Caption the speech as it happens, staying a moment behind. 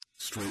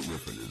Straight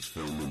Riffin is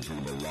filmed in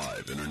front of a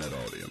live internet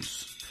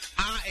audience.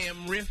 I am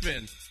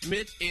riffing.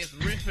 Mitch is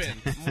riffing.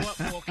 What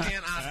more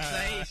can I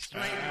say?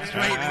 Straight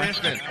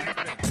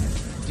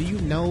riffing. Do you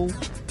know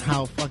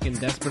how fucking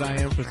desperate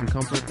I am for some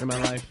comfort in my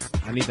life?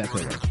 I need that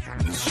pillow.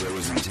 This show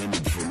is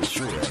intended for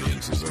mature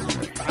audiences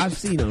only. I've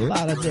seen a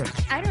lot of dicks.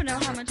 I don't know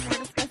how much more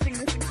disgusting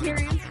this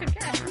experience could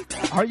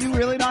get. Are you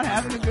really not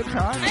having a good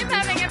time? I'm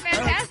having a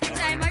fantastic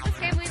time. I just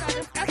can't believe how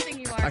disgusting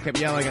you are. I kept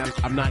yelling,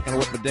 I'm not going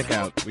to whip my dick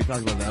out. We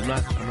talked about that. I'm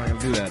not going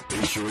to do that.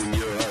 Featuring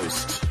your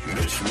host,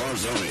 Mitch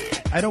Marzoni.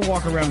 I don't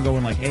walk around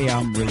going like, hey,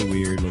 I'm really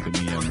weird. Look at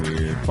me, I'm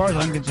weird. As far as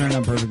I'm concerned,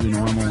 I'm perfectly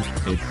normal.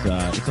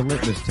 It's a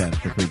litmus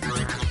test for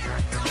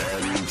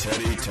freakiness. And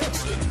Teddy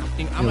Tutson.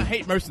 I'm a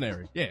hate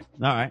mercenary. Yeah.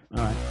 All right.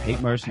 Hate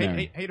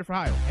mercenary. Hater for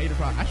hire. Hater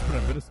for hire. I should put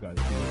on this guy.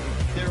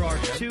 There are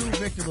two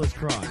victimless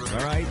crimes,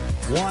 all right?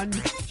 One,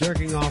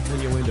 jerking off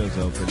when your window's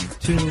open.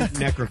 Two,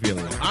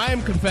 necrophilia. I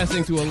am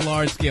confessing to a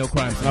large-scale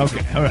crime.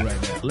 Okay, all right.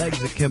 Right now.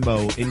 Legs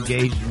akimbo,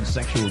 engaged in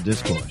sexual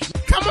discourse.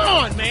 Come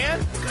on, man.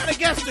 What kind of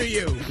guest are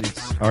you?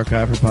 It's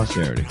archived for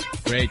posterity.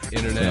 Great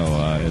internet.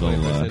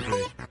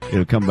 So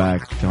it'll come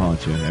back to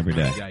haunt you every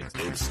day.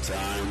 Yikes. It's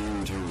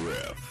time to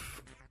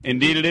riff.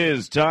 Indeed it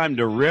is. Time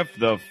to riff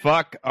the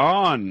fuck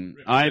on.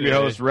 I am your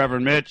host,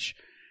 Reverend Mitch,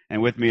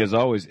 and with me as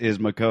always is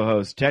my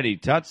co-host, Teddy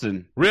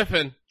Tutson.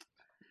 Riffing.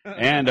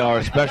 And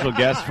our special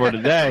guest for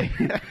today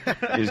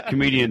is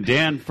comedian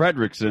Dan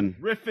Fredrickson.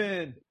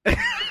 Riffing.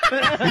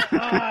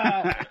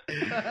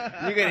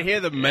 You're going to hear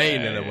the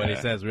main in it when he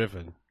says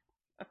riffing.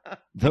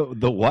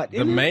 The what?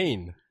 The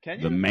main.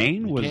 The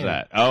Maine? What is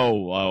that?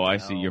 Oh, I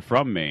see. You're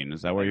from Maine.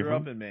 Is that where I you're grew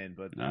from? up in Maine,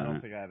 but I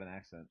don't think I have an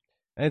accent.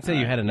 I didn't say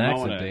you had an You might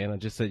accent, wanna- Dan. I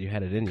just said you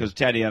had it in you. Because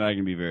Teddy and I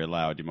can be very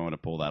loud. You might want to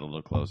pull that a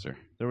little closer.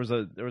 There was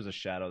a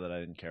shadow that I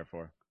didn't care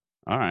for.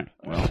 All right.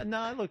 Well, No,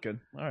 I look good.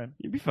 All right.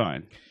 you'll be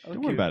fine.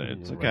 Don't worry about it.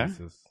 It's okay.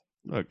 Racist.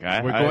 Look,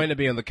 We're going to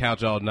be on the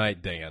couch all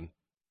night, Dan.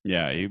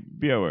 Yeah, you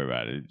don't worry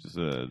about it. Just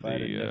If I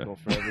had a nickel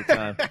for every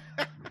time.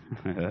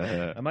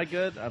 Are Am I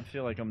good? I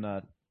feel like I'm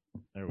not.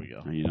 There we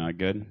go. you not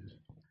good?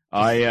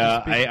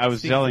 I was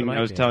speak to the telling mic,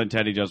 Dan. telling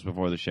Teddy just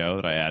before the show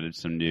that I added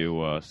some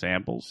new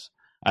samples.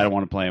 I don't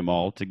want to play them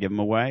all to give them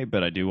away,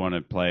 but I do want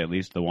to play at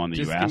least the one that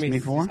you asked me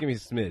for. Just give me a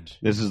smidge.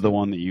 This is the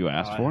one that you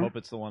asked I for. hope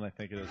it's the one I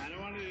think it is. I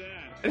don't want to do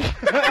that.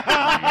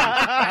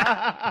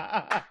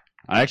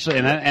 Actually,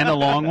 and a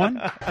long one.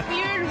 You'd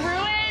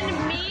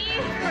ruin me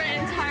for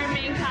entire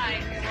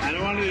mankind. I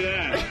don't want to do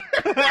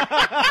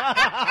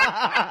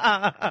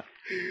that.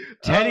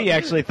 Teddy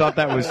actually thought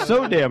that was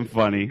so damn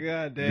funny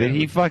God damn. that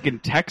he fucking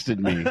texted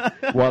me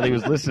while he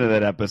was listening to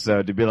that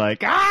episode to be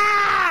like,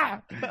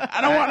 I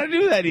don't want to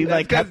do that. He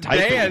like kept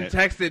typing Dan it.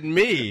 texted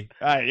me.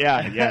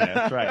 Yeah,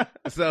 that's right.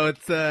 So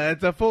it's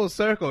a full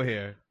circle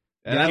here.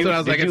 And Did that's you- what I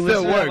was like, did it you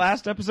still listen to that works.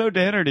 last episode,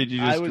 Dan, or did you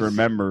just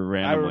remember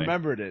I randomly?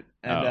 remembered it,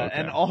 and Oh, okay.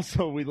 and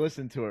also we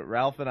listened to it.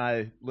 Ralph and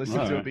I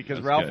listened All to it right, because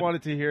that's Ralph good.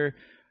 wanted to hear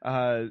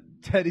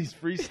Teddy's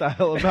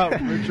freestyle about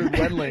Richard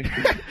Wendling.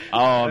 Oh,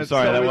 I'm And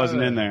sorry, so that we-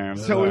 wasn't in there. I'm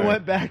So we sorry.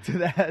 went back to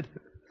that,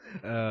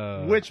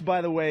 which,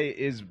 by the way,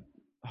 is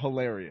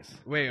hilarious.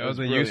 Wait, It on was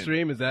the brilliant.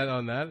 Ustream, is that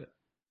on that?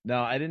 No,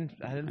 I didn't.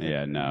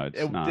 Yeah, no, it's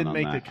It not didn't on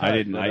make that. the cut, I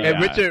didn't. but, I, And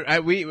yeah. Richard,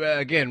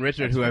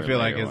 Richard, That's who I for feel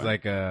like later is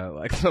one.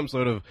 like some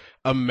sort of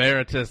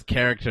emeritus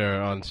character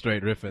on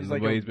Straight Riffin. He's the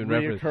like way a he's been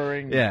referenced.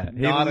 reoccurring, Yeah, he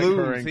not looms.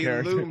 occurring He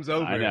character. looms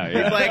over. I know, it.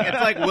 yeah. It's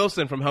like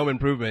Wilson from Home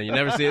Improvement. You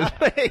never see his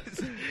face.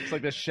 It's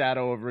like the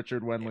shadow of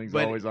Richard Wendling's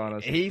But always on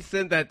us. He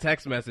sent that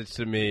text message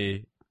to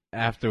me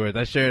afterwards.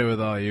 I shared it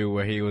with all you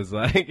where he was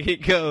like, he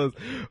goes,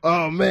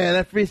 "Oh man,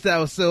 that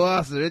freestyle was so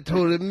awesome. It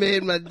totally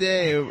made my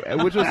day."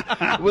 Which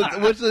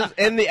was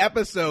in the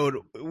episode.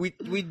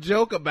 We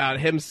joke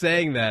about him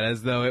saying that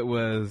as though it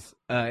was.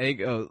 He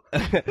goes,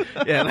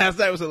 "Yeah, last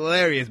night was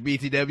hilarious.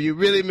 BTW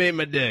really made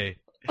my day."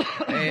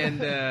 And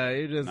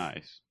you just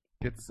Nice.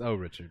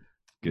 Richard.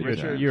 Good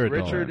Richard, job. You're a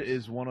Richard dog.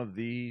 is one of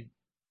the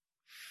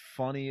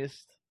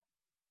funniest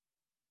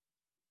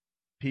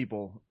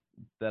people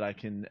that I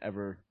can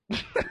ever.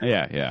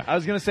 Yeah. I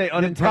was gonna say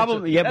unintentional.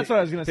 problem- yeah, That's but what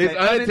I was gonna say. his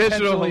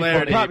unintentional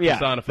hilarity. funny. The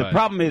personified.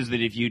 problem is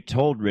that if you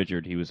told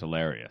Richard he was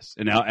hilarious,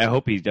 and I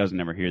hope he doesn't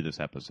ever hear this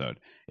episode.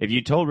 If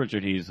you told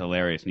Richard he's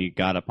hilarious and he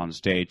got up on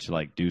stage to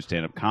like do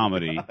stand-up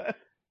comedy,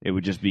 it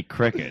would just be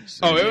crickets.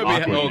 Oh, it would be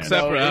awkwardness.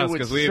 except for No, it us would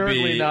because we'd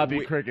certainly be not be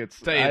we- crickets.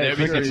 Tell you, I there'd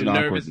be assure crickets some and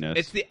nervous. awkwardness.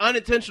 It's the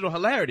unintentional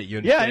hilarity.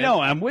 You Yeah, I understand?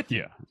 know. I'm with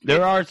you.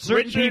 There are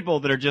certain Richard- people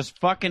that are just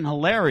fucking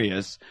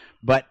hilarious,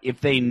 but if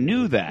they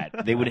knew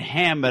that, they would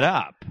ham it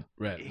up.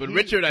 Right. But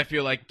Richard, I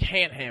feel like,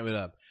 can't ham it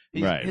up.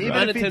 Right. Even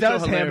right. if he Unintentional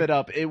does ham hilarity. it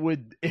up,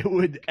 it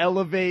would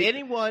elevate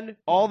Anyone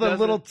all the doesn't-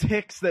 little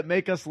ticks that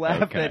make us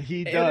laugh Okay. that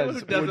he anyone does.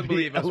 who doesn't would be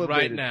believe us right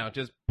elevated. now,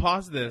 just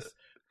pause this.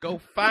 Go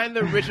find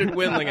the Richard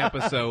Wendling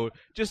episode.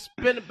 Just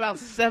spend about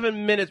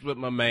 7 minutes with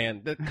my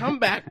man. Then come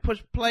back,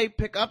 push play,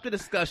 pick up the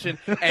discussion,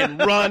 and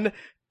run,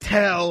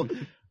 tell,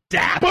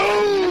 dap.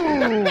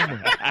 Boom!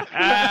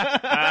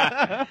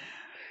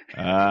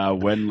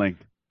 Wendling.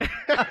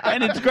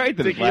 And it's great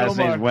that his Dickie last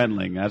Omar. name's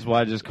Wendling. That's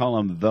why I just call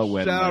him the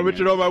Wendling. Shout out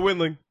Richard Omar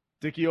Wendling.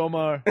 Dickie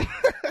Omar.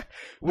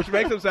 which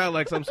makes him sound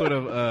like some sort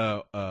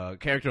of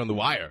character on The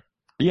Wire.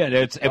 Yeah,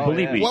 it's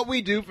believe me. What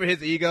we do for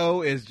his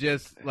ego is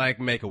just like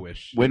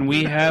Make-A-Wish. When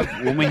we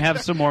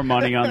have some more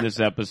money on this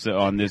episode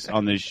on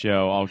this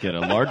show, I'll get a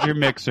larger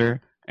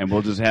mixer. And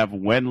we'll just have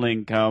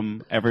Wendling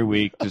come every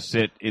week to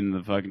sit in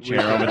the fucking chair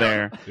over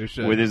there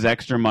with his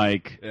extra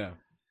mic. Yeah.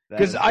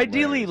 Because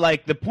ideally,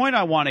 like, the point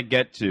I want to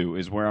get to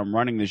is where I'm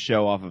running the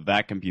show off of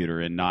that computer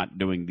and not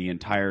doing the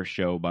entire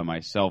show by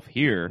myself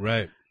here.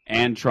 Right.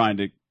 And trying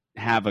to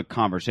have a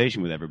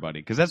conversation with everybody.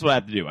 Because that's what I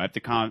have to do. I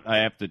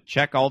have to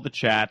check all the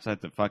chats. I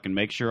have to fucking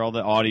make sure all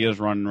the audio's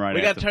running right.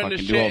 We got to turn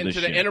this shit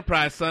into the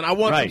Enterprise, son. I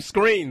want some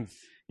screens.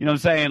 You know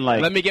what I'm saying?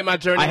 Like, let me get my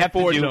Journey. I have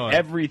to do on.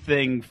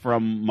 everything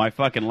from my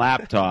fucking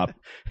laptop,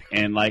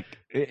 and like,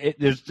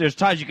 there's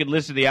times you can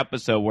listen to the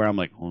episode where I'm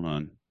like, hold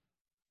on,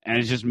 and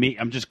it's just me.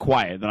 I'm just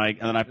quiet. Then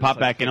I pop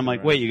back in. I'm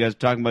like, wait, you guys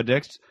talking about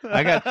dicks?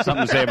 I got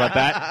something to say about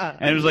that.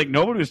 And it was like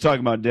nobody was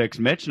talking about dicks,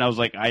 Mitch. And I was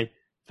like, I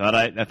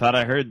thought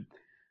I heard.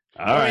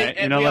 All right,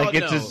 you know, like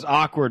it's this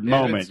awkward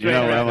moment, you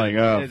know, where I'm like,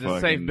 oh, it's a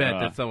safe bet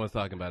that someone's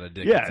talking about a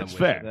dick. Yeah, it's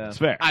fair. Yeah. It's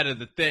fair. Either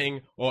the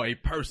thing or a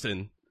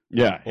person.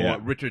 Yeah, or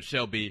Richard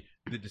Shelby,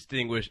 the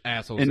distinguished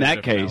asshole. In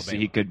that case,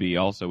 he could be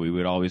also. We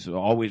would always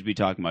be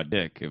talking about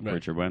dick if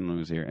Richard Wendling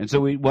was here. And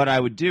so what I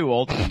would do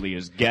ultimately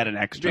is get an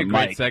extra mic.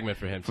 Great segment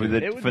for him for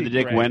the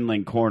Dick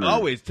Wendling corner.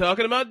 Always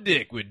talking about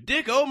dick with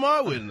Dick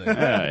Omar Wendling.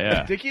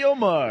 Yeah. Dickie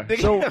Omar.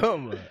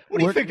 Omar. What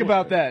do you think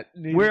about that?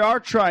 We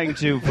are trying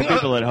to, for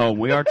people at home,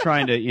 we are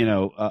trying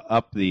to,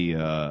 up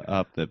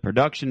the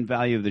production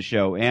value of the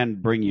show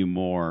and bring you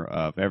more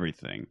of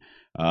everything.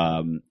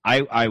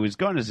 I was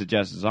going to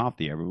suggest this off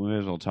the air, but we may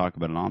as well talk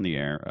about it on the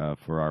air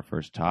for our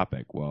first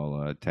topic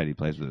while Teddy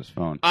plays with his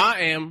phone.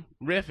 I am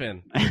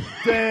riffing.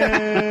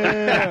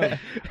 Damn.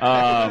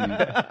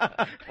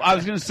 I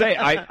was going to say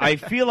I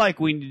feel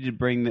like we need to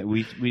bring that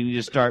we need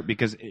to start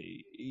because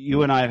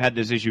you and I have had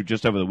this issue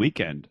just over the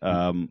weekend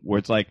where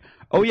it's like,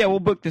 oh yeah, we'll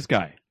book this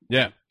guy.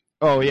 Yeah.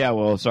 Oh yeah,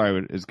 well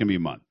sorry, it's going to be a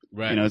month.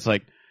 Right. You know, it's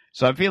like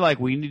so. I feel like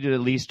we need to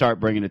at least start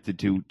bringing it to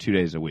two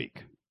days a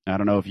week. I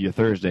don't know if your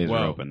Thursdays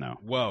are open though.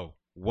 Whoa.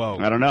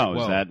 I don't know.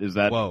 Whoa. Is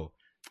that? Whoa.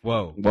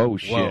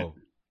 Shit. Whoa.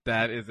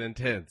 That is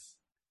intense.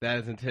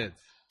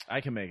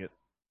 I can make it.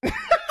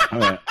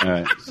 All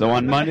right. So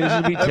on Mondays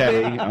it'll be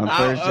Teddy. On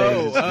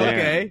Thursdays it's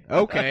Dan.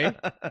 Okay.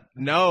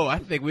 No, I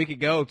think we could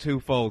go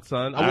twofold,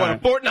 son. I want a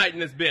fortnight in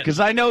this bitch.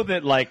 Because I know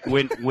that like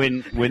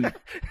when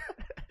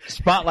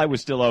Spotlight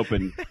was still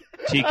open,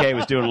 TK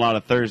was doing a lot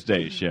of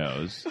Thursday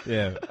shows.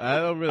 Yeah, I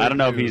don't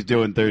know if he's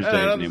doing Thursdays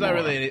anymore. It's not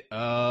really any,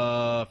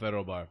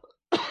 Federal Bar.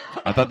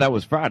 I thought that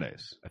was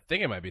Fridays. I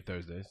think it might be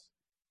Thursdays.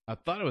 I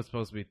thought it was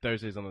supposed to be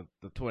Thursdays on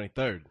the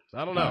 23rd. So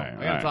I don't know. I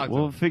gotta talk to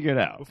him. We'll figure it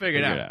out. We'll figure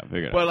it out.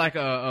 But like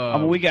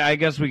I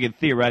guess we could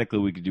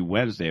theoretically do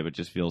Wednesday, but it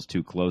just feels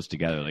too close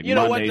together. Like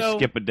Monday,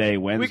 skip a day.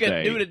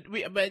 Wednesday. We could do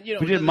it. But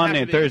if we did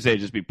Monday and Thursday, it'd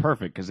just be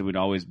perfect because it would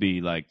always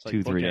be like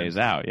 2-3 days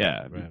out.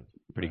 Yeah, right.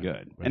 Pretty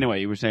good. Right. Anyway,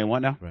 you were saying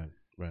what now? Right.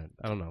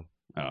 I don't know.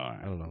 Oh, all right.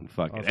 I don't know.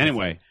 Fuck it.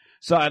 Anyway,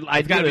 so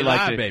I'd gotta really be like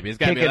live, to baby. It's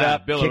gotta kick be it live.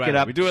 up. Bill Kick it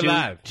up. We do it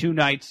live. 2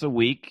 nights a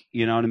week.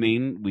 You know what I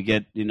mean? We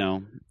get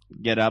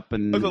get up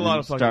and there's a lot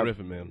of fucking start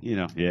riffing, man.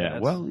 Yeah.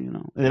 Well,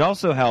 it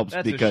also helps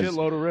because a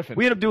shitload of riffing.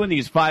 We end up doing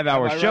these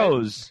 5-hour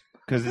shows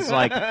because it's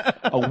like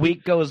a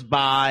week goes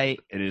by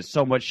and there's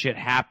so much shit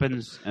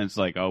happens and it's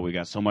like, oh, we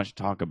got so much to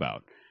talk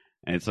about.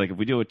 And it's like if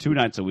we do it 2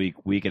 nights a week,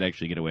 we could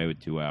actually get away with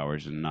 2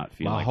 hours and not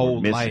feel like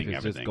we're missing everything. My whole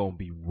life is just gonna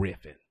be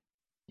riffing.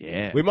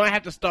 Yeah. We might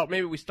have to start.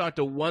 Maybe we start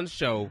the one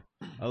show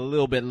a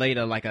little bit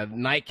later, like a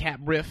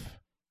nightcap riff.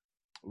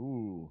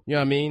 Ooh. You know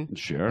what I mean?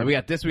 Sure. And we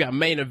got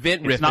main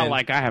event riff. It's not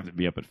like I have to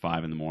be up at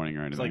 5 in the morning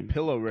or anything. It's like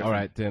pillow riff. All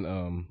right,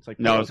 then. It's like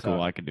no, it's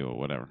cool. I could do it.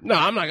 Whatever. No,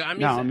 I'm not. I'm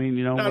not gonna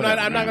do it.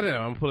 I'm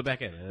gonna pull it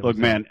back in. Look,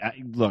 man.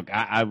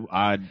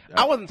 I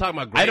wasn't talking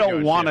about. I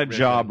don't want a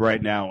job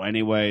right now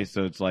anyway,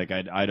 so it's like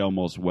I'd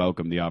almost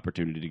welcome the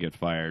opportunity to get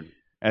fired,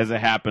 as it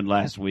happened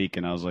last week,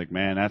 and I was like,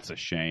 man, that's a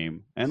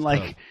shame. And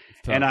like,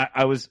 and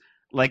I was.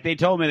 Like they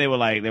told me they were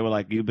like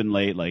you've been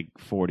late like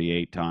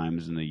 48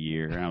 times in the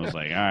year, and I was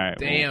like, all right,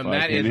 damn, well,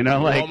 that is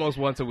almost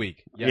once a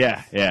week.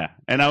 Yes. Yeah,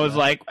 and I was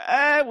like,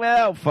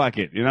 well, fuck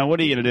it, what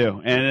are you gonna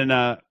do? And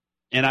then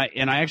and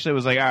I actually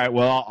was like, all right,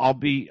 well,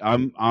 I'm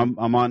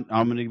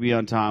gonna be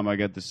on time. I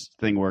got this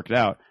thing worked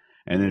out,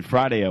 and then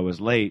Friday I was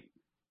late,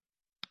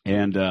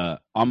 and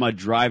on my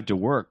drive to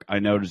work I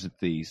noticed that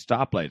the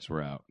stoplights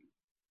were out,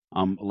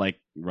 like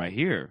right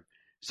here.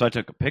 So I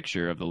took a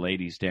picture of the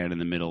lady standing in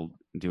the middle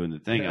doing the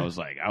thing. I was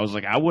like,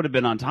 I would have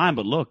been on time,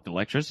 but look, the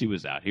electricity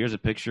was out. Here's a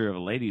picture of a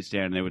lady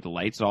standing there with the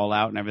lights all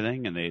out and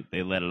everything, and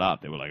they let it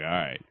up. They were like, all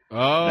right.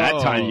 Oh.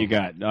 That time you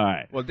got, all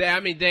right. Well,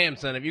 damn,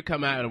 son, if you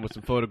come out with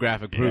some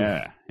photographic proof.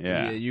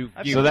 Yeah.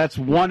 So that's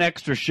one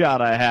extra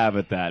shot I have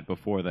at that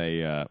before they,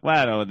 they're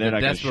not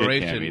going to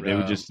shit can me. They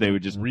would just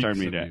turn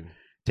me down.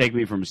 take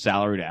me from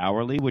salary to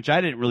hourly, which I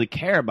didn't really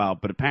care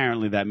about, but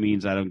apparently that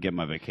means I don't get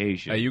my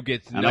vacation. You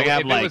get And no. I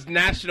got, If like- it was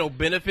National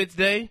Benefits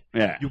Day,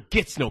 Yeah. you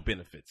get no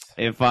benefits.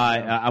 If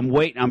I'm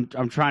waiting,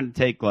 I'm trying to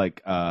take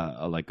like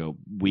a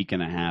week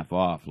and a half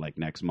off like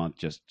next month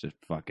just to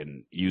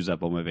fucking use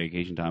up all my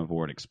vacation time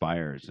before it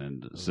expires,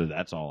 and so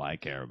that's all I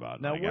care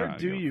about. Now, Like, where I don't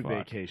do give a you fuck.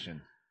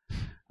 vacation?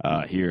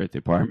 Here at the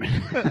apartment.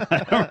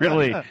 I don't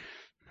really.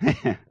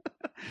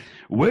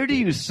 Where do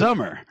you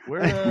summer?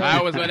 Where?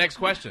 That was my next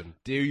question.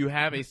 Do you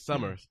have a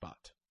summer spot?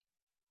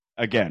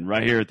 Again,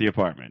 right here at the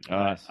apartment.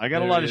 Nice. I got a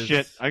There lot of is-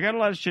 shit. I got a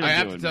lot of shit. I I'm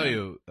have doing, to tell man.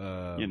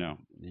 you, You know.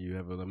 you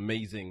have an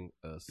amazing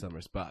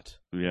summer spot.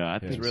 Yeah, I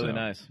think It's really so.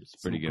 nice. It's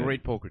pretty Some good.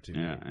 Great poker team.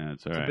 Yeah,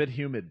 it's all It's right. a bit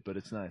humid, but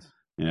it's nice.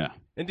 Yeah.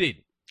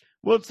 Indeed.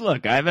 Well,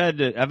 look. I've had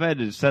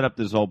to set up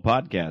this whole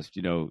podcast.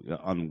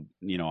 On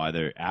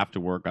either after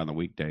work on the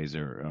weekdays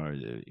or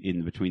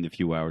in between the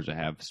few hours I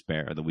have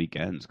spare the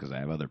weekends because I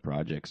have other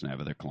projects and I have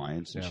other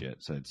clients and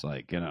shit. So it's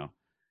like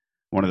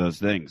one of those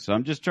things. So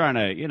I'm just trying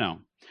to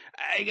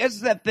I guess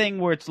it's that thing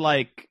where it's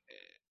like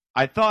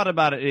I thought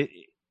about it.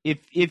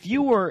 If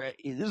you were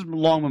this is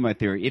along with my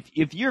theory.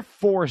 If you're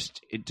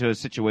forced into a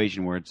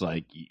situation where it's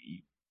like,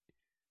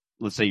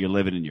 let's say you're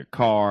living in your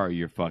car, or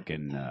you're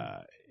fucking.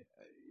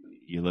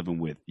 You're living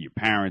with your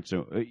parents,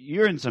 or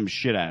you're in some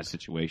shit ass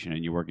situation,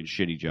 and you're working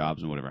shitty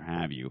jobs and whatever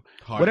have you.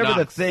 Hard Whatever the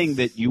knocks. thing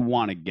that you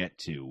want to get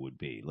to would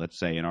be, let's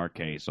say in our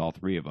case, all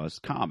three of us,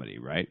 comedy,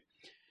 right?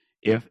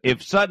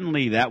 If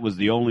suddenly that was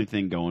the only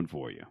thing going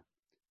for you,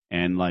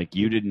 and like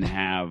you didn't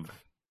have,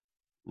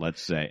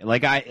 let's say,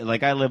 like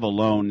I live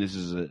alone. This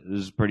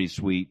is pretty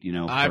sweet,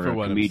 I, for for a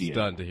one, am comedian.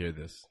 stunned to hear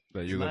this,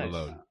 that you live Nice.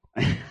 alone.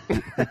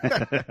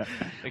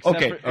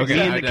 Okay, okay, me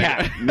and I the dig-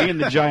 cat, me and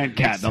the giant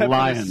cat, Except the for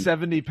lion.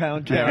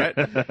 70-pound Yeah, cat.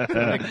 right?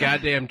 That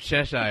goddamn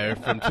Cheshire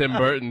from Tim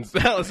Burton's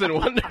Alice in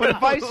Wonderland. But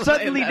if I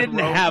suddenly And that didn't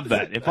robe. have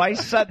that, if I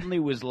suddenly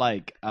was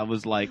like,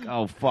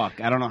 oh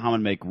fuck, I don't know how I'm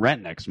gonna make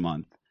rent next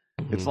month.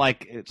 It's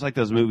like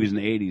those movies in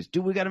the '80s.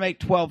 Dude, we got to make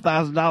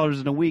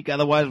 $12,000 in a week,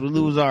 otherwise we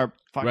lose our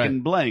fucking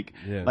Right. blank.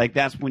 Yeah. Like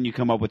that's when you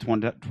come up with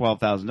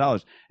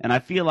 $12,000. And I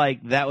feel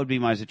like that would be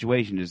my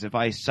situation. Is if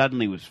I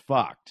suddenly was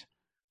fucked,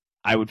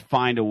 I would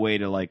find a way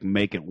to like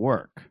make it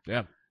work.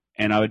 Yeah.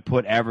 And I would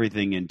put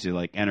everything into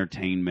like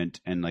entertainment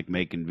and like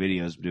making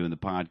videos, doing the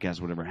podcast,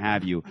 whatever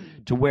have you,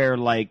 to where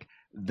like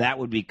that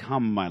would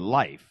become my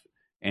life.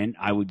 And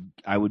I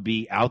would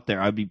be out there.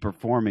 I'd be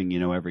performing,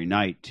 every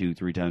night,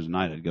 2-3 times a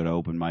night. I'd go to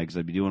open mics.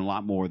 I'd be doing a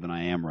lot more than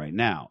I am right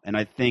now. And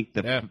I think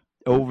that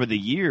over the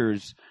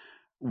years,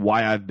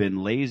 why I've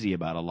been lazy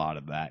about a lot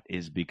of that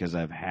is because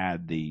I've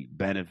had the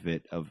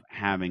benefit of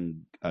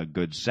having a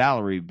good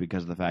salary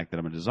because of the fact that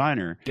I'm a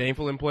designer.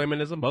 Gainful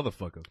employment is a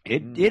motherfucker.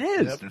 It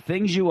is. The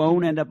things you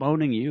own end up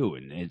owning you,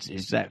 and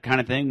it's that kind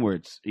of thing where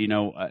it's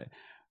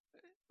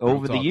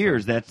over the talk,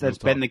 years son. that's Real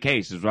been talk. the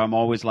case. Is where I'm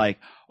always like,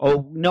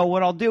 oh no,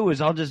 what I'll do is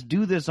I'll just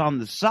do this on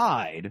the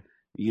side,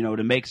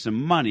 to make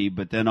some money,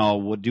 but then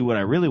I'll do what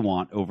I really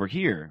want over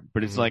here.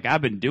 But it's like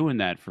I've been doing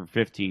that for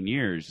 15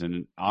 years, and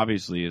it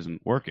obviously isn't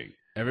working.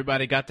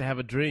 Everybody got to have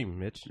a dream,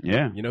 Mitch.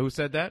 Yeah. You know who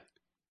said that?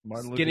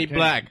 Martin Skinny Luther King.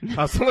 Black.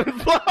 Hustle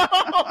and flow.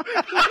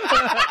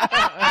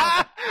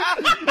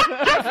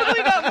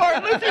 Definitely not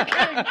Martin Luther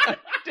King.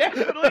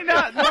 Definitely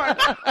not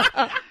Martin.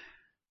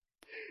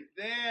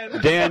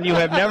 Dan, you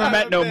have never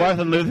met no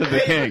Martin Luther the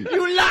King.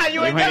 You lie.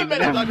 You ain't never met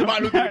Dr.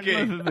 Martin Luther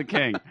King. Luther the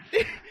King.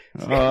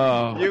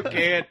 Oh, You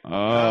can't.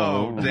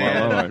 oh, my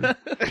Dan. Lord.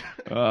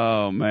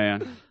 Oh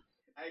man.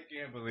 I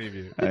can't believe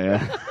you.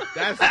 Yeah.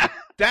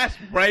 That's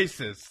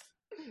racist.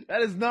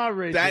 That is not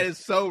racist. That is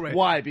so racist.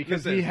 Why?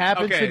 Because Listen, he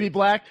happens okay. to be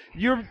black.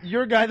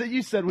 Your guy that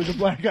you said was a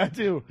black guy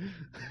too.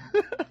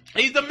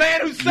 He's the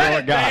man who said Your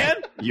it, guy. man.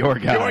 Your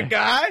guy. Your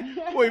guy?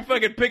 We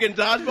fucking picking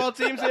dodgeball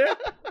teams here?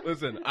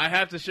 Listen, I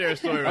have to share a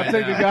story right I'll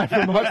take now. the guy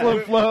from Hustle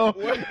and Flow.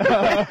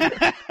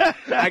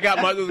 I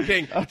got Martin Luther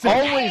King.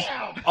 Always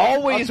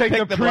I'll take pick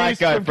the the black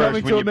priest guy from first Coming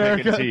when to you're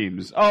America. picking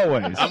teams.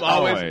 Always. I'm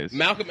always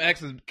Malcolm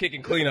X is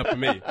kicking clean up for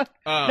me.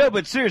 No,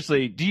 but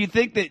seriously, do you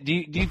think that? Do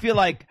you feel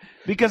like?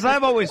 Because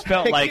I've always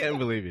felt I like can't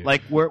believe you.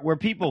 like where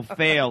people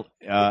fail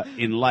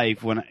in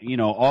life, when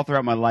all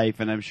throughout my life,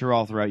 and I'm sure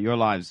all throughout your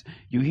lives,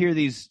 you hear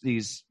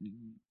these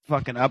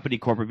fucking uppity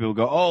corporate people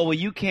go, oh well,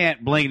 you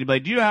can't blink.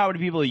 Like, do you know how many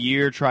people a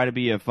year try to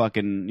be a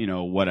fucking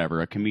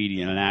whatever, a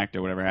comedian, an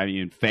actor, whatever have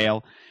you, and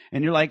fail?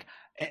 And you're like,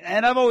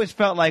 and I've always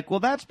felt like, well,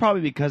 that's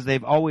probably because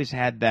they've always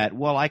had that.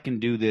 Well, I can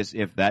do this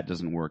if that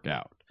doesn't work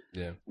out.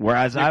 yeah.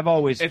 Whereas I've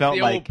always It's felt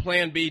the old old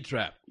Plan B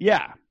trap.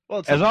 yeah. Well,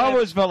 it's As a I plan-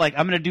 always felt like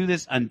I'm going to do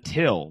this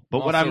until,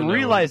 but what Also I'm known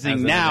realizing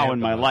as an now in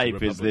my anthem life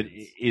of is that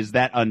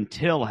Republicans.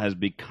 until has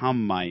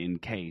become my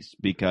encase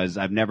because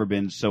I've never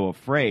been so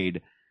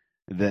afraid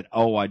that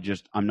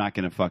I'm not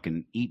going to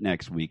fucking eat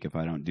next week if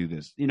I don't do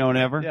this,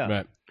 whatever. Yeah.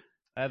 Right.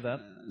 I have that.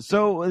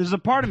 So there's a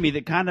part of me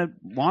that kind of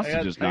wants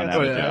to just not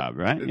have a job,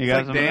 right? It's You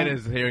got like Dan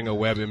is hearing a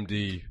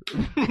WebMD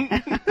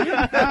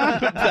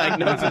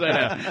diagnosis right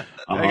now.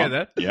 I got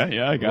that.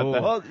 Yeah, I got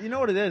that. Well, you know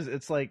what it is?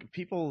 It's like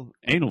people.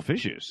 Anal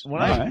fissures.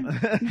 When All I,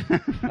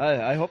 right.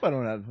 I hope I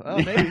don't have. Oh,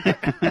 maybe.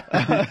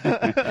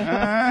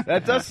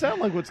 That does sound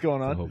like what's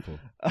going on. Hopeful.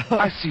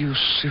 I see you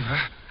shiver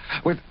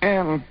with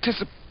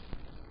anticipation.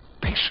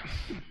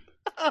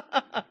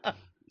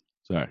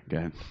 Sorry, go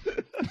ahead.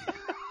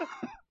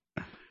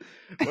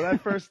 When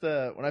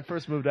I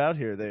first moved out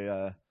here,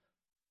 they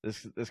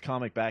this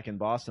comic back in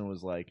Boston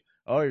was like,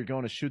 "Oh, you're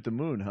going to shoot the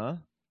moon, huh?"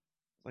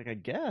 Like, I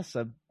guess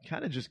I'm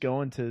kind of just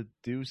going to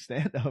do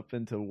stand up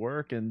and to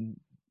work and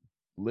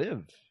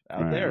live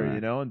out there, right.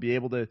 you know, and be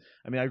able to.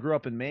 I mean, I grew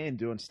up in Maine.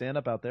 Doing stand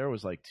up out there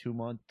was like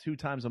 2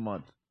 times a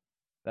month.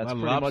 That's A lot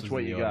of pretty much lobsters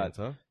what in you the got. audience,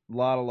 huh? A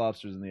lot of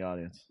lobsters in the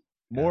audience.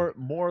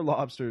 More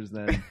lobsters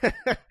than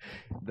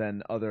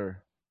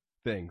other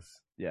Things.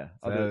 than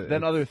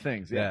it's- other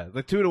things. Yeah,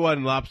 like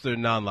 2-to-1 lobster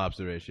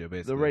non-lobster ratio,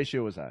 basically. The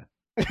ratio was high.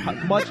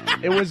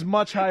 It was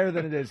much higher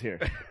than it is here.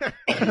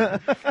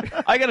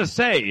 I gotta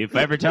say, if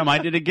every time I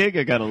did a gig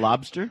I got a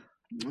lobster,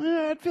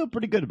 I'd feel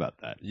pretty good about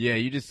that. Yeah,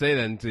 you just say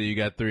that until you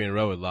got 3 in a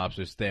row with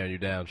lobsters staring you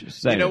down.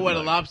 Just saying, You know what a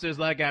like- lobster's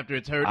like after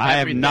it's hurt? I have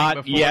everything not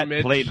before, yet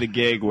Mitch? played the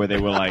gig where they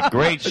were like,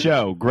 "Great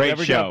show, great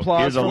Never get show.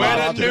 applause Here's a from Where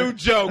the lobster." new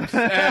jokes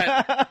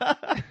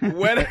at?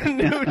 Where the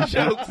new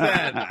jokes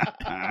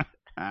at?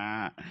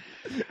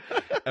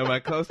 Am I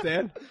close,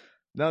 Dan?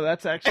 No,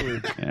 that's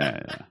actually. Yeah,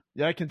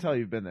 Yeah, I can tell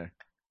you've been there.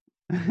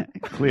 yeah.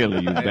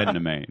 Clearly, you've been to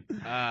Maine.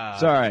 Ah.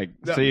 Sorry.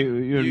 no, so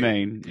you're in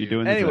Maine. You're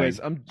doing the Anyways,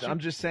 thing. I'm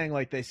just saying,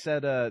 like they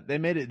said,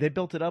 they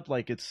built it up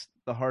like it's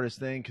the hardest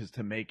thing because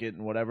to make it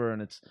and whatever,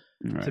 and it's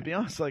Right. to be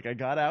honest, like I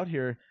got out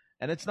here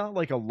and it's not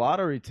like a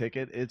lottery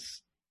ticket.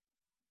 It's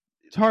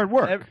hard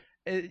work.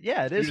 it You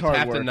is just hard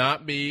have work. to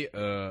not be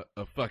a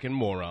fucking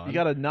moron. You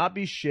gotta not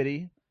be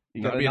shitty.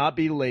 You Not gotta be- not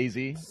be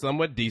lazy.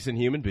 somewhat decent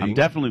human being. I'm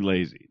definitely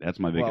lazy. That's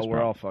my biggest Well, we're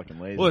problem. all fucking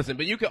lazy. Well, listen,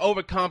 but you can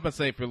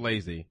overcompensate for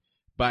lazy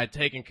by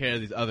taking care of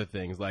these other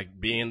things, like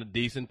being a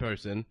decent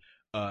person,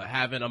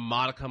 having a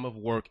modicum of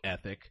work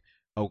ethic,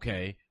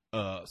 okay,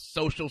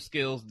 social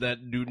skills that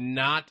do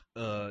not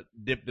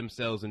dip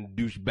themselves in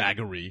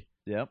douchebaggery.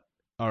 Yep.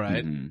 All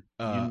right. Mhm.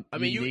 I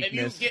mean,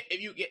 Uniqueness.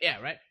 if you get, yeah,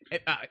 right.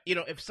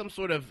 If some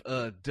sort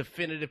of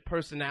definitive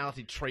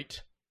personality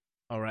trait,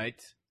 all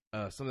right,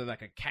 something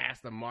like a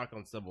cast a mark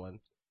on someone.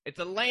 It's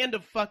a land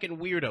of fucking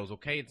weirdos.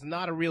 Okay, it's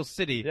not a real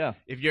city. Yeah.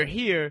 If you're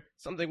here,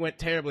 something went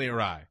terribly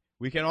awry.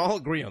 We can all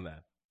agree on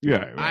that.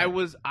 Yeah. Right.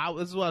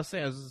 This is what I was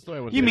saying. This is the story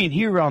I was You saying. mean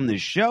here on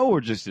this show or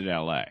just in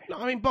L.A.? No,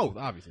 I mean both,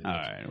 obviously. All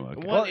right. Well,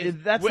 okay. Well,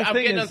 that's the I'm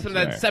thing getting is- on some of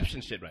that Sorry.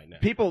 Inception shit right now.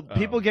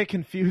 People get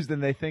confused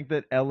and they think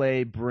that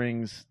LA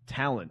brings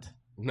talent,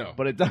 No,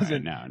 but it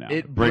doesn't. No.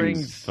 It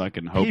brings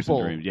fucking hopes people.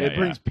 and dreams. Yeah, it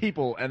brings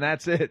people, and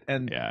that's it.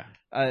 And Yeah.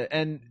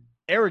 and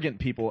arrogant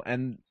people,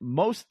 and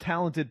most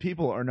talented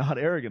people are not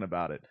arrogant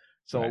about it.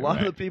 So Right, a lot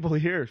right. of the people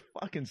here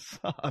fucking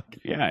suck.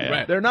 Yeah. Yeah.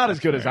 Right. They're not as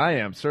good as fair. I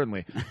am,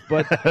 certainly.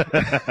 But Dan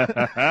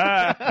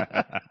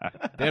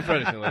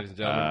Fredrickson, ladies and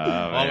gentlemen,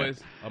 man. always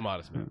a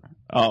modest man.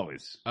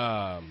 Always.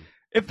 Um,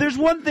 If there's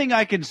one thing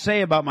I can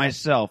say about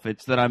myself,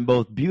 it's that I'm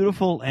both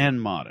beautiful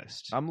and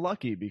modest. I'm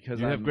lucky because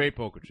you I'm have great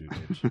poker true,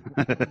 Mitch.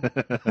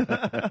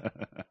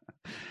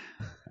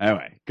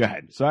 Anyway, go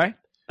ahead. Sorry?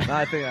 No,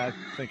 I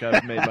think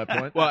I've made my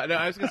point. Well, no,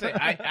 I was gonna say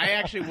I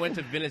actually went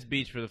to Venice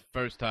Beach for the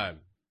first time.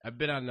 I've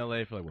been out in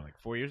LA for like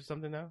 4 years or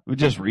something now.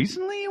 Just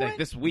recently you Like went?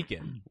 this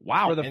weekend.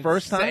 Wow. For the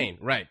first time? Insane,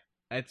 right?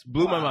 It's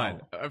blew my Wow.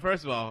 mind.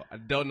 First of all, I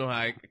don't know how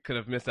I could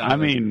have missed out. I on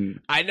this.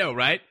 mean, I know,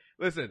 right?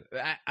 Listen,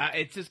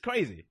 it's just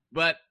crazy.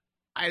 But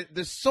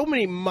there's so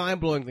many mind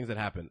blowing things that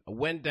happen. I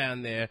went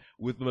down there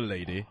with my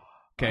lady.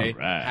 Okay, All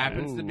right.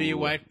 happens to be a Ooh.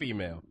 white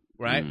female,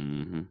 right?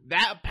 mhm.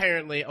 That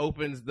apparently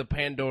opens the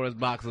Pandora's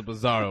box of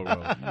Bizarro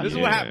Room. This is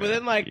Yeah, what happened.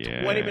 Within like 20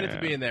 yeah. minutes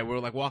of being there, we're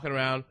like walking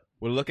around.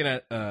 We're looking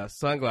at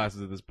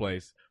sunglasses at this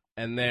place,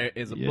 and there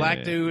is a black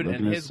Yeah, dude looking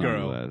and at his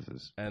girl,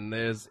 sunglasses.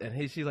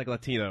 and she's like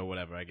Latina or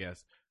whatever, I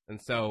guess. And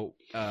so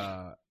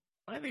I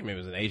think maybe it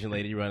was an Asian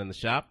lady running the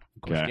shop.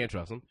 Of course, Okay. you can't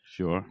trust him.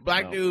 Sure.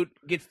 Black No. dude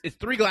it's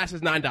 3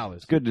 glasses, $9.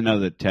 It's good to know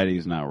that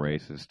Teddy's not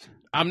racist.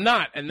 I'm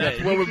not, and that's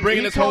where we're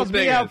bringing he this whole calls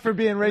thing me out in. for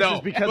being racist No.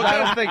 because Well, I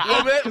don't think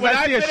well, because when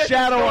I see a finish the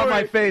shadow on story-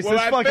 my face. When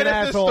This I fucking finish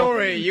asshole. the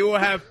story, you will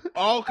have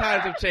all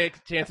kinds of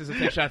chances to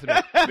take shots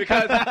at me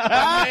because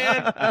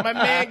my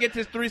man gets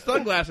his 3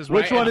 sunglasses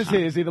right. Which one is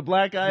he? Is he the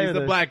black guy? He's or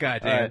the black guy, All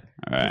Dan. right.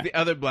 All right. He's the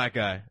other black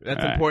guy. That's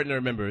All right. important to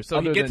remember. So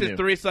Other he gets than his you.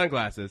 3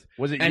 sunglasses.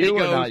 Was it and you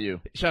he or goes, not you?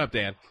 Shut up,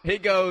 Dan. He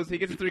gets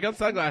his 3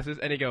 sunglasses,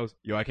 and he goes,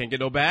 "Yo, I can't get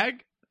no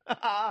bag."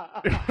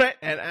 Right?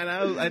 And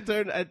I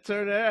turned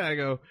there, and I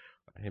go,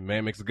 "Hey,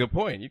 man, makes a good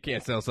point. You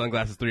can't sell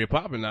sunglasses 3 a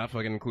pop and not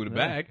fucking include a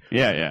bag."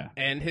 Yeah, yeah.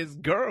 And his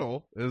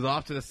girl is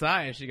off to the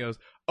side, and she goes,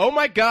 "Oh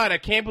my God, I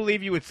can't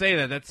believe you would say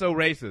that. That's so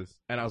racist."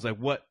 And I was like,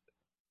 "What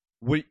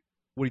are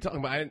you talking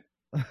about?"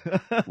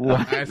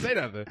 I didn't say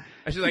nothing.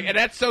 And she's like, "And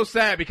that's so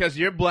sad because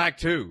you're black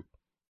too."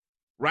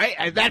 Right?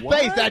 And that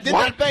face, I did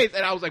that face.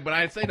 And I was like, "But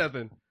I didn't say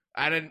nothing."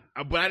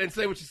 but I didn't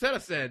say what she said I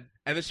said.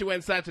 And then she went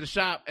inside to the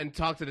shop and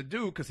talked to the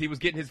dude because he was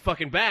getting his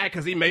fucking bag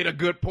because he made a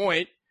good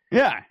point.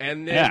 Yeah.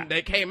 And then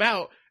they came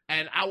out,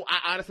 and I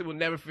honestly will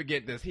never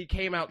forget this. He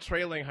came out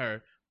trailing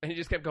her, and he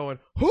just kept going,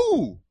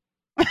 who?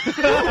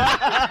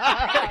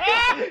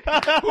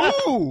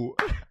 Who?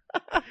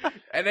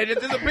 And they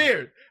just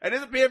disappeared. And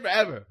disappeared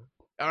forever.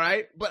 All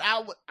right? But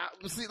I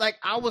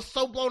was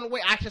so blown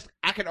away.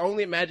 I can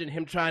only imagine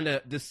him trying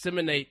to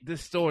disseminate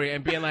this story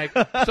and being like,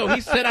 so he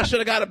said I should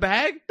have got a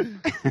bag?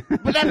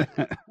 But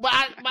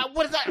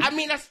what is that? I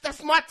mean,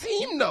 that's my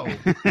team, though.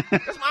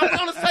 I was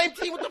on the same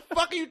team. What the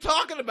fuck are you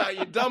talking about,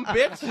 you dumb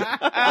bitch?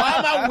 Why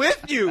am I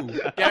with you,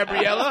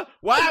 Gabriella?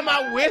 Why am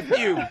I with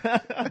you?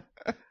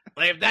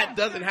 Like, if that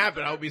doesn't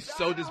happen, I would be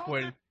so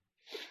disappointed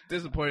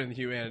in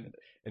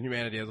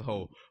humanity as a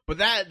whole. But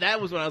that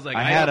was when I was like,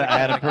 I had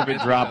a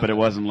perfect drop, but it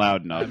wasn't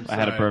loud enough. I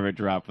had a perfect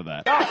drop for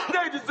that.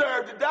 They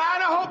deserve to die,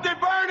 and I hope they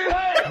burn in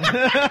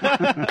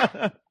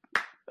hell.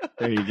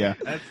 There you go.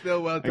 That's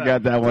still well done. I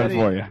got that one Teddy,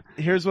 for you.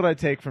 Here's what I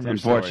take from your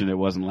Unfortunate story. it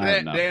wasn't loud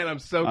enough. Dan, I'm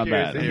so My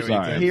curious bad. to hear I'm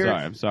what sorry. you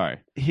I'm sorry.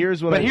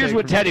 Here's what But I here's take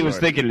what from your Teddy was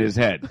story. thinking in his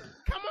head.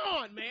 Come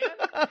on,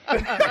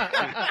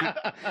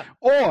 man.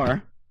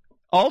 Or,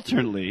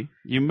 alternately,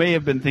 you may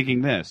have been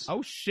thinking this.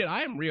 Oh shit,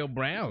 I am real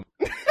brown.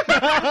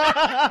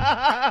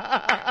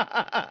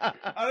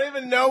 I don't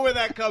even know where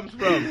that comes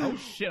from. Oh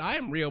shit, I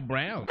am real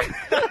brown.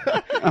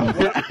 I'm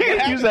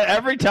gonna use that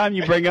every time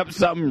you bring up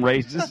something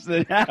racist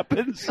that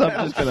happens.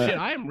 I'm just Oh shit,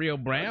 gonna. I am real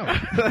brown.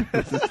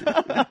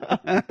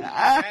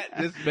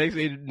 This makes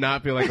me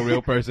not feel like a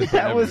real person.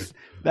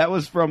 That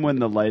was from when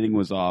the lighting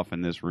was off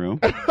in this room.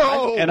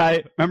 Oh. And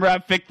I remember I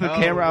picked the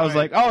camera. I was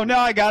right. like, "Oh no,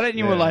 I got it." And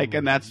you were Yeah. like,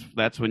 "And that's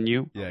when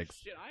you."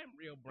 Yikes. Shit, I am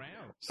real brown.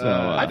 So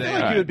I feel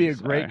like all you would be a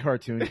right, great sorry.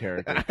 cartoon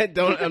character.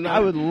 I'm not. I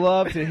would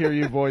love to hear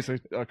you voice a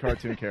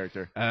cartoon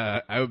character.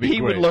 I would be. He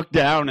great. would look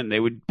down and they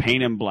would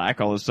paint him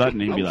black. All of a sudden,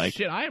 he'd be Oh like,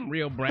 shit, I am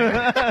real brown.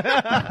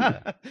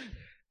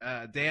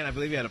 Dan, I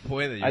believe you had a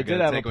point that you were I did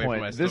gonna have a take away from my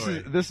point. This story.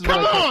 is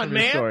Come what I take on, from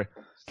man. your story.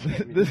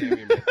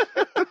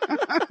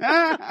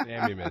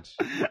 Damn you, Mitch.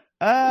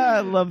 I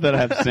love that I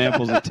have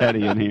samples of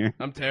Teddy in here.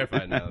 I'm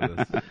terrified now of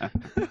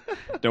this.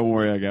 Don't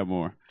worry, I got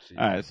more.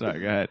 All right, sorry,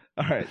 go ahead.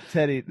 All right,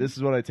 Teddy, this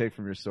is what I take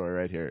from your story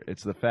right here.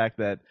 It's the fact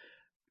that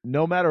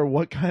no matter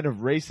what kind of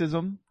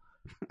racism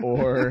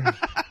or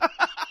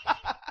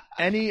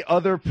any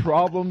other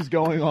problems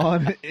going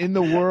on in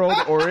the world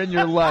or in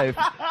your life,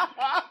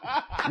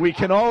 we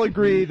can all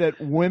agree that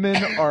women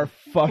are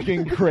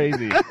fucking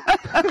crazy.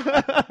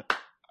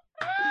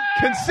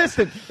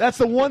 Consistent. That's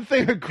the one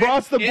thing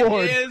across the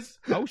board. It is.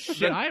 Oh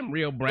shit, I am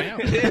real brown.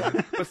 It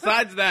is.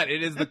 Besides that,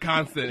 it is the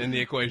constant in the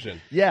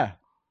equation. Yeah.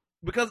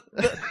 Because,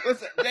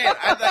 listen, Dan,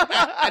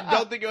 I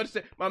don't think you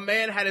understand. My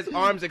man had his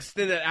arms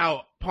extended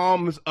out,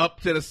 palms up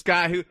to the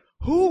sky.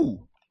 Who?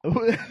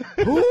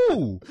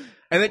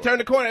 And they turned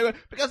the corner.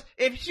 Because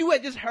if you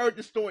had just heard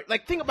the story,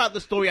 like, think about the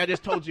story I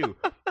just told you.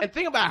 And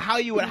think about how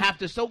you would have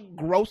to so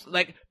gross,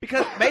 like,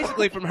 because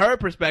basically from her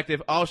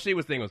perspective, all she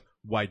was thinking was,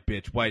 white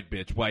bitch, white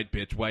bitch, white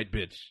bitch, white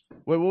bitch.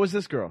 Wait, what was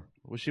this girl?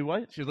 Was she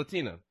white? She was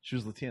Latina. She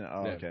was Latina.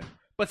 Oh, Yeah. okay.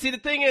 But see, the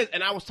thing is,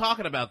 and I was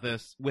talking about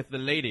this with the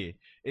lady,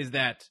 is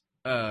that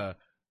the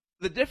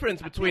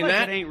difference between Like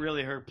that it ain't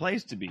really her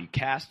place to be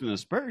casting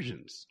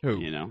aspersions. Who?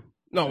 You know?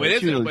 No, it She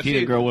was isn't. a But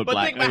Latina girl with but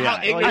black. think about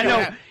how yeah. ignorant. I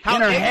know. How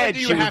in her ignorant head, do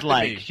you she was have to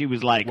like, be? she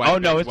was like, White "Oh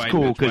no, bitch, it's white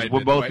cool bitch, because white we're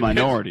bitch, both white bitch."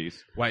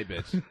 minorities." White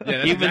bitch. Yeah, that's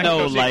Even exactly- though,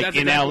 no, see, like that's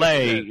in exactly what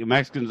she L.A., said.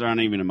 Mexicans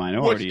aren't even a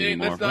minority Which,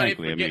 anymore. let's not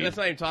Frankly, even forget, I mean, let's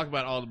not even talk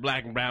about all the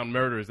black and brown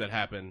murders that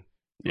happen.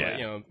 Yeah.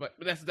 You know, but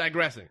that's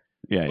digressing.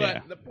 yeah, But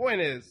yeah. the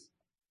point is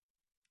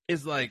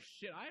like,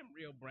 Shit, I am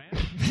real brown.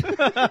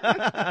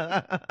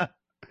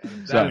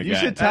 Sorry, You go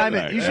should ahead. time it.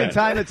 Sorry, You go should ahead.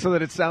 time it so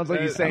that it sounds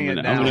like he's saying I'm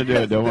it gonna, now. I'm gonna do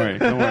it. Don't worry.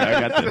 Don't worry.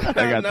 I got this. I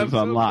got I'm this so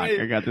on lock.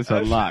 afraid. I got this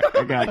on lock.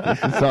 I got this.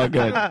 It's all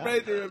good. I'm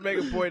afraid to make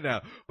a point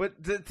now.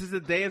 But to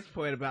Zadea's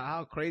point about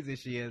how crazy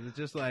she is, it's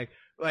just like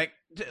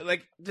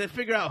to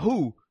figure out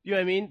who. You know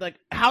what I mean? Like,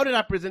 how did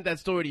I present that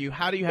story to you?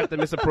 How do you have to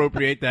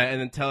misappropriate that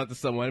and then tell it to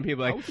someone? And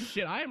people are like, Oh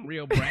shit, I am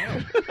real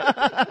brown.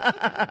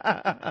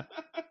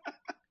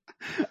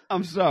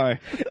 I'm sorry.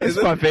 It's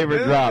my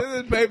favorite drop.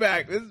 This is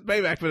payback. This is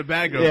payback for the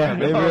bad girl. Yeah, it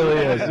really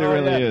is. It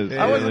really is.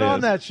 I wasn't on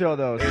that show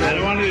though. So. I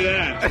don't want to do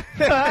that.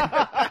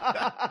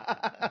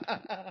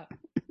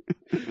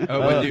 Oh,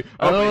 but you.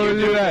 I don't but wanna you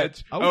do do that.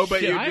 that. Oh, but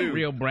shit, you I do. am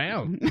real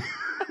brown.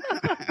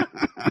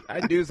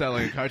 I do sound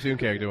like a cartoon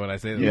character when I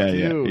say that. Yeah,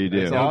 yeah, do. you do.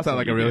 I It's don't awesome. sound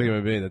like a real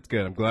human being. That's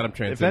good. I'm glad I'm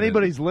transcending. If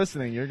anybody's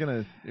listening, you're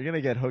gonna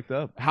get hooked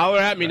up. holler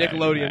at me, Right,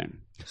 Nickelodeon. right.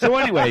 So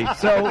anyway,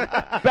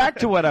 back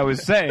to what I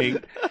was saying.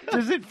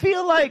 Does it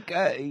feel like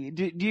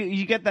do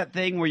you get that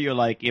thing where you're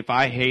like, if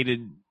I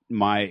hated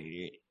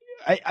my,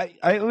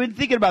 I've been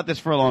thinking about this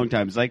for a long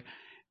time. It's like,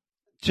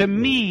 to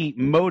me,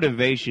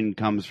 motivation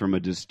comes from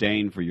a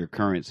disdain for your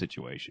current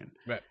situation.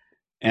 Right.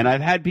 And I've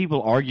had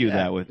people argue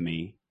that with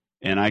me,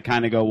 and I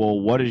kind of go, well,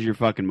 what is your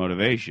fucking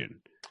motivation?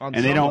 On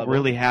And they some don't level.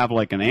 really have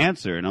like an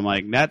answer. And I'm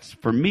like, that's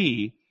for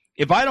me.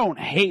 If I don't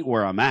hate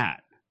where I'm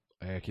at,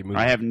 I gotta keep moving.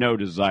 I have no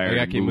desire I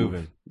gotta to keep move,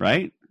 moving.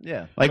 right?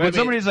 Yeah. Like Well, when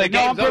somebody's like, the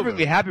 "No, I'm game's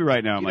perfectly over. happy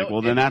right now," I'm You like, know,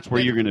 "Well, then that's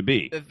where you're going to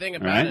be." The thing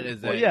about right? it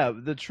is that Well, yeah,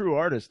 the true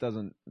artist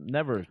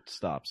never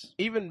stops.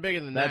 even bigger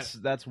than That's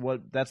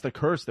the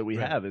curse that we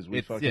Right. have is we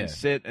It's- fucking yeah.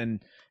 sit and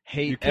You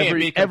hate can't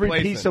be every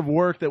complacent. piece of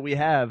work that we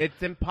have.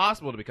 it's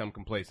impossible to become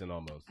complacent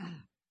almost.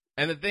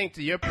 And the thing,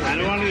 to your point, I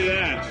don't want to do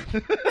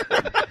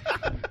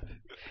that.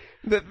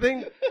 the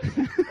thing,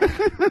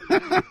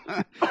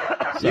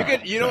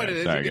 you know what it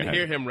is. Sorry, You go can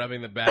hear ahead. him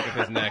rubbing the back of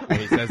his neck when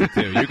he says it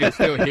too. You can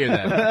still hear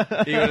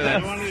that. Even though I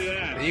don't want to do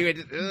that. you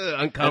can just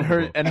and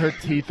uncomfortable. her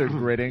teeth are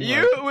gritting.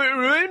 You would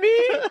ruin me.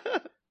 You'd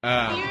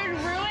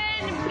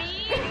ruin me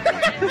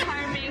for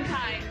entire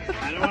mankind.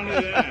 I don't want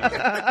to do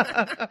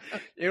that.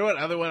 You know what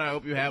other one I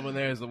hope you have on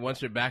there is the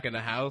once you're back in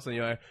the house and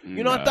you're like,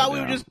 I thought we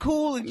were no. just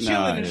cool and No, chilling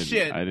I and didn't.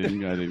 shit. I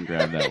didn't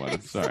grab that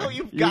one. So Sorry.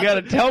 you've You got got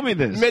to to- tell me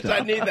this. Mitch,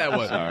 stuff. I need that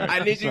one. Sorry.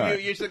 I need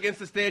Sorry. you're against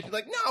the stage. You're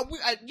like,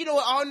 no,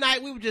 all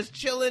night we were just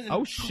chilling. And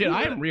Oh shit!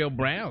 I am real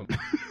brown.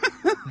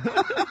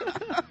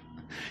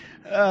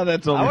 Oh,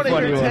 that's only I want to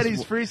funny hear when-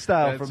 Teddy's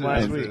freestyle from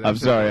last week. I'm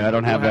sorry, I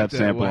don't have We'll that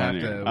sample we'll on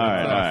have here. to- All we'll right,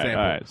 have all a right,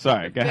 sample. all right.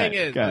 Sorry, go The ahead. thing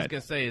is, go I was ahead.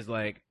 gonna say is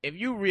like, if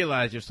you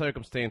realize your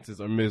circumstances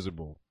are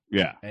miserable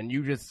Yeah, and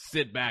you just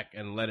sit back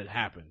and let it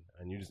happen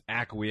and you just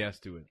acquiesce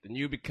to it, then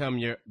you become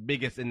your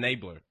biggest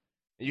enabler.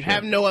 You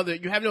have no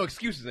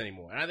excuses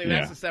anymore. And I think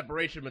that's Yeah. the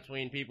separation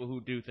between people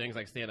who do things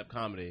like stand-up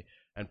comedy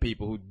and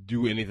people who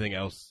do anything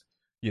else,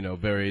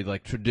 very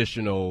like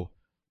traditional,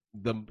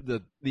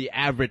 the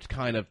average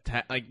kind of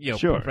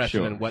Sure, profession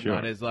sure, and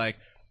whatnot sure. is like,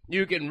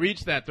 you can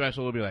reach that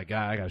threshold and be like,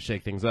 God, I gotta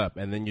shake things up,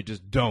 and then you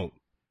just don't.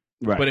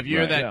 right. But if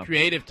you're right. that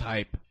creative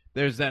type,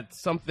 there's that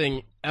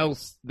something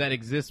else that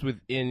exists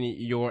within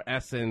your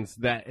essence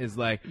that is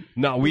like,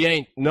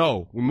 we're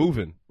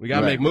moving. We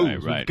gotta Right, make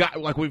moves. right,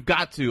 We've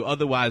got to.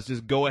 Otherwise,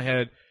 just go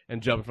ahead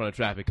and jump in front of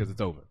traffic because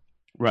it's over.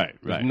 right,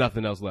 There's right.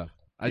 nothing else left.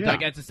 Yeah.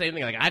 Like, it's the same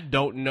thing. Like, I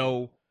don't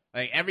know.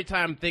 Like, every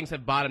time things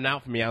have bottomed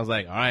out for me, I was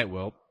like, all right,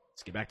 well,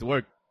 let's get back to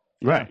work.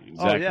 Right,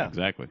 exactly, yeah.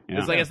 exactly. Yeah.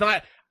 It's like, it's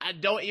not, I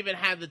don't even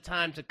have the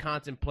time to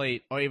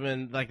contemplate or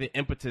even like the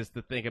impetus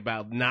to think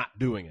about not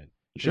doing it.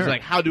 Sure. It's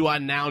like, how do I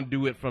now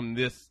do it from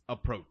this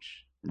approach?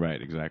 right,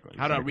 exactly.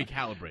 How do I exactly.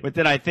 recalibrate? But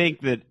then I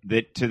think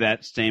that to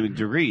that same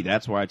degree,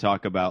 that's where I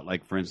talk about,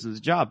 like, for instance,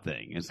 the job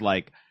thing. It's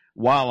like,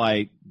 while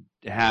I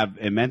have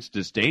immense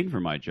disdain for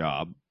my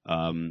job,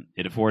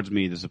 it affords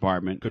me this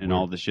apartment and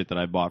all the shit that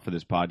I bought for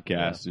this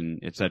podcast and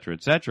et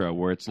cetera,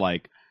 where it's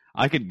like,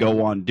 I could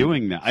go on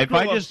doing that.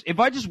 If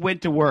I just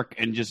went to work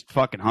and just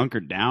fucking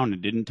hunkered down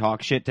and didn't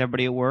talk shit to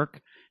everybody at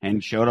work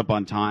and showed up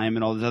on time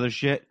and all this other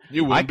shit,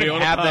 You wouldn't I could be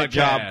on a have that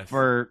job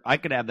podcast. I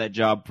could have that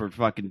job for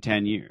fucking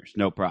 10 years,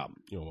 no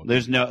problem. You don't want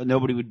There's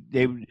nobody would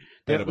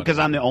because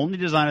I'm the only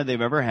designer they've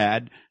ever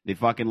had. They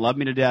fucking love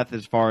me to death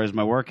as far as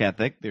my work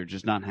ethic. They're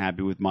just not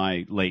happy with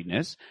my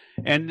lateness,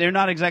 and they're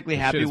not exactly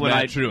happy Shit is when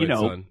mad I true,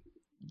 son.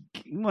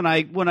 when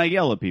I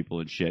yell at people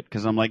and shit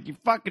because I'm like, you're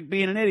fucking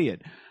being an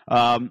idiot.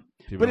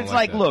 But don't it's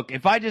like like, that. look,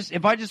 if I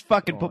just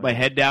fucking put my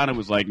head down and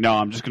was like, no,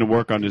 I'm just going to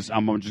work on this.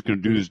 I'm just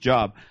going to do this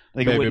job.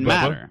 Like, Baby it wouldn't Bubba.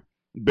 matter.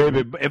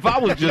 Baby, if I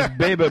was just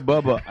Baby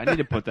Bubba, I need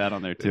to put that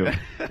on there too.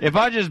 If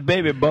I just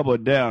Baby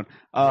Bubba down,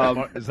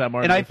 Is that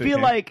Martin and I Luther feel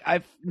King? like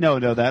no,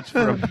 that's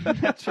from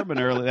an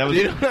early. That was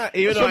Even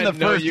it's though from I the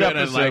know first you and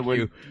I episode like when-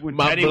 you, when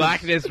my Teddy was-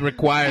 blackness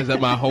requires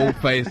that my whole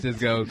face just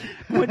goes.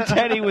 when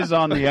Teddy was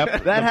on the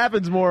episode. that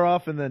happens more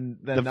often than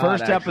The not,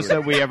 first actually.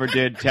 episode we ever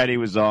did, Teddy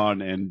was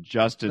on, and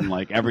Justin,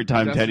 like, every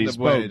time Justin Teddy the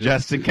boy, spoke, just-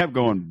 Justin kept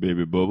going,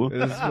 Baby Bubba.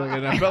 This is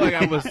fucking- I felt like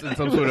I was in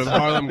some sort of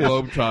Harlem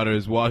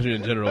Globetrotters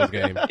Washington Generals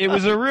game. It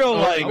was a real,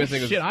 like, English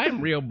thing was- Shit, I am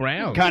real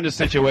brown. kind of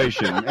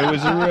situation. It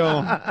was a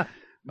real.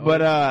 But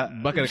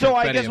Bucket of so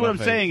I confetti guess in what my I'm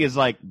face. saying is,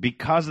 like,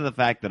 because of the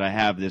fact that I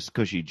have this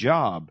cushy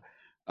job,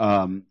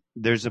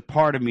 there's a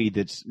part of me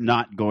that's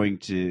not going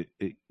to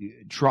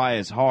try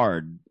as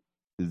hard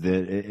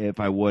that if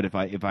I would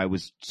if I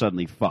was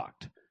suddenly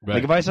fucked. Right.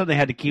 Like if I suddenly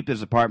had to keep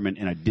this apartment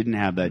and I didn't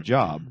have that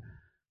job,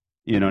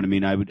 you know what I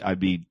mean? I'd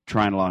be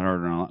trying a lot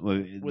harder.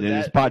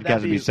 This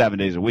podcast would be 7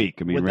 days a week.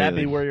 I mean, would that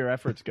really. be where your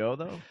efforts go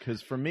though?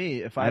 Because for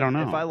me, if I don't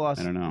know. if I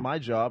lost I don't know. my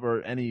job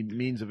or any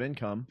means of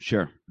income,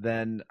 Sure,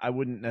 then I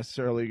wouldn't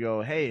necessarily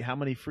go, "Hey, how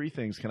many free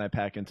things can I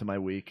pack into my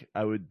week?"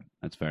 I would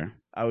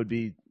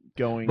be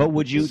going. But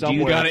would you- do you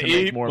somewhere gotta to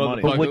eat, make more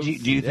money? but do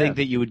you think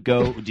that you would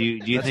go? Do you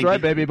That's think right,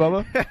 baby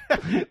Bubba.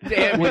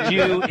 Damn would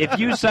you, if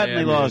you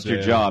suddenly Damn, lost you're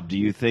your dead. job, do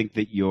you think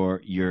that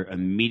your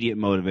immediate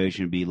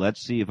motivation would be,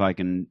 let's see if I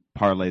can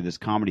parlay this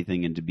comedy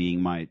thing into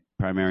being my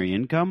primary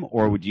income,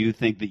 or would you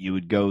think that you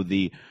would go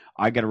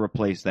I got to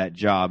replace that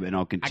job and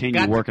I'll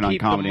continue working on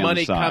comedy the on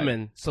money the side?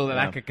 coming so that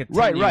I could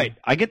continue. Right.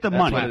 I get the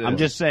money. what it I'm is.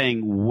 just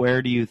saying,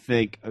 where do you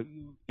think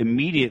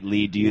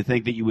immediately? Do you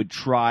think that you would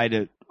try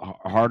to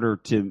harder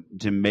to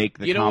make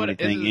the You know what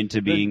comedy it thing is?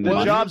 into being the The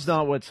money? job's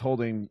not what's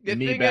holding The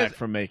me thing back is-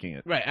 from making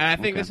it. Right, and I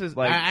think Okay. this is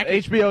Like I,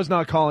 HBO's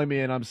not calling me,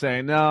 and I'm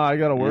saying, "No, I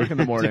got to work in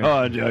the morning."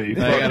 Oh, Joe, you I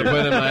gotta fucking-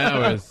 put in my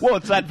hours. Well,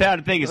 it's that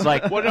bad thing. It's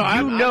like Well,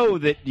 no,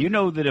 you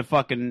know that a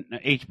fucking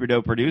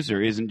HBO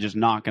producer isn't just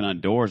knocking on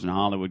doors in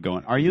Hollywood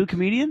going, "Are you a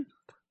comedian?"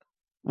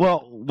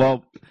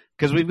 Well,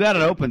 because we've got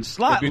an open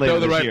slot. If you later throw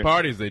the this right year.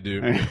 parties, they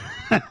do.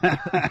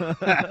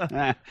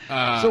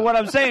 So what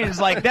I'm saying is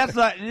like that's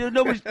not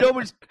nobody's.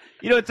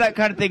 It's that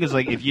kind of thing. Is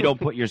like if you don't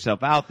put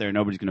yourself out there,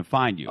 nobody's going to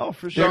find you. Oh,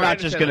 for sure. They're I not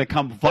just understand going to that.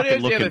 come But fucking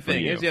here's the looking other for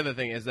thing. you. Here's the other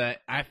thing is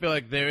that I feel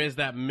like there is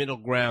that middle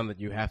ground that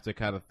you have to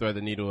kind of thread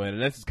the needle in,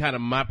 and this is kind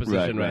of my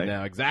position right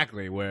now,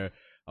 exactly where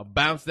I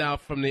bounced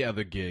out from the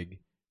other gig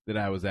that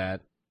I was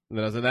at, and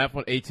then I was in that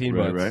for 18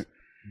 months. Right.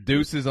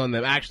 Deuces on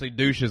them, actually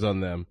douches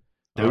on them.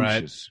 All right,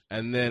 Douches.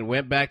 and then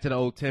went back to the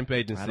old temp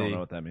agency. I don't know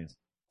what that means.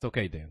 It's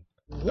okay, Dan.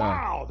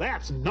 Wow,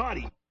 that's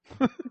nutty.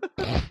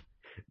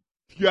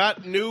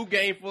 Got new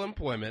gainful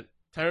employment.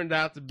 Turned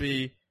out to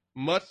be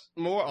much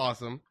more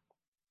awesome,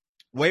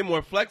 way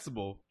more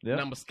flexible. Yep.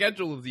 Now my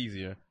schedule is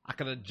easier. I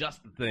can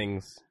adjust the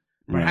things.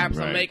 Right, Perhaps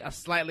I right. make a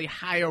slightly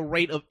higher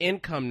rate of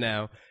income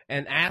now,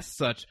 and as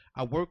such,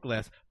 I work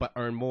less but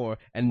earn more.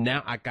 And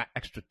now I got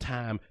extra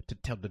time to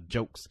tell the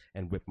jokes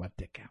and whip my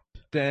dick out.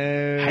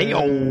 Damn.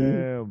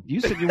 Hey-o.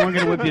 You said you weren't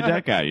going to whip your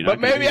deck out. You're not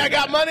But gonna maybe do I that.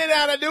 got money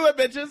now to do it,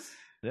 bitches.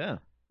 Yeah.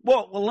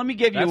 Well, let me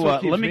give you. That's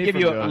what keeps Let me me give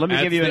from you. going. Let me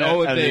That's give you the an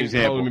only thing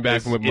example. holding me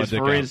back from whipping my dick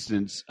for out.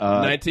 instance,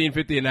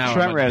 $19.50 an hour.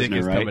 Trent my dick Reznor,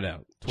 is right? coming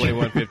out.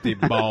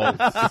 $21.50 balls.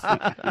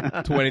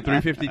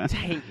 $23.50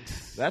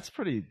 tanks. That's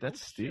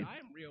steep. I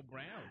am real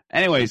brown.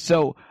 Anyway,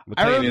 so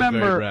I Matane is very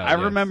remember. brown, I yes.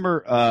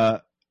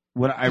 remember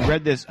when I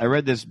read this. I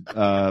read this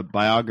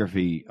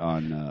biography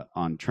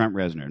on Trent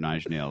Reznor, Nine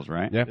Inch Nails,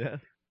 right? Yeah.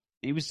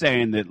 He was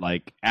saying that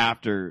like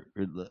after,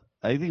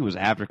 I think it was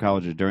after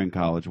college or during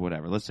college,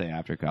 whatever. Let's say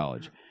after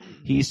college.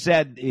 He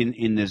said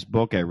in this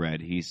book I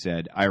read, he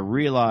said, I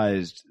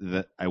realized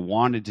that I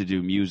wanted to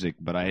do music,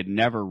 but I had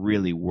never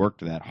really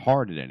worked that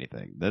hard at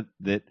anything.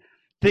 That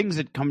things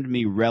had come to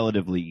me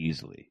relatively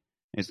easily.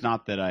 It's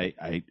not that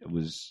I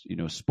was,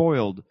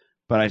 spoiled,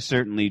 but I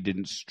certainly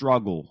didn't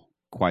struggle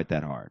quite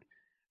that hard.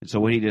 And so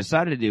what he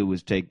decided to do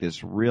was take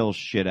this real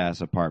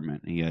shit-ass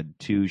apartment. He had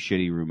 2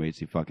 shitty roommates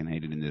he fucking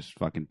hated in this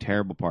fucking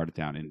terrible part of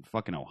town in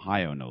fucking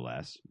Ohio, no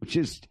less. Which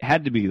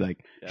had to be,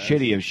 like,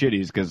 shitty of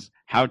shitties, because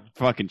how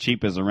fucking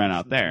cheap is the rent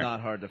out there? It's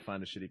not hard to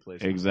find a shitty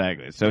place.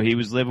 Exactly. So he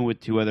was living with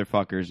 2 other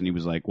fuckers, and he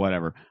was like,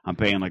 whatever, I'm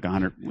paying like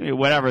 $100,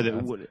 whatever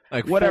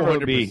Like whatever it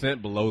would be.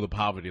 400% below the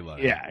poverty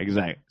line. Yeah,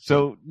 exactly.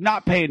 So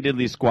not paying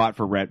diddly squat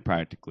for rent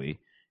practically,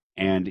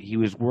 and he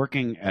was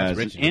working as an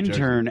rich in New Jersey.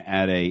 intern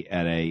at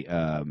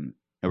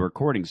a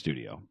recording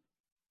studio.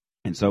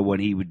 And so what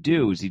he would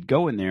do is he'd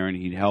go in there and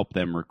he'd help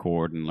them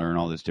record and learn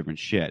all this different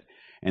shit.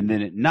 And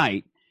then at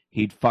night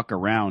he'd fuck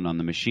around on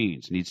the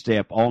machines, and he'd stay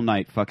up all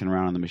night fucking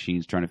around on the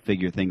machines trying to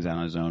figure things out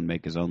on his own,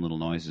 make his own little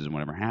noises and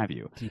whatever have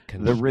you.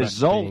 The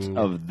result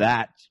of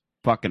that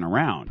fucking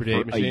around Pretty for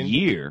Hate a Machine?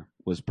 year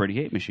was Pretty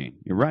Hate Machine.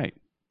 You're right.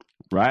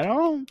 Right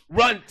on.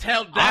 Run,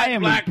 tell that I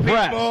am black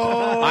impressed. people.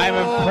 I am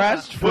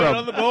impressed for Put it a-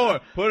 on the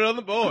board. Put it on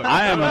the board.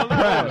 I am Put it on the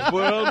impressed board.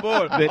 Put it on the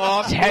board. that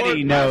Awkward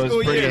Teddy knows high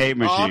school Pretty years. Hate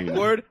Machine.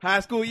 Awkward high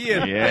school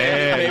years.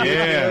 Yeah, Made me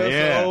yeah, feel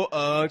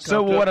yeah. So,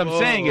 So what I'm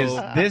saying is,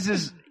 uncomfortable. this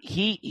is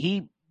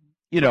he.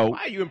 Why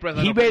are you impressed?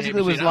 I He know Pretty Hate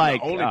basically was Machine.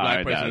 like, I'm the only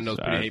black person that knows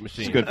Pretty Hate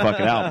Machine. It's a good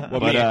fucking album. Well,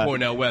 But, me and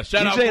Cornell West.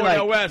 Shout you out say,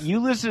 Cornell like, West. You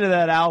listen to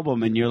that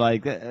album and you're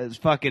like, it's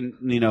fucking,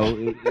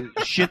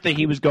 shit that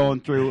he was going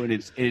through, and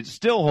it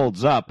still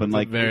holds up. And It's a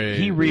like, very-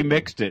 he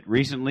remixed it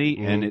recently,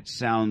 and it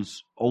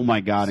sounds, oh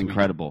my god, Sweet.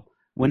 incredible.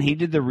 When he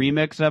did the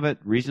remix of it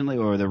recently,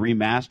 or the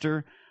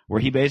remaster, where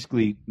he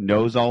basically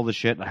knows all the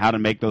shit, how to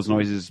make those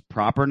noises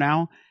proper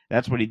now.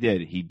 That's what he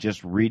did. He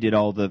just redid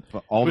all the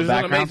Which is an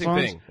background amazing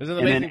songs, thing. It's an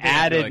and then amazing thing, I feel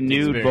added like, to nude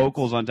experience.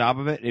 vocals on top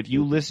of it. If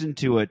you listen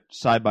to it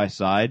side by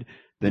side,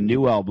 the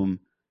new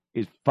album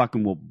is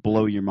fucking will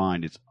blow your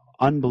mind. It's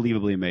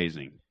unbelievably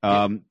amazing.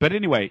 But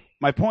anyway,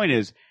 my point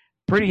is,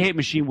 Pretty Hate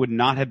Machine would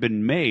not have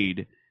been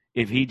made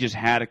if he just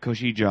had a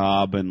cushy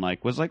job and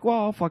like was like,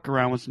 well, I'll fuck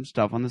around with some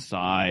stuff on the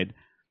side.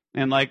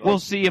 And like, we'll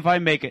see if I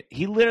make it.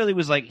 He literally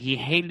was like, he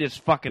hated his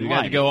fucking You life.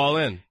 got to go all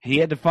in. He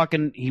had to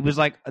fucking. He was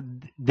like,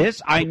 "This,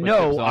 I Put my chips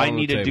know, all I on the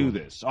need to do table.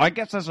 this." So I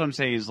guess that's what I'm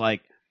saying is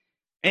like,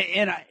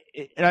 and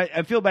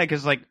I feel bad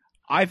because like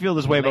I feel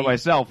this way about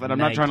myself, and I'm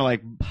not trying to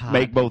like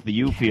make both of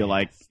you feel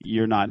like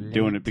you're not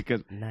doing it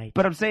because.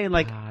 But I'm saying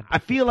like, I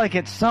feel like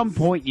at some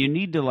point you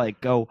need to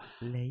like go.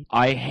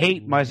 I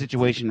hate my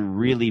situation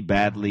really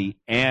badly,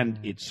 and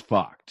it's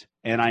fucked.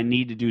 And I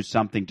need to do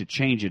something to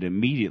change it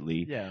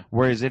immediately. Yeah.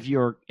 Whereas if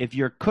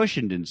you're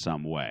cushioned in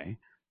some way,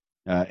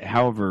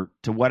 however,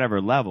 to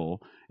whatever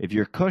level, if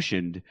you're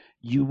cushioned,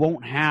 you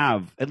won't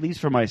have, at least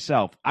for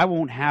myself, I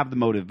won't have the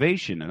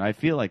motivation. And I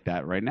feel like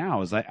that right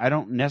now is I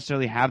don't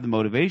necessarily have the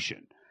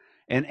motivation.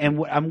 And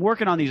I'm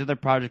working on these other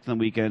projects on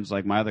the weekends,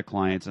 like my other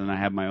clients, and I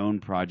have my own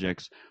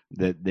projects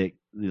that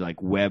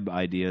like web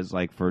ideas,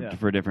 like for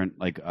different,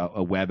 like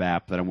a web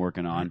app that I'm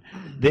working on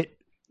that.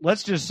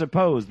 Let's just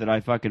suppose that I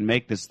fucking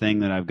make this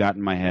thing that I've got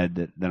in my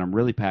head that I'm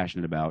really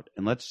passionate about,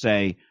 and let's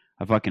say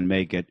I fucking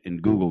make it,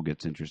 and Google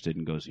gets interested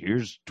and goes,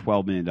 "Here's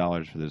 $12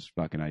 million for this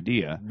fucking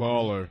idea."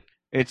 Baller.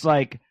 It's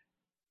like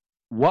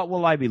what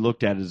will I be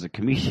looked at as a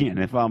comedian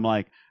if I'm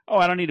like, oh,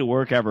 I don't need to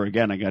work ever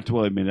again. I got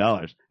 $12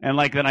 million. And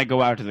like then I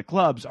go out to the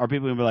clubs. Are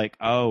people going to be like,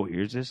 oh,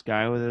 here's this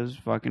guy with his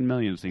fucking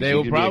millions. They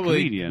will probably. Be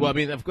a comedian. Well, I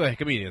mean, of course,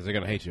 comedians are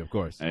going to hate you, of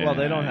course. Well,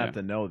 they don't have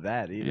to know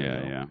that either.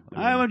 Yeah.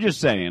 I mean, I'm just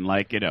saying,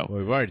 like, Well,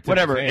 we've already took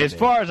whatever. the As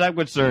far as I'm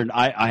concerned,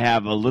 I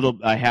have a little.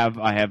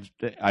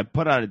 I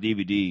put out a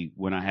DVD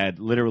when I had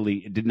literally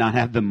did not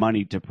have the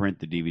money to print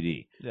the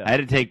DVD. Yeah. I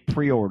had to take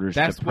pre-orders.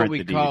 That's to print what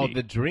we the call DVD.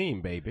 the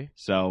dream, baby.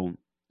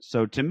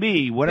 So to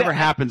me, whatever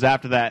happens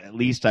after that, at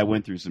least I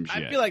went through some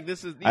shit. I feel like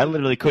this is. I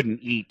literally couldn't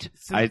eat.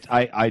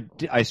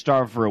 I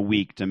starved for a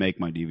week to make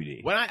my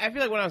DVD. I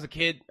feel like when I was a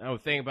kid, I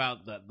would think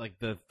about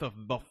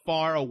the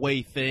far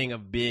away thing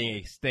of being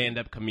a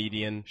stand-up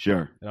comedian.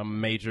 Sure. In a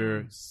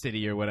major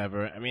city or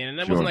whatever. I mean, and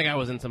that Sure. wasn't like I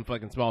was in some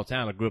fucking small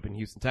town. I grew up in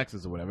Houston,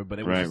 Texas or whatever, but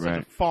it was Right, just such a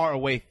right. far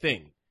away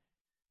thing.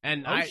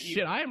 And Oh,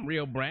 shit, I am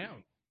real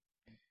brown.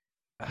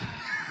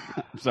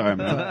 Sorry, I'm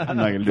not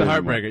going to do the it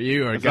heartbreaker. anymore.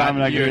 You are So I'm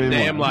not you're gonna a do it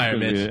damn anymore. liar,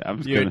 Mitch. I'm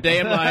just You're a gonna-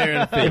 damn liar and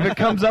a thief. If it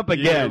comes up You're a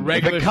again,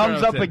 regular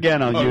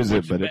charlatan. I'll use it,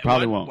 which- but it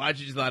probably why, won't. Why'd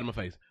you just lie to my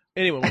face?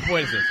 Anyway, my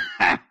point is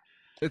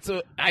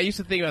this. I used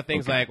to think about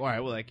things like, all right,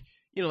 well, like,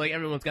 you know, like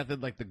everyone's got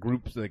the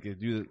groups, like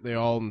they're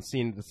all in the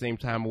scene at the same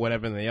time or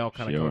whatever, and they all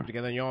kind of come Sure. up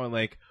together, and you're all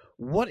like,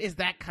 what is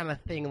that kind of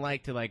thing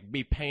like to like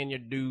be paying your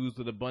dues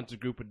with a bunch of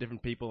group of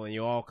different people, and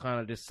you all kind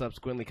of just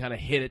subsequently kind of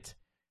hit it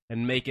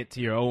and make it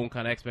to your own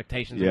kind of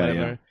expectations or Yeah, whatever,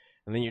 yeah.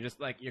 and then you're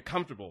just like, you're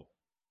comfortable.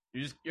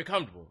 You're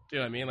comfortable. You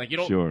know what I mean? Like you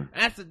don't. Sure.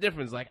 That's the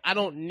difference. Like I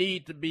don't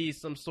need to be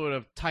some sort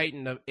of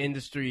titan of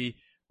industry.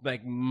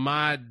 Like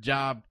my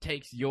job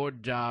takes your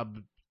job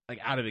like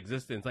out of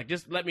existence. Like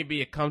just let me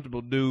be a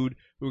comfortable dude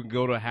who can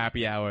go to a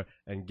happy hour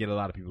and get a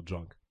lot of people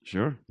drunk.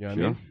 Sure. You know what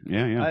I sure.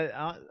 mean?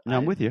 Yeah.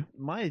 I'm with you.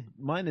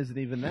 Mine isn't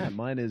even that.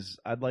 Mine is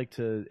I'd like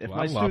to if Well,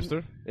 my I'm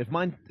lobster.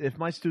 if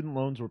my student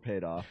loans were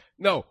paid off.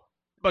 No,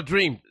 but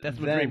dream. That's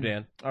my Then- dream,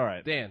 Dan. All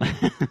right, Dan.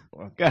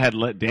 Go ahead,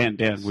 let Dan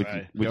with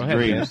Sorry. your Go ahead,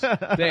 dreams.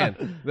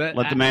 Dan.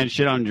 Let the man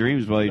shit on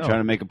dreams while you're No. trying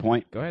to make a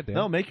point. Go ahead, Dan.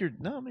 No, make your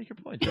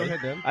point. Go ahead,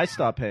 Dan. I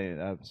stopped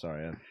paying. I'm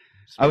sorry.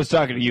 I was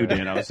talking to you,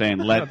 Dan. I was saying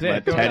let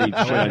Dan, go Teddy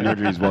ahead. shit on your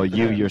dreams while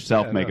you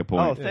yourself make a Oh,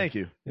 point. thank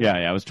you. Yeah.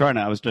 I was trying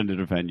to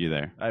defend you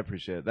there. I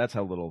appreciate it. That's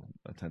how little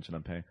attention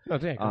I'm paying. No,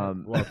 Dan.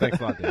 Well, thanks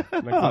a lot, Dan.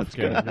 Thanks a Oh, lot it's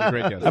for caring. good. You're a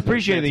great guest. I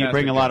appreciate that you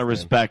bring a lot of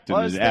Fantastic guest, respect Well,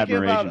 I and was thinking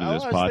admiration about, to this I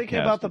was podcast. thinking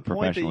about the for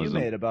point that you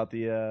professionalism. made about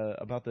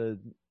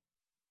the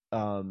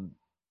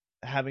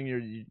having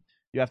you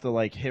have to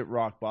like hit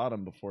rock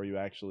bottom before you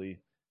actually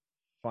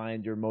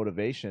find your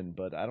motivation.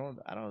 But I don't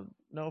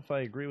know if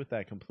I agree with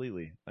that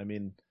completely. I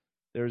mean,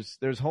 there's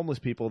homeless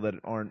people that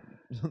aren't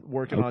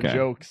working on Okay.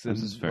 jokes and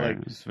This is fair.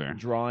 like This is fair.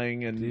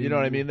 drawing and you know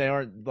what I mean. They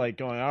aren't like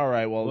going, all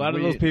right, well, A lot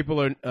of those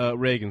people are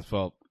Reagan's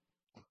fault.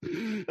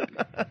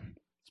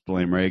 Let's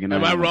blame Reagan.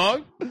 Am I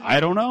wrong? I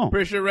don't know.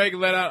 Pretty sure Reagan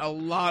let out a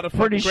lot of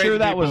Pretty fucking sure crazy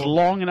that was people.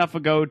 long enough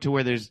ago to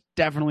where there's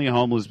definitely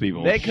homeless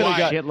people. They coulda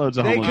got- shitloads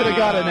of they homeless coulda people.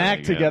 got an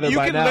act together You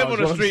by can now, live is on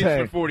the what I'm streets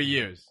saying. for 40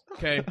 years.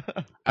 Okay,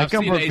 I I've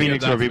come seen from the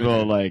Phoenix ADL where people are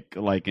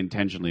documentary. like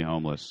intentionally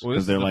homeless Well,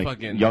 because this they're is the like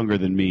fucking- younger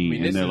than me, I mean,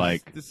 and this they're is,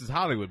 like, this is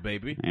Hollywood,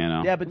 baby. you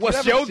know, Yeah, but do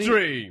What's you ever your see-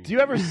 dream? Do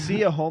you ever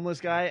see a homeless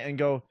guy and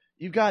go,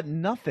 "You've got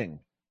nothing"?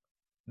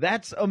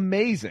 That's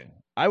amazing.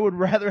 I would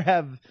rather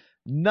have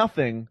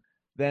nothing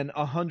than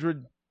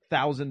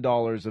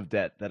 $100,000 of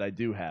debt that I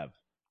do have.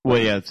 well,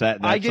 yeah, it's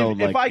that. That's if old,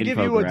 like, I give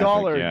you a infographic.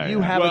 dollar, Yeah, you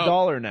yeah. have Well, a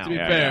dollar now. To be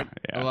Yeah, fair,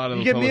 yeah. a lot of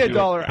You those give me a homeless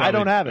dollar, people I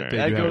don't probably- have it. They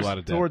That do have a goes lot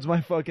of debt. towards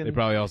my fucking. They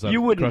probably also have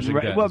You wouldn't. crushing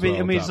debt Well, as I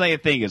mean, on it's top.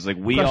 like the thing is like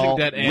we Crushing all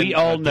debt and, we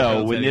all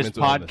know debilitating when this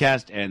mental illness.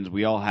 podcast ends,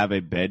 we all have a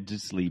bed to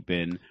sleep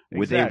in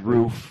with Exactly. a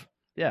roof.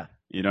 Yeah.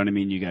 You know what I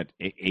mean? You got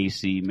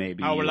AC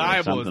maybe How or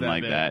reliable something is that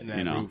like bed that. and that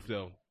You know, roof,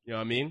 though? You know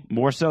what I mean?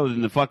 more so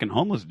than the fucking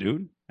homeless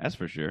dude. That's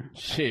for sure.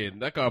 Shit,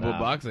 that cardboard Nah.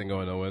 box ain't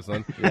going nowhere,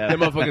 son. Yeah. Them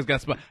motherfuckers got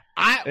spot.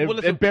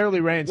 It barely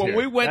rains When here.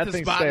 we went That to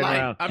thing's staying Spotlight,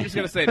 around. I'm just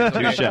gonna say this.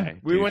 Okay? Touche,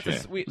 We went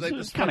touche. to like This this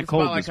is fucking kinda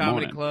cold Spotlight this Comedy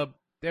morning. Club.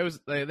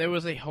 There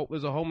was a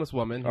homeless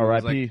woman who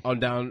R.I.P. was like on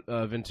down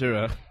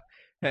Ventura,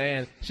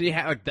 and she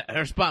had like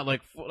her spot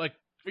like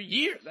for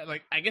years,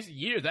 like I guess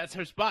years. That's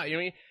her spot. You know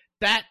what I mean?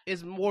 That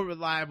is more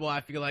reliable,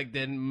 I feel like,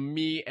 than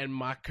me and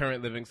my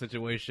current living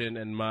situation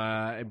and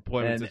my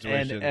employment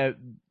situation. and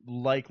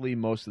likely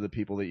most of the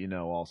people that you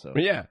know also.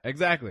 Yeah,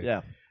 exactly.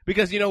 Yeah.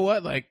 Because you know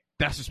what? Like,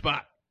 that's the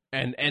spot.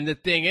 And the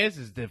thing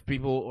is that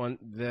people on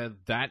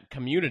that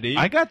community.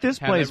 I got this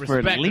have place that for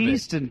at respect of it.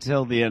 least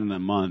until the end of the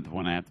month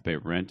when I have to pay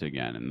rent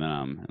again, and then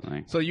I'm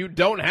like, So you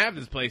don't have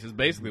this place, is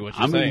basically what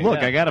you're I mean, saying. look,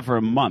 I got it for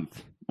a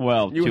month.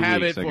 Well, You 2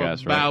 have weeks, it I for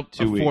guess, about right?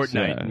 2 a weeks,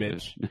 fortnight, yeah.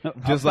 Mitch.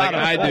 Just like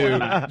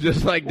I do.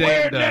 Just like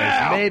Dave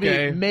does. Maybe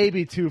Okay?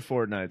 maybe 2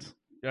 fortnights.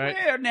 Right?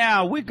 Well,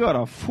 now we got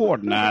a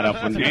fortnight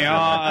up in here.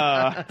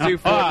 2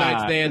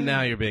 fortnights, Dan,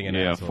 now you're being an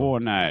Yeah, asshole.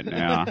 fortnight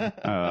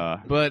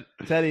now. But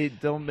Teddy,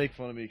 don't make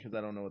fun of me because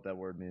I don't know what that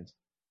word means.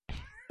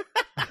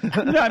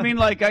 No, I mean,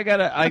 like I got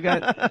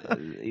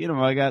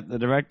the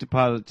direct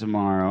deposit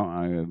tomorrow.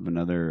 I have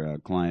another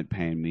client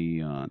paying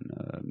me on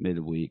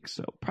midweek,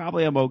 so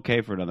probably I'm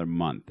okay for another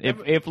month.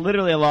 If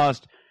literally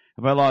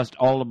if I lost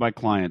all of my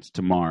clients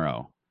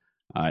tomorrow,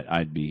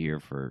 I'd be here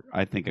for.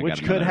 I think I Which got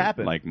could another,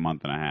 happen. like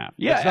month and a half.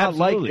 Yeah, it's not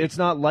absolutely. it's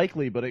not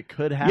likely, but it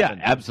could happen.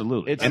 Yeah,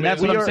 absolutely. It's, and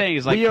that's we what are, I'm saying.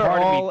 Is like we are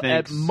part all of me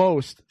thinks at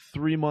most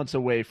 3 months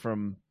away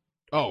from.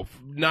 Oh,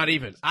 not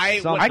even.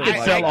 I Something could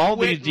like sell that. all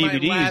these these DVDs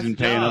DVDs and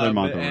pay another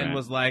month of and rent.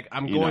 was like,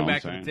 I'm You know going what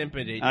back to I'm the temp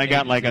agency. I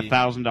got like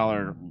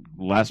 $1,000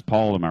 Les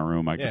Paul in my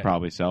room. I could Yeah.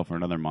 probably sell for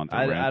another month of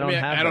rent. I don't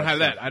have. I don't have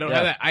stuff. that. I don't Yeah.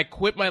 have that. I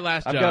quit my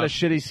last I've job. got a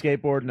shitty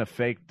skateboard and a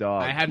fake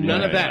dog. I have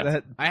none of Yeah,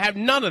 that. I have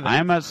none of that. I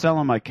am not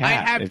selling my cat.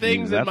 I have if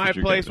things that's in my what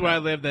you're place getting where I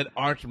at. live that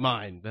aren't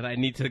mine that I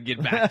need to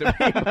get back to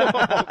people.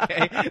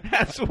 Okay,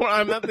 that's where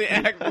I'm at the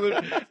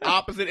absolute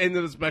opposite end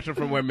of the spectrum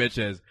from where Mitch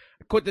is.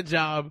 I quit the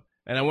job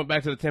and I went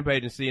back to the temp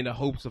agency in the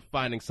hopes of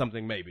finding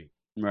something maybe.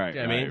 Right.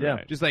 You know what I mean?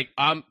 Right. Just like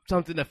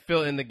something to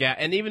fill in the gap.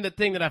 And even the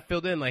thing that I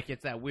filled in, like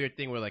it's that weird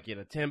thing where like you're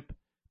a temp,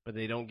 but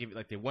they don't give you,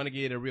 like they want to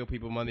give the real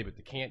people money, but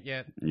they can't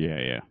yet.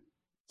 Yeah.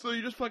 So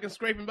you're just fucking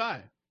scraping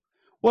by.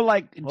 Well,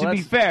 like to be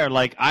that's- fair,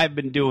 like I've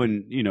been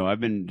doing, I've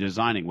been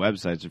designing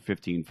websites for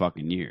 15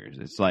 fucking years.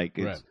 It's like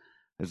Right.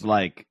 it's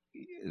like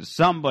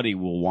somebody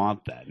will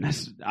want that.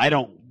 I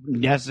don't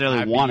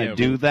necessarily want to IBM.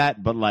 do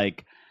that, but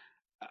like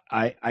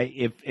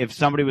if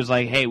somebody was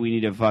like, hey, we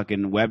need a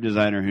fucking web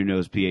designer who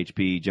knows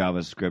PHP,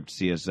 JavaScript,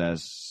 CSS,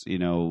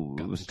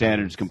 standards, What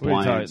are you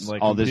compliance, talking,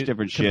 like all this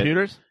different shit.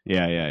 computers?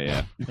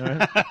 Yeah.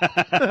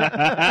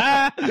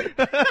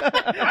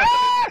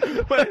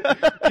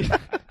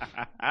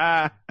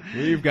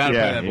 You've got to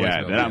play that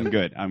voicemail. then I'm Dan.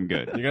 good. I'm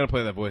good. You got to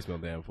play that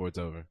voicemail, Dan, before it's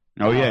over.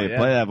 Oh yeah, yeah.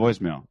 play that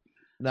voicemail.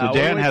 No, So we'll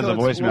Dan wait has a till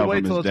it's- voicemail we'll wait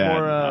from till his it's dad.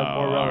 more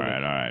all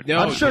relevant. right. No,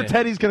 I'm sure Dan.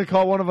 Teddy's going to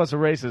call one of us a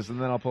racist, and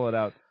then I'll pull it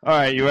out. All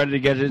right, you ready to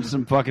get into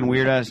some fucking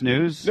weird ass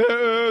news?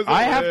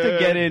 I have to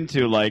get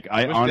into like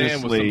I wish Dan was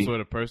honestly some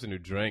sort of person who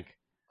drank.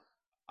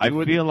 I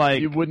feel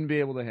like You wouldn't be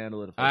able to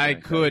handle it if I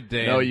drank. could,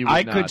 Dan. No, you would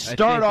I not. could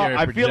start think off. you're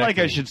I feel like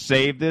I projecting. should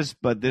save this,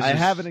 but this I is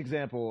have an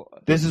example.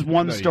 this is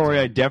one No, you story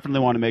don't. I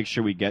definitely want to make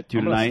sure we get to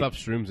I'm gonna tonight stuff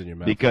shrooms in your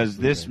mouth because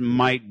this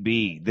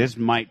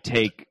might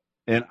take,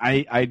 and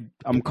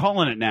I'm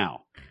calling it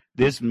now.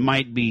 This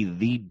might be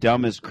the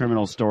dumbest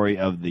criminal story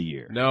of the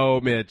year.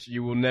 No, Mitch,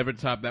 you will never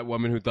top that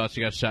woman who thought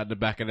she got shot in the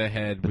back of the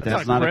head. But That's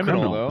that's not not a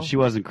criminal, criminal. though. She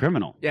wasn't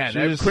criminal. Yeah, She's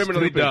that's just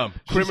criminally stupid. dumb.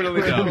 She's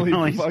Criminally dumb.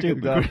 criminally fucking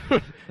stupid.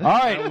 dumb. All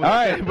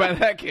right. By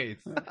that case.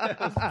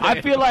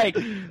 I feel like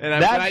And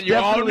that's I'm glad you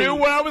all definitely- knew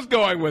where I was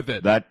going with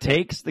it. that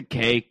takes the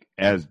cake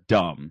as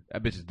dumb.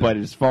 That bitch is dumb. But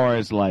as far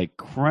as like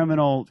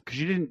criminal, because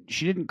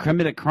she didn't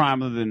commit a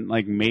crime other than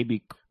like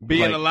maybe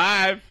Being like,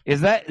 alive.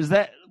 Is that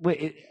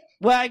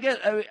well? I guess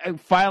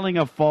filing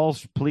a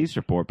false police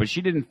report, but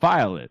she didn't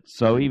file it.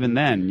 So even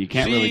then, you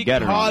can't She really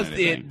get her on caused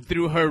anything. it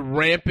through her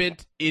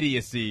rampant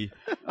idiocy.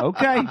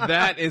 Okay,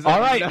 That is all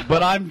right. enough.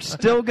 But I'm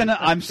still gonna.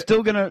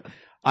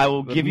 I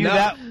will give you No.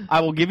 that. I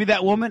will give you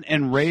that woman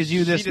and raise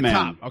you this She the man.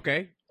 top,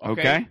 okay?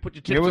 Okay. Put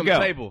your chips Here we on go.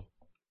 the table,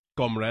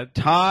 comrade.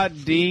 Todd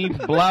D.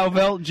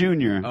 Blauvelt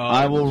Jr. Oh,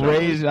 I will that's right.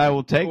 raise. I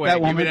will take Wait, that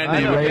give me woman that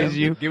and name raise again.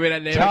 you. Give me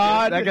that name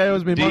Todd That guy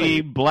owes me D.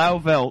 money.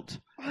 Blauvelt.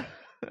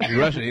 He's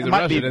Russian. He's a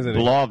Might Russian, be isn't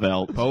he?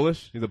 Blauvelt.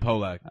 Polish? He's a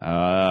Polak.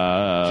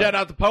 Shout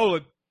out to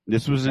Poland.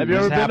 This was. Have you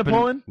this ever been to happened-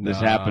 Poland?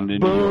 This No. happened in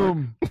New York.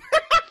 Boom.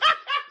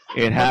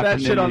 It Put happened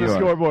that shit in on New the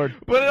York. scoreboard.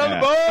 Put it on Yeah.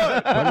 the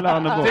board. Put it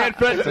on the board. Dan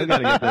Frentzen.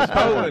 Gotta get this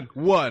Poland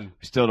won.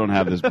 Still don't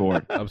have this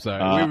board. I'm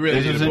sorry. We really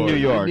this need is a in board. New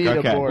York. We need a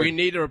okay. board. We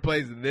need to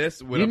replace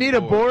this with You need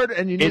a board,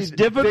 and you need It's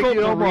difficult Dickie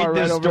to Omar read right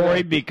this over story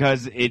there.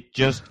 because it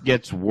just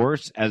gets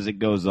worse as it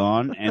goes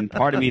on, and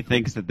part of me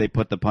thinks that they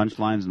put the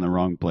punchlines in the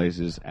wrong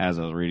places as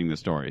I was reading the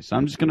story. So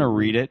I'm just going to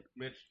read it,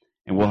 Mitch,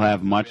 and we'll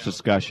have much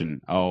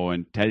discussion. Oh,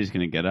 and Teddy's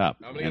going to get up.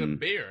 I'm going to get a and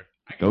beer.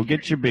 I can Go hear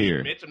get your you,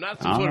 beer. Mitch, I'm not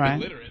some All sort right.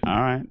 of illiterate.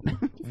 All right.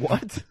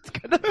 What? It's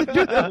got nothing to do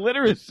with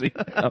illiteracy.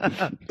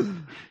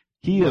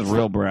 He is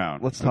real brown.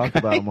 Let's talk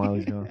about him while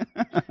he's gone.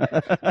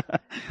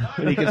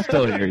 But he can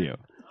still hear you.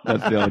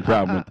 That's the only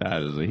problem with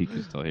that is that he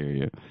can still hear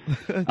you.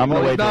 I'm gonna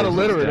Well, wait he's not till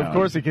this is illiterate. Of down.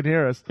 course he can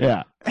hear us.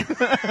 Yeah.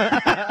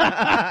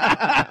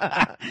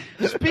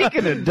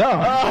 Speaking of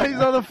dumb, Oh, he's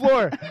on the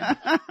floor.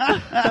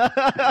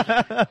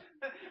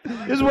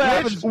 this is what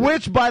happens.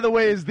 Which, by the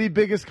way, is the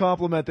biggest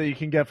compliment that you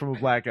can get from a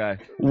black guy.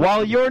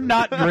 While you're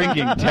not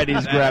drinking,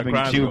 Teddy's grabbing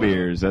crime's 2 going on.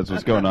 beers. That's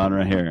what's going on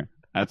right here.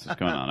 That's what's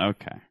going on.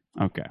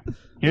 Okay.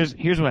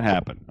 Here's what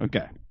happened.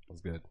 Okay.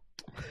 That's good.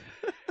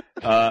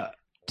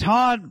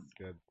 Todd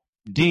Good.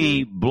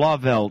 D.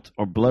 Blauvelt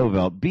or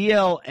Blauvelt,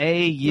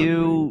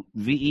 Blauvelt,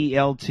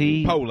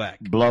 Polak.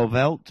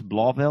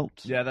 Blauvelt.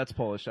 Yeah, that's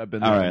Polish. I've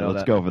been All there. right, I know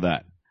let's that. go for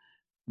that.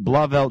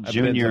 Blauvelt I've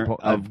been to Jr.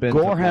 I've of been to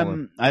Gorham.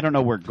 Poland. I don't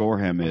know where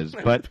Gorham is,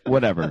 but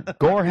whatever.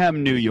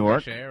 Gorham, New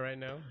York. Share right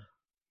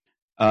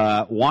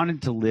now.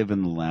 Wanted to live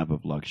in the lap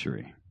of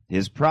luxury.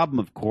 His problem,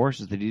 of course,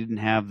 is that he didn't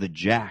have the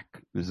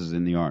jack. This is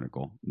in the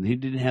article. He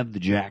didn't have the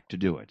jack to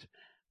do it.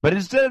 But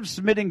instead of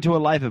submitting to a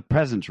life of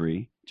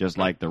peasantry, just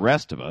like the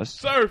rest of us,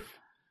 Surf.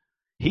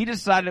 he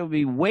decided it would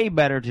be way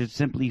better to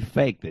simply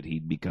fake that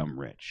he'd become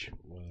rich.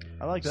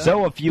 I like that.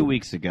 So a few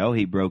weeks ago,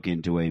 he broke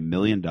into a $1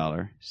 million,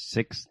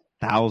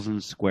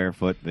 6,000 square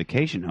foot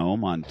vacation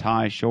home on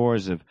Thai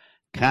shores of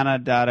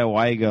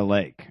Canandaigua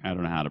Lake. I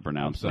don't know how to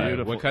pronounce that.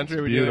 Sorry, what country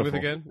are we dealing with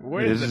again?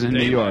 Where This is the in New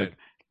daylight? York.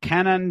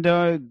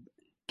 Canandaigua.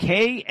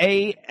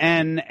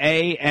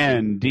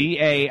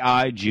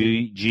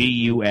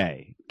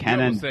 You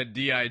almost said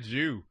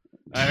D.I.Jew.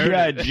 I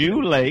heard it.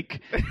 Jew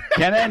Lake.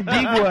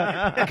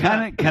 Canandaigua.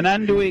 Canandaigua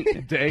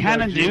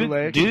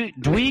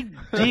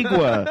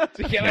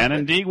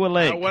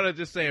Lake. I want to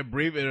just say a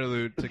brief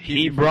interlude to keep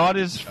He you brought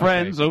from- his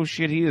friends. Okay. Oh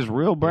shit, he is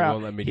real won't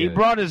brown. let me He get it.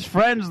 brought his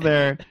friends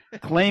there,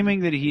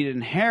 claiming that he'd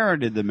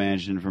inherited the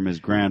mansion from his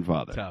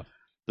grandfather. Tough.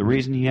 The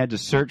reason he had to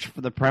search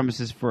for the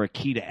premises for a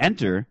key to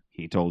enter,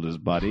 he told his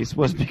buddies,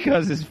 was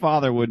because his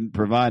father wouldn't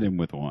provide him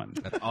with one.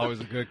 That's always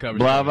a good cover.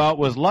 Blauvelt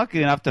was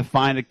lucky enough to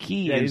find a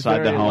key Yeah, he's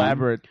inside very the home,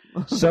 elaborate.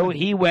 so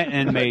he went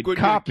and made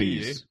Couldn't get a key,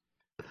 copies.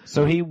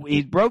 So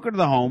he broke into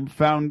the home,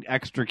 found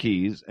extra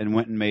keys, and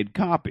went and made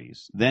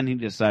copies. Then he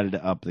decided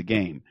to up the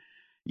game.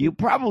 You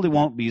probably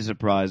won't be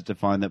surprised to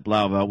find that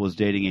Blauvelt was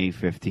dating a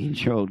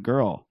 15-year-old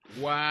girl.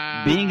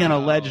 Wow. Being an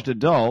alleged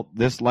adult,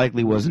 this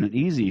likely wasn't an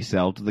easy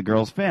sell to the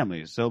girl's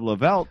family. So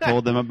Blauvelt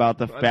told them about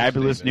the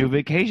fabulous new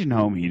vacation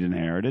home he'd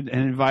inherited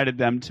and invited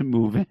them to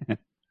move in.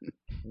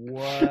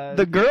 What?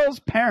 The girl's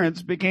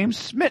parents became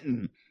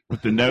smitten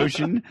with the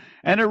notion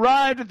and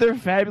arrived at their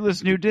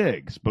fabulous new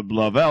digs. But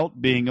Blauvelt,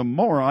 being a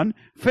moron,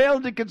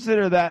 failed to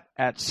consider that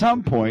at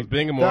some point...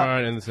 Being a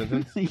moron in the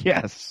sentence?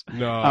 Yes.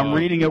 No. I'm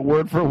reading it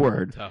word for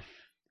word. Tough.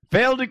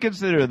 Failed to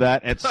consider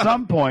that at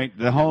some point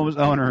the home's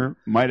owner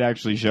might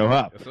actually show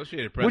up.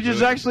 Associated Press Which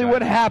is really actually got what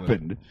this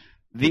happened.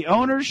 The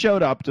owner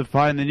showed up to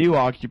find the new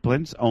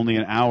occupants only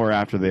an hour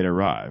after they'd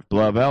arrived.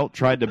 Blauvelt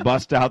tried to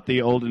bust out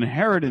the old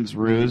inheritance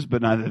ruse,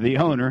 but neither the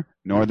owner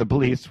nor the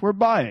police were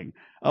buying.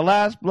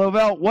 Alas,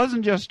 Blauvelt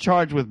wasn't just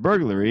charged with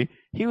burglary,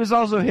 he was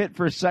also hit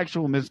for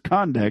sexual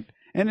misconduct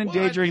and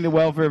endangering the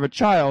welfare of a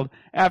child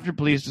after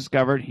police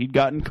discovered he'd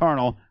gotten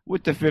carnal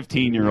with the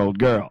 15-year-old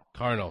girl.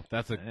 Carnal.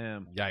 That's a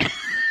Damn. yikes.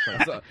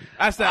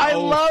 That's that I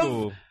old love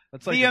school.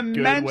 That's like the a good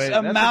immense way-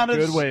 that's a amount of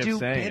good way of saying it.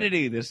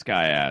 stupidity this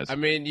guy has. I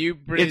mean, you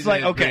pretty It's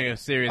like, okay, a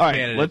serious all right,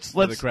 candidate let's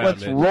for the crowd,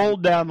 let's Mitch. roll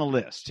down the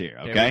list here,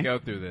 Okay, okay? we go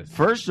through this.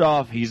 First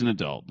off, he's an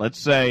adult. Let's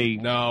say,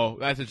 No,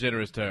 that's a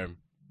generous term.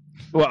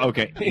 well,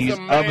 okay, he's a of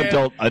man.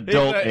 adult He's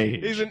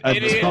age. He's an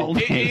Adult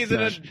idiot. He's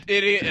an age.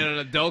 idiot in an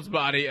adult's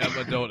body of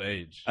adult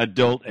age.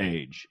 Adult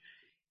age.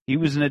 He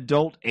was an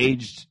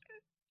adult-aged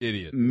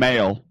Idiot.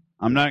 male.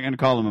 I'm not going to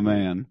call him a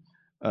man.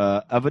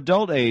 Of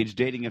adult age,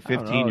 dating a I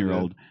don't know,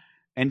 15-year-old,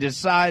 and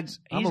decides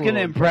I'm he's a going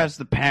to little impress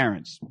the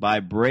parents by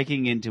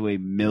breaking into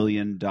 $1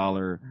 million,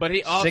 But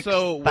he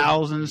also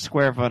 6,000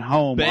 square foot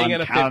home banging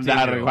on a 15-year-old. All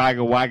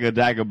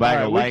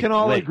right, we Lake. can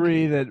all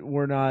agree that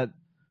we're not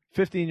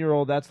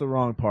 15-year-old. That's the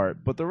wrong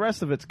part, but the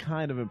rest of it's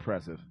kind of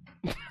impressive.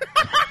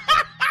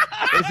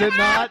 Is it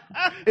not?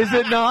 Is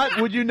it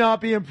not? Would you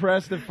not be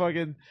impressed if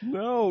fucking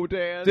no,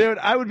 Dan. dude?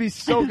 I would be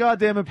so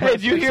goddamn impressed. Hey,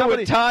 did you If hear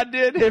somebody- what Todd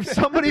did? If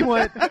somebody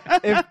went,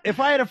 if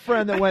I had a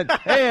friend that went,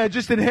 hey, I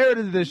just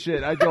inherited this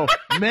shit, I'd go,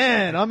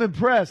 man, I'm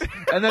impressed.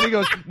 And then he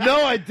goes,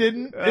 no, I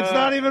didn't. It's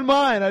not even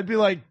mine. I'd be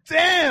like,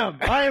 damn,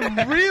 I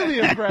am really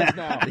impressed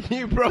now.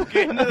 You broke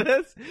into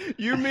this?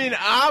 You mean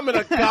I'm an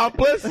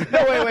accomplice?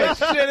 No, wait.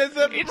 Shit is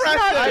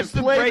impressive. I It's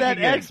the played that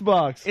breaking in.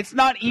 Xbox. It's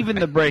not even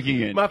the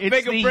breaking in. My It's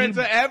fingerprints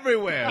are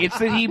everywhere. It's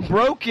that he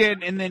broke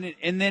in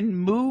and then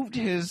moved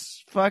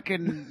his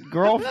fucking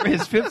girlfriend,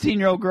 his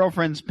 15-year-old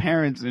girlfriend's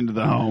parents into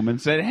the home and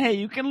said, "Hey,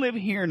 you can live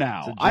here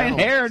now. It's a I gentleman.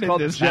 inherited It's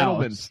called this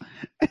gentleman." house."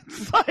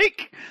 It's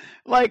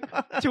like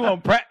to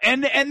impress,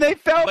 and they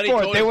fell But he for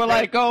it. told They his were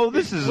friend- like, "Oh,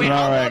 this is Wait, an how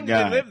all long right did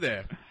guy." they live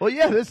there? Well,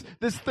 yeah,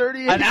 this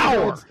 38 An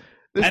hour.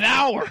 This, An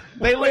hour.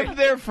 They lived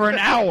there for an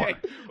hour.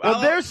 Well,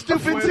 they're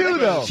stupid too,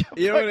 though.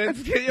 You know what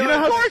it's, You know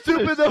how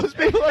stupid those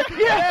people are?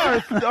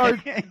 Yeah,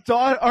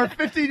 our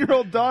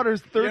 15-year-old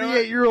daughter's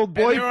 38-year-old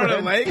They were on boyfriend.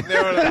 a lake.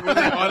 Were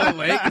they on a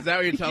lake? Is that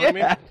what you're telling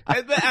me?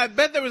 I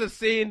bet there was a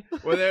scene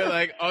where they're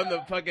like on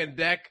the fucking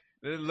deck,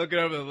 they're looking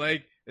over the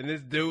lake, and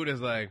this dude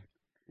is like,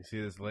 "You see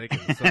this lake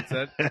and the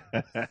sunset?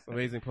 It's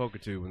amazing poker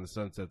too when the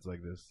sunset's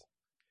like this."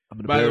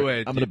 By the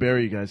way, I'm going to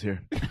bury you guys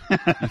here. You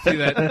see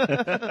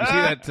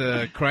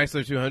that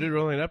Chrysler 200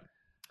 rolling up?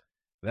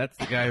 That's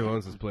the guy who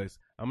owns this place.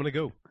 I'm gonna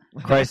go.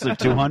 Chrysler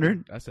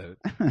 200. I said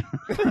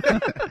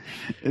it.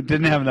 It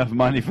didn't have enough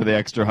money for the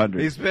extra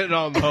 100. He spent it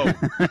on the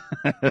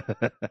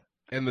home.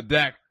 And the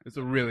deck. It's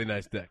a really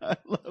nice deck. I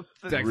love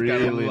Deck's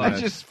really got a lot. I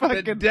just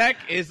fucking. The deck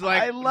is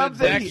like I love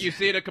the that deck he- you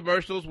see in the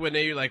commercials when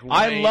they like.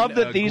 I rain, love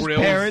that these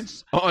grills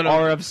parents on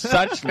are of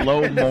such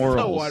low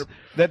morals wonderful.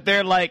 that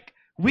they're like,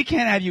 we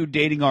can't have you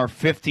dating our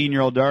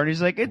 15-year-old daughter. And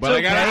he's like, it's But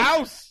okay. I got a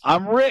house.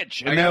 I'm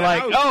rich. I And they're got a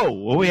like, house. oh,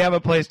 well, we have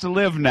a place to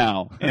live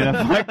now. And,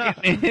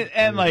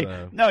 and like,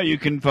 Yeah. no, you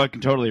can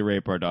fucking totally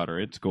rape our daughter.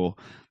 It's cool.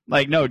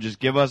 Like, no, just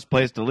give us a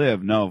place to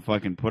live. No,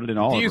 fucking put it in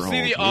all Do of you her see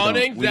holes. the We don't-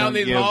 awnings we down don't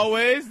these give-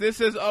 hallways?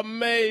 This is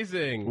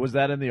amazing. Was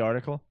that in the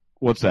article?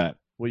 What's that?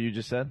 What you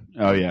just said?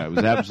 Oh yeah, it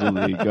was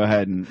absolutely go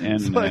ahead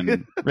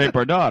and rape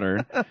our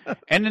daughter.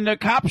 And then the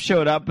cops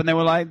showed up and they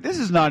were like, "This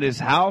is not his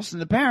house." And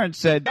the parents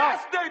said,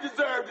 They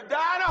deserve to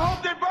die, and I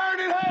hope they burn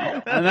in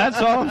hell. And that's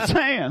all I'm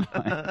saying.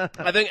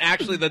 I think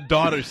actually the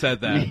daughter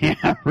said that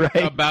Yeah, right.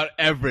 about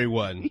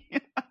everyone.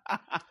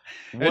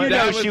 You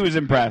know she was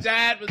impressed.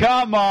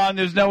 Come on,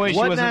 there's no way she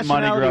What wasn't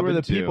money nationality grubbing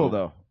were the too. people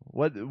though?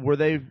 What were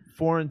they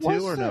foreign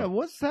too or no?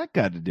 What's that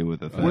got to do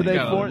with the thing? Were they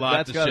got foreign? a lot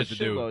That's of got shit a to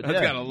do. shitload, That's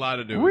yeah. got a lot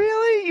to do. with it.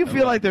 Really? You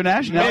feel like their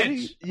nationality?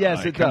 Mitch. Yes,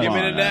 All right, it come does. Give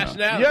me the on now.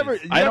 nationality.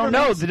 You I don't ever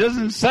know. meet- It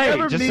doesn't say. You It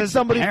ever just meet says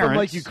somebody from parents.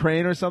 like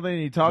Ukraine or something,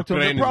 and you talk to them?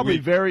 Ukraine They're is probably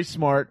weak. very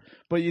smart,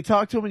 but you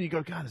talk to them and you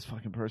go, "God, this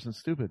fucking person's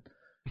stupid."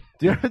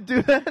 Do you ever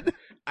do that?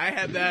 I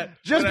had that.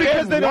 Just but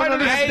because they why don't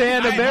did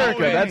understand I America,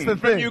 always- that's the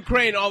from thing.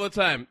 Ukraine all the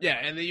time. Yeah,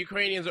 and the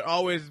Ukrainians are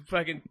always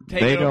fucking They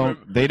taking don't- over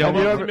they don't-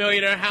 Have you ever-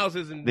 millionaire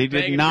houses and They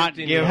did banging not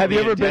 15 give Have you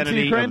the ever been to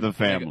identity Ukraine? of the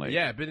family.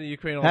 Yeah, I've been to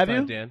Ukraine all Have the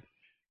time, you? Dan.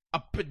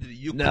 I've been to the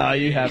Ukraine. No,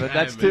 you haven't. I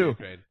That's haven't been to two.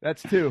 Ukraine.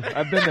 That's two.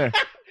 I've been there.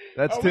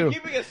 That's Are two. we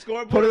keeping a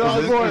scoreboard? Put it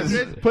on the board.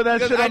 Because Put that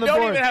shit on the I don't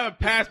board. even have a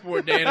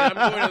passport, Dan. And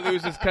I'm going to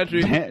lose this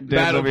country Dan's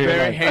battle over here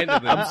very like,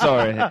 handedly. I'm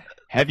sorry.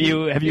 Have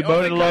you The only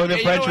boated along the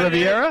country- French you know what it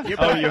is? Riviera? You're Oh,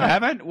 probably- you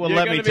haven't? Well, You're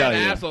let gonna me be tell an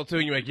you. asshole too.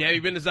 And you're like, yeah,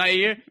 you been to Zaire?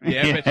 Yeah, I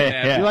Yeah, bet you have.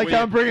 yeah. You like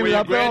how I'm bringing Where it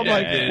up your though? I'm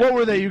like, granddad did. what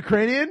were they,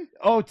 Ukrainian?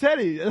 Oh,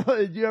 Teddy,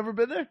 you ever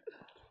been there?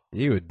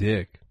 You a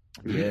dick.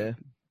 Yeah.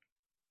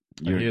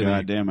 You're I hear a the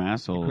goddamn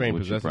asshole. Ukraine Is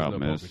what your possesses no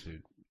problem is.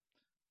 pulchritude.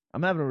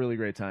 I'm having a really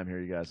great time here,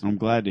 you guys. I'm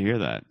glad to hear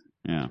that.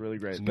 Yeah, It's really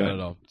great. It's not at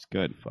all. it's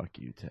good. Fuck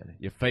you, Teddy.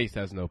 Your face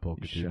has no You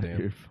pulchritude, shut Dan.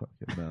 your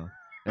fucking mouth.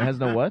 It has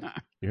no what?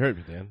 You heard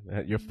me,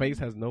 Dan. Your face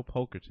has no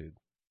pulchritude.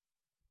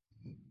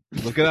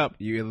 Look it up,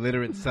 you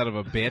illiterate son of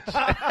a bitch.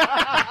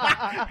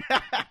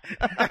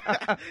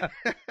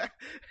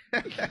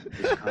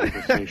 This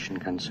conversation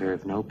can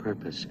serve no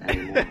purpose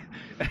anymore.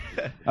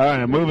 All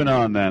right, moving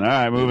on then. All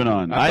right, moving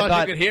on. I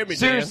thought you could hear me, Dan.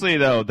 Seriously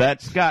though,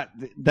 that's got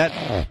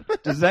that.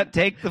 Does that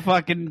take the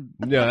fucking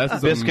No,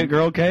 that's biscuit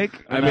girl cake?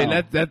 I mean,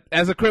 that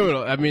as a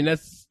criminal. I mean,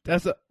 that's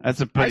a.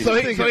 That's a pretty. So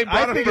he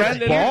brought a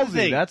friend in.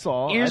 ballsy. That's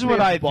all. Here's I what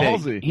I think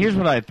it's think. ballsy. Here's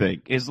what I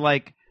think is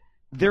like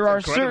there are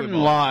incredibly certain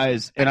ballsy.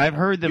 lies, and I've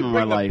heard them You in my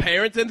bring the life.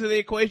 parents into the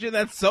equation.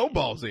 That's so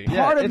ballsy.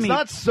 Yeah, part of it's me-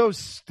 not so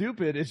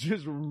stupid. It's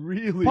just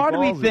really Part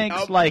of me ballsy.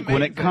 thinks like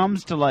when it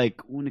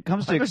Amazing.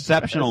 comes to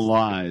exceptional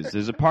lies,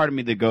 there's a part of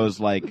me that goes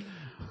like,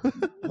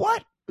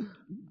 what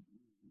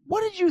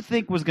did you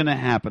think was going to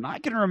happen? I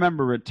can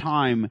remember a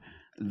time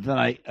that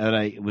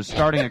I was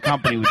starting a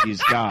company with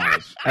these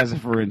guys, as a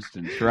for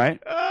instance, right?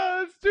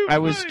 It's too I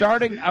was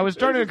funny.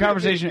 starting a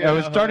conversation. gonna I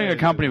was be starting a hilarious.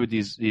 company with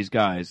these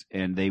guys,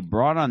 and they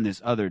brought on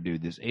this other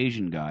dude, this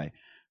Asian guy,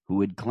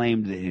 who had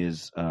claimed that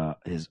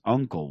his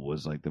uncle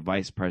was like the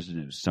vice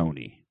president of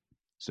Sony,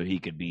 so he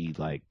could be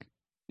like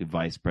the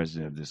vice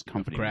president of this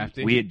company.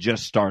 Crafty? We had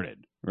just started,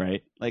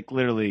 right? Like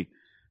literally,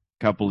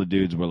 a couple of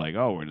dudes were like,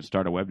 "Oh, we're going to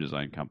start a web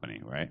design company,"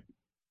 right?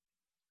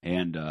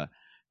 And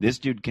this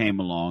dude came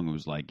along and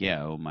was like,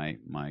 "Yeah, well, my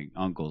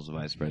uncle's the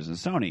vice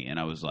president of Sony," and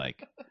I was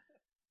like.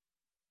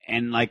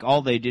 And like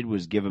all they did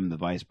was give him the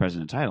vice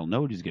president title.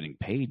 Nobody's getting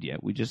paid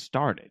yet. We just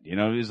started. You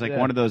know, it was like Yeah.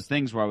 one of those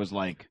things where I was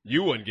like,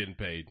 You wasn't getting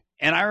paid.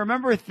 and I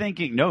remember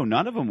thinking, no,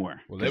 none of them were.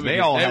 Well, 'Cause they they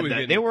was all getting- had they was that.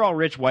 getting- They were all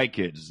rich white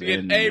kids. Getting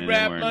and they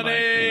A-rap weren't money. like,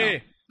 you know.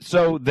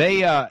 So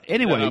they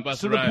anyway. Shout out Busta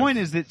So the Rhymes. point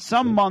is that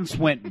some months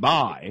went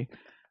by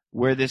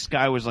where this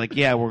guy was like,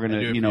 yeah, we're I do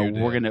gonna, it you for know, you,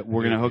 we're Dan. gonna I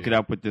do it hook for it you.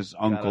 up with this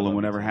I uncle love and you,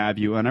 whatever Tim. have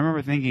you. And I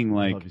remember thinking I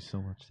like, love you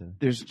so much, Teddy.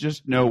 there's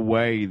just no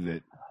way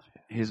that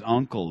his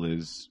uncle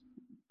is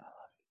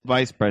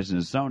vice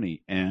president of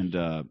Sony, and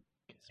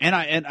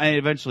I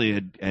eventually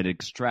had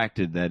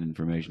extracted that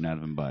information out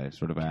of him by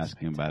sort of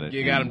asking him about it.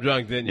 You got him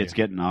drunk, didn't you? It's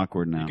getting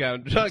awkward now. You got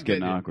him drunk, It's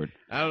getting didn't you? awkward.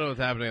 I don't know what's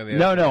happening on the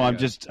No, other no, side. I'm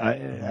just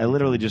I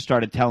literally just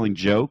started telling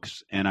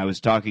jokes, and I was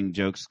talking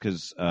jokes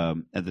because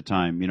at the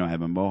time, you know, I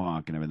have a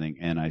mohawk and everything,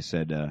 and I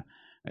said,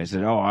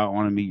 oh, I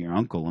want to meet your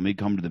uncle. Let me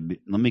come to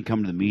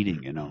the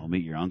meeting, you know. I'll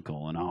meet your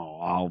uncle, and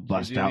I'll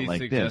bust Did you do out these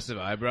like this. suggestive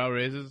eyebrow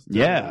raises?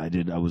 Yeah, I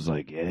did. I was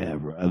like, yeah,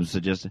 bro. I was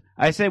suggesting.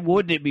 I said,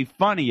 wouldn't it be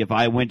funny if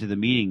I went to the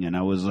meeting and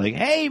I was like,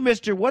 hey,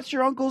 mister, what's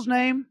your uncle's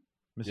name?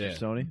 Mr. Yeah.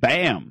 Sony.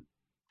 Bam.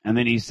 And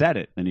then he said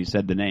it. And he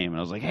said the name. And I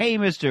was like, hey,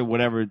 mister,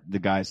 whatever the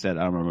guy said.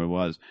 I don't remember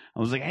what it was. I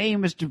was like, hey,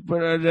 mister.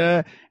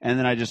 And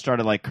then I just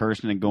started like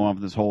cursing and going off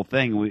this whole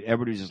thing.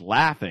 Everybody was just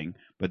laughing.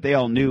 But they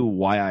all knew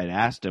why I'd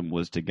asked him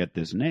was to get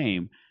this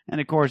name. And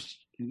of course,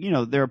 you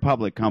know, they're a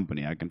public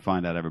company. I can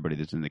find out everybody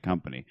that's in the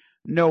company.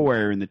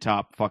 Nowhere in the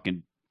top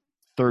fucking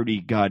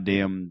 30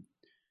 goddamn,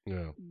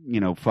 No.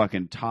 you know,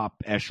 fucking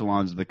top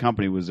echelons of the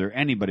company was there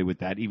anybody with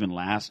that, even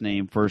last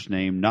name, first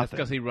name, That's nothing.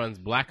 because he runs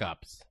Black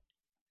Ops.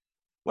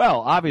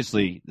 Well,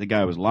 obviously the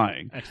guy was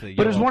lying. Actually,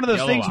 But it was Yellow- one of those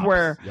Yellow things Ops.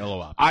 where Yellow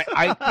Ops.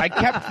 I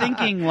kept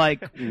thinking,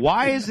 like,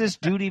 why is this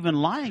dude even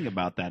lying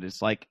about that?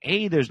 It's like,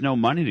 A, there's no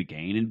money to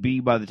gain, and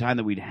B, by the time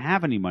that we'd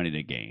have any money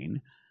to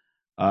gain,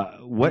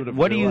 what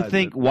do you realized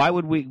think? it. Why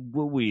would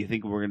we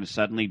think we're going to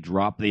suddenly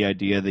drop the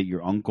idea that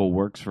your uncle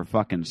works for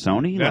fucking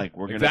Sony? Yeah, like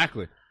we're gonna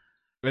exactly.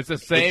 It's the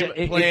same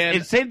plan.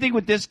 It's same thing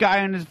with this guy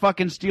and his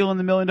fucking stealing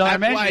the $1 million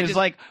mansion. It's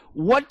like,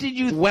 what did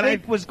you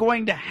think was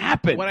going to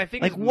happen? What I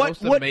think like, is what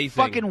most amazing,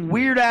 fucking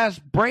weird ass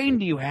brain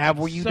do you have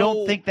where you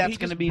don't think that's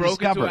going to be broke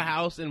discovered? into a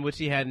house in which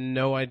he had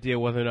no idea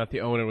whether or not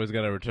the owner was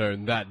going to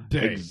return that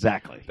day.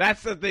 Exactly.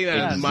 That's the thing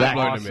that is That's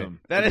mind-blowing to me. awesome.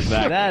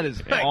 That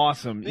is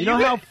awesome. You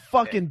know how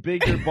fucking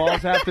big your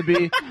balls have to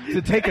be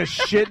to take a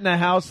shit in a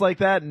house like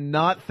that and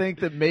not think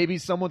that maybe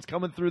someone's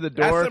coming through the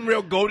door? That's some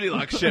real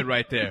Goldilocks shit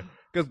right there.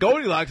 Because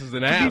Goldilocks is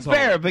an asshole. To be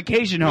fair, a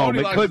vacation home,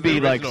 Goldilocks it could is the be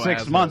like original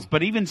 6 asshole. months,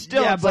 but even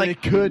still, Yeah, it's but like,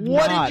 it could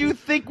what not. did you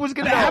think was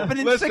going to happen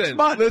in 6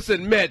 months?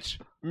 Listen,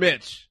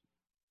 Mitch,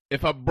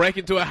 if I break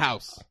into a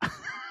house,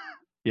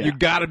 you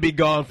gotta be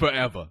gone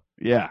forever.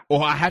 Yeah.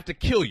 Or I have to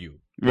kill you.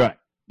 Right.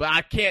 But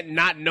I can't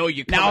not know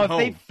you Now,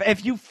 coming home.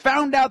 if you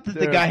found out that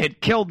the guy had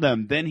killed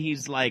them, then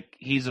he's I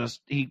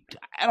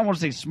don't want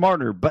to say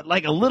smarter, but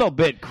like a little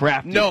bit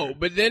crafty. No,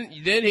 but then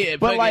he.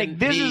 But like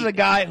this is a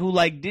guy who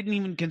like didn't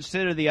even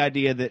consider the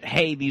idea that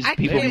hey, these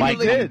people Maybe might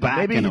he come did. back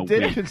Maybe in he a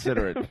did week.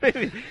 consider it. But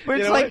You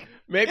it's know like what?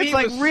 Maybe it's he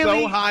like was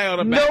really so high on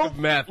a bag of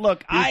meth.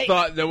 Look, he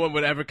thought no one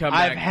would ever come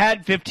I've back.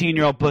 had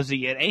 15-year-old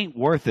pussy. It ain't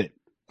worth it.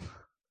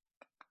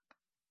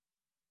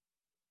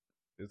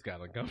 It's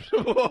got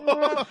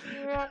uncomfortable.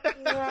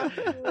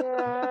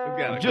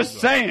 Just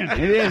saying,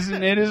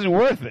 it isn't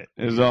worth it.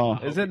 Is all.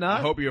 Is it I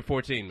not? hope you're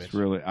 14, Mitch. It's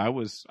really, I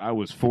was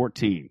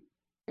 14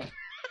 That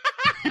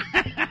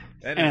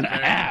and is a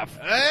very- half.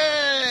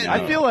 Hey,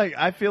 I feel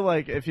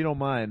like if you don't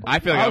mind, I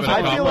feel like I'm an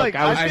I feel like-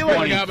 accomplice. I feel feel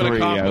like- I'm an 23,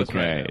 accomplice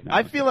okay. right now.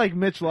 I feel like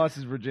Mitch lost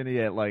his virginity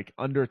at like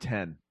under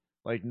 10,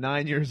 like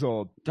 9 years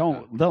old.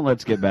 Don't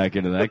let's get back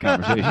into that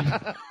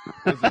conversation.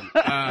 Listen,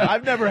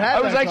 I've never had.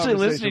 I was that actually conversation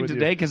listening with you.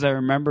 today because I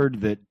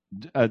remembered that,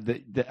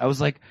 that I was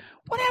like,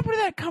 what happened to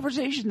that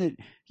conversation that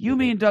you,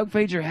 me, and Doug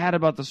Fager had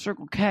about the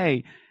Circle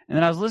K? And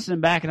then I was listening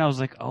back and I was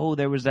like, oh,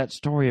 there was that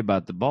story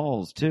about the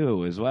balls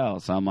too as well.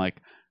 So I'm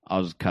like,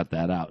 I'll just cut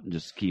that out and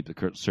just keep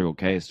the Circle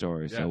K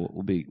story. Yeah. So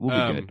we'll be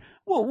good.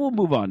 We'll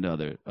move on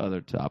to other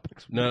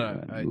topics.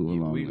 No,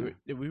 Move along we there.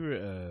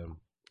 were.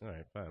 All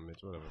right, fine, Mitch.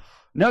 Whatever.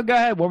 No, go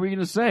ahead. What were you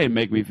gonna say?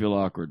 Make me feel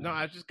awkward. No,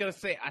 I was just gonna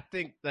say. I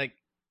think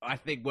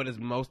what is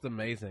most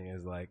amazing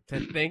is like to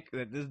think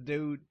that this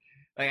dude,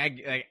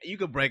 like you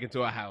could break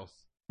into a house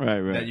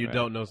Right. that you right.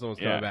 don't know someone's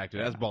Yeah. coming back to.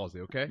 That's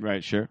ballsy, okay?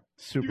 Right. Sure.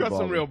 Super You got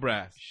some ballsy. real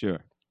brass. Sure.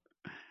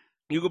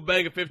 You could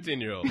bang a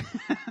 15-year-old.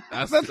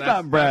 That's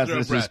not brass, real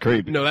this is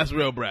creepy. No, that's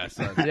real brass,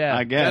 son. Yeah,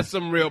 I guess. That's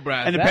some real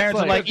brass. And the That's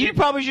parents are like- like, you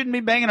probably shouldn't be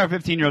banging our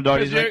 15-year-old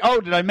daughter. He's like, You're- oh,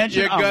 did I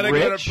mention You're I'm gonna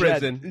go rich? to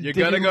prison. Yeah. You're Did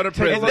gonna you go to take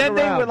a prison. And look then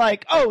they around. were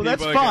like, oh,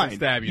 that's People are gonna fine.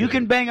 stab you You there.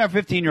 can bang our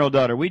 15-year-old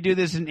daughter. We do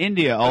this in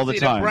India all the See,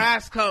 time. The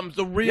brass comes,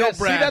 the real Yeah, brass.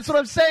 see, that's what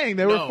I'm saying.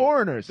 They were No.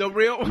 foreigners. The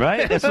real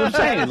Right? That's what I'm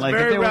saying. That's Like, if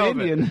very they were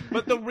relevant. Indian.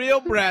 But the real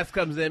brass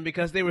comes in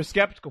because they were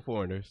skeptical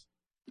foreigners.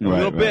 A Right,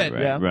 little right, bit.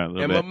 Right, Yeah. right, a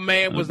little And bit. my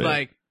man Little was bit.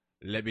 like,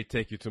 let me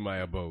take you to my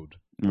abode.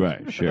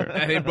 Right, sure.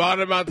 And he brought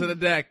him out to the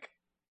deck.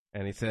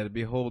 And he said,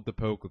 behold the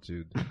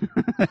pulchritude.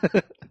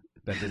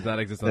 That does not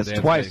exist on That's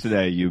Dan's twice face.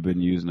 today you've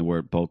been using the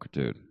word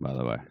pulchritude, by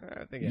the way.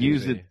 I think I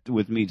Use actually- it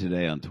with me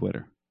today on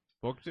Twitter.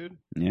 Pulchritude?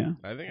 Yeah?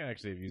 I think I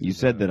actually have used You it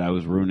said before. that I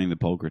was ruining the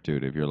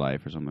pulchritude of your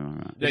life or something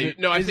like that.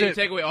 Yeah, I is say you it-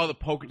 take away all the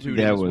pulchritude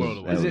That in this was-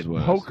 world. that Is was it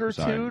what I was- pokertude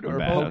sorry, or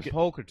my bad.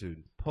 Pulchritude?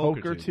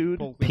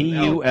 Pulchritude?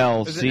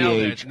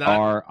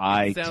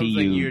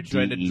 P-U-L-C-H-R-I-T-U-D-E.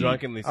 Trying to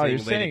drunkenly Oh, you're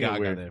sing Lady saying it Gaga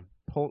weird. there.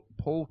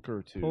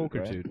 Pulchritude.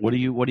 Pulchritude. What are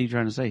you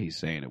trying to say? He's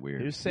saying it weird.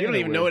 You're You saying don't it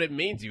even know weird. what it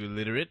means, you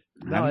illiterate.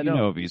 No, How I do you don't.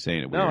 know if he's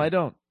saying it weird? No, I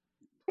don't.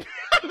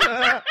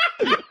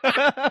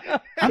 I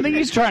think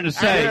he's trying to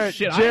say.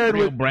 Jared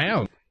would-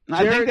 brown. I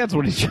think Jared- that's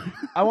what he's trying.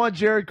 I want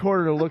Jared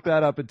Corder to look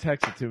that up and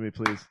text it to me,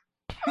 please.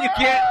 You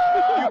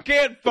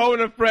can't phone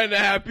a friend to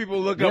have people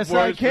look Yes, up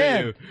words I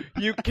can. for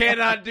you. You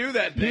cannot do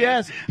that. Dan.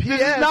 P.S.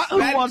 This is not Who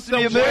That's Wants to the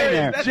Be a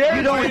Millionaire. whitest-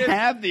 You don't whitest-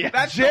 have the.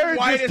 That's Jared the just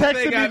whitest texted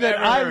thing me I've that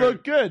ever I heard.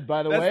 look good,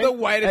 by the That's way. the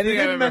whitest and he thing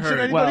didn't I've mention ever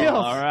heard. anybody Well,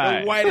 else. all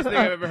right. The whitest thing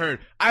I've ever heard.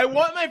 I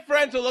want my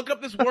friend to look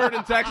up this word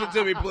and text it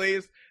to me,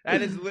 please.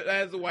 That is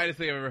the whitest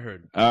thing I've ever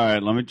heard. All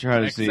right, let me try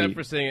to see. Except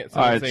for saying it.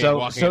 All right, so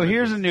walking in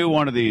here's a Memphis. new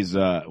one of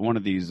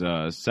these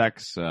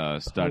sex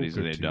studies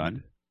that they've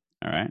done.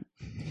 All right,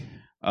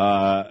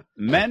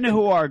 men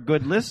who are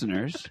good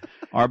listeners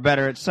are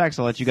better at sex.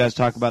 I'll let you guys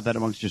talk about that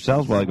amongst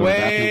yourselves while I go to the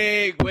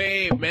bathroom. Wait.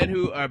 Men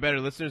who are better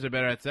listeners are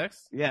better at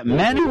sex? Yeah,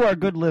 men who are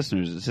good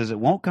listeners. It says it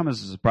won't come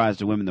as a surprise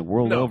to women the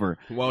world No, over,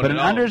 won't but at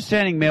an all.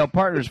 understanding male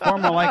partner is far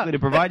more likely to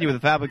provide you with a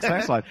fabulous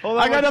sex life. Hold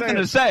on I got one nothing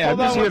second. to say. I'm Hold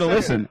just on here to one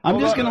listen. second. I'm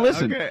Hold just on. going to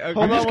listen. Okay, I'm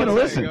Hold just on going to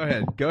one listen.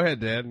 second. Go ahead,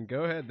 Dan.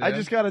 Go ahead, Dan. I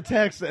just got a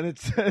text and it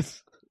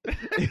says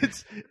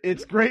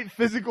it's great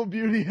physical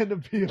beauty and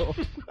appeal.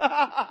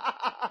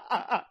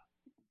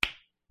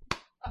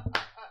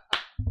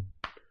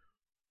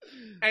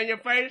 And your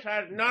face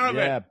has none of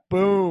Yeah, it.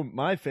 boom.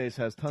 My face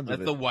has tons That's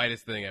of the it.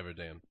 whitest thing ever,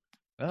 Dan.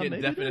 Maybe Getting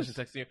it definition is.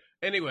 texting you.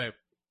 Anyway,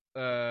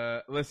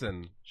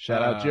 listen.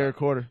 Shout out Jared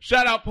Corder.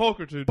 Shout out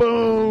Pulchritude.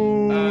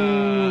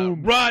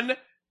 Boom. Run,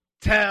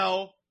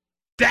 tell,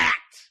 dat.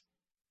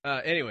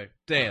 Anyway,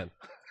 Dan.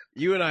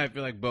 You and I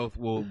feel like both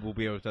will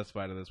be able to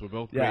testify to this. We're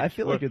both Yeah, great, I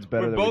feel like it's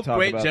better We're that we both talk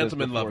great about this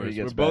gentlemen before he lovers.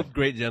 gets We're both back.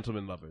 great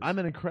gentlemen lovers. I'm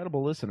an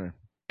incredible listener.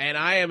 And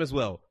I am as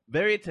well.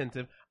 Very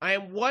attentive. I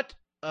am what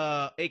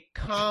a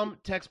calm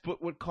textbook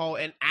would call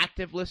an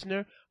active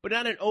listener, but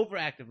not an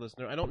overactive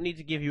listener. I don't need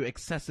to give you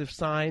excessive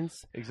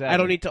signs. Exactly. I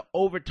don't need to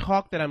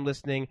overtalk that I'm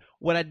listening.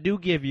 What I do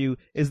give you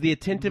is the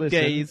attentive Listen,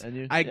 gaze.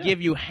 and I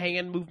give you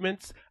hand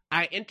movements.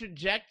 I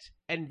interject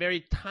in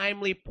very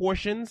timely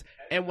portions.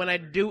 And when I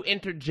do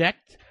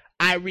interject,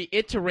 I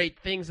reiterate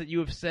things that you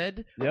have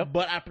said,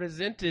 but I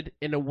present it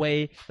in a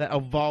way that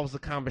evolves the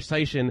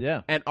conversation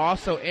and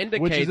also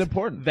indicates Which is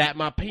important. that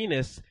my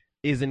penis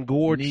is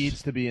engorged.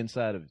 Needs to be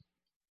inside of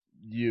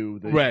you.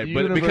 The Right,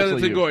 but because universal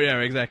it's you. engorged, yeah,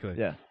 exactly.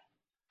 Yeah.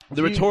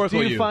 The rhetorical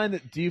do you you.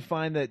 Do you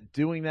find that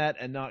doing that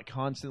and not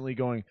constantly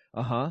going,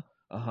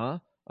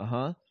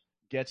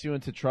 gets you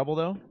into trouble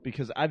though?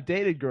 Because I've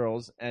dated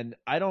girls and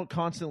I don't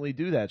constantly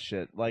do that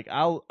shit. Like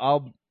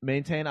I'll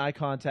maintain eye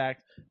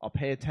contact, I'll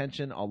pay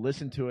attention, I'll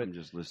listen to it. I'm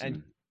just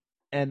listening.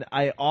 And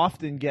I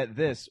often get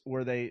this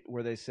where they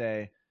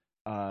say,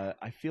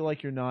 I feel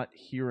like you're not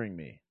hearing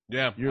me.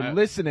 Yeah, You're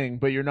listening,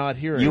 but you're not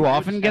hearing. You me.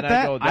 often get And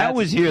that? I go, I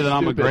always hear that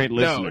I'm a stupid. great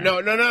listener. No,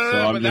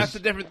 So but that's a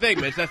different thing,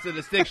 Mitch. That's the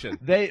distinction.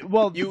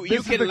 You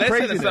you can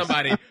listen to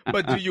somebody,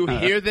 but do you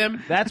hear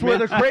them? That's where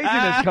the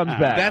craziness comes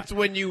back. That's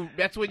when you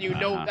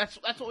know. That's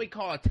what we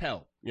call a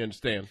tell. You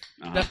understand?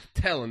 That's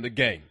telling the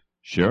game.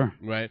 Sure.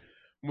 Right?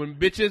 When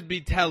bitches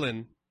be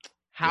telling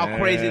how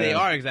crazy they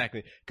are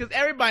exactly. Because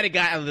everybody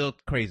got a little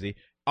crazy.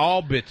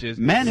 All bitches.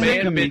 Men who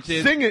man can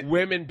bitches. Sing it.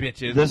 Women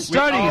bitches. The We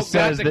study all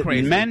says got the that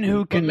crazy. men who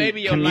But can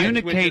maybe your light switch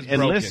communicate is and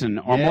broken. listen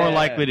are more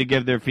likely to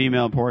give their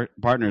female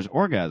partners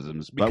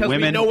orgasms. But Because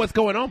women we know what's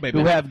going on, baby.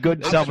 who have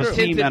good That's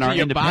self-esteem true. and are To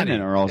your body.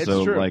 independent are also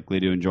It's true.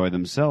 likely to enjoy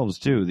themselves,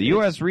 too. The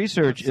U.S.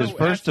 research is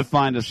first to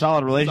find a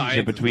solid relationship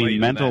science is between laid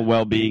in mental that.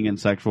 well-being and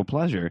sexual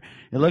pleasure.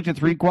 It looked at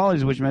 3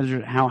 qualities which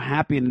measure how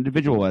happy an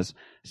individual was: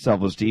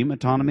 self-esteem,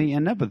 autonomy,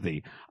 and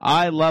empathy.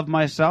 I love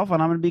myself,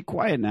 and I'm going to be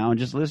quiet now and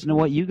just listen to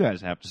what you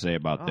guys have to say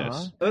about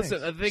this.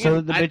 Listen, the thing So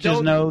is, that the I bitches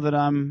don't know that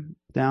I'm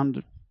down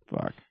to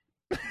fuck.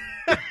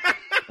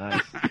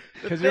 Nice.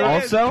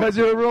 Because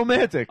you're a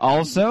romantic.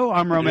 Also,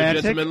 I'm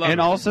romantic, gentleman lover.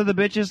 and also the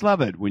bitches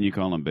love it when you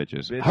call them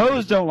bitches.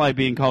 Hoes don't like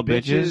being called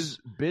bitches.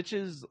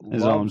 Bitches Is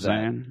love all I'm that.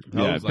 saying.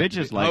 Yeah, Hoes like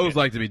bitches to be, like hoes it.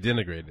 like to be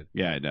denigrated.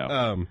 Yeah, I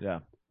know. Yeah.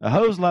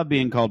 Hoes love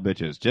being called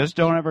bitches. Just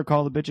don't ever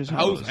call the bitches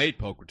hoes. Hoes hate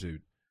pulchritude.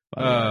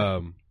 By the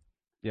way.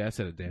 Yeah, I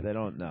said it, Dan. They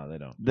don't. No, they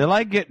don't. They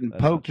like getting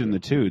That's poked not in the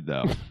tood,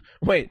 though.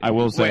 Wait, I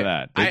will say wait.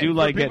 that. They do for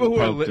like people getting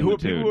poked in the people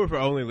tood. who are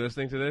only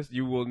listening to this,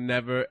 you will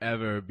never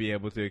ever be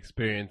able to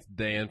experience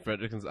Dan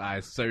Fredrickson's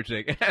eyes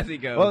searching as he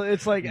goes. Well,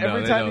 it's like No,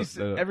 every they time don't.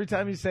 They don't. every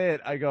time you say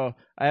it,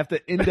 I have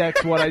to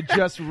index what I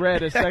just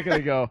read a second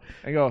ago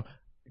and go,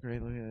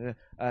 great, look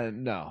at it.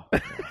 No.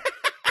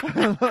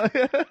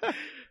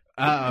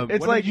 It's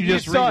what like did you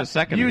just saw, read a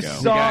second you ago?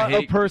 saw You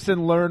got a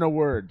person learn a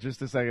word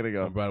just a second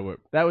ago. About what?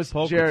 That was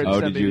Pulchritude. Jared Oh,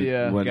 sent did me you?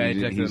 the. What guy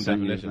did texted he the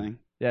send you a definition. thing?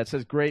 Yeah, it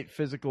says great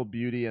physical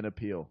beauty and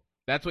appeal.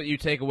 That's what you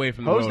take away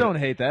from the Hoes world. don't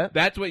hate that.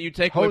 That's what you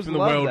take away Hoes from the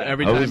love world that.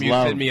 every Hoes time you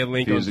love send me a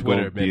link on physical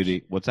Twitter, Mitch.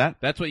 beauty. What's that?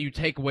 That's what you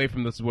take away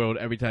from this world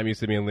every time you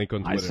send me a link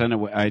on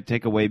Twitter. I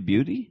take away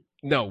beauty.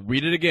 No,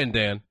 read it again,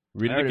 Dan.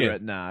 Read I it already again.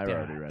 read. Nah, I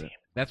already read it.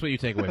 That's what you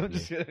take away from I'm me.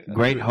 just kidding.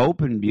 Great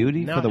hope and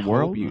beauty Not for the hope,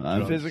 world. you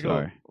I'm Physical.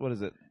 sorry. What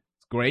is it?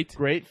 Great.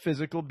 Great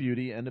physical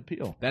beauty and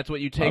appeal. That's what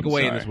you take I'm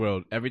away in sorry. this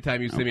world every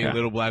time you send me a Okay.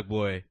 little black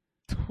boy.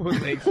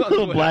 Links on Little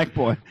Twitter. black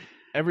boy.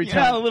 Every Yeah,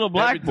 time. a little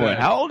black every boy.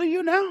 time. How old are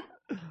you now?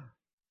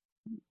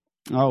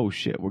 Oh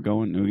shit, we're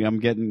going. I'm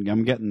getting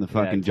the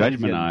fucking Teddy's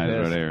judgment getting eyes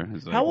pissed. right there.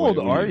 It's like, How old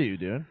wait, are you,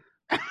 dude?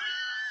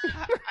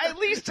 At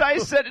least I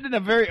said it in a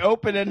very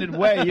open-ended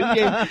way.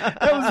 That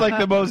was like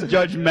the most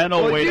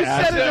judgmental Well, way you to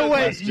ask said it in that a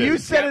way. question. You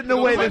said it in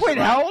a way that. Wait,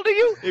 how old are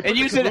you? He put And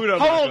you the said, caboodle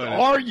how back old on it.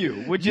 are you?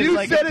 Which is You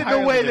like said it in a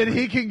entirely way that different.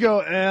 he can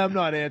go. I'm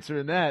not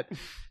answering that.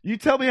 You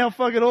tell me how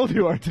fucking old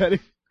you are, Teddy.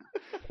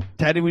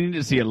 Teddy, we need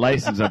to see a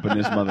license up in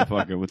this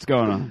motherfucker. What's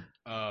going on?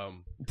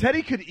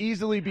 Teddy could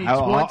easily be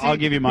I'll- 20. I'll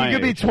give you my He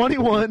could be age.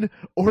 21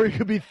 or he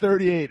could be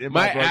 38. In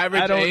My my book.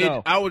 average I don't age,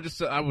 know. I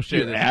will share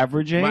Your this.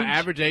 average age? My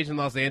average age in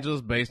Los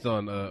Angeles, based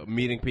on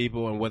meeting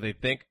people and what they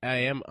think I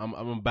am,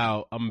 I'm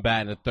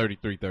batting at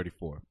 33,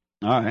 34.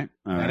 All right.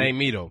 That ain't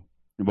me though.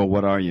 But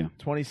what are you?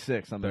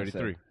 26. I'm gonna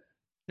 33 say.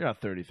 You're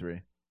not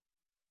 33.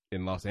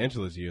 in Los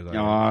Angeles years. All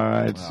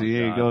right. Oh, See,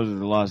 here he God. goes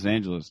to Los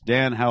Angeles.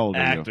 Dan, how old are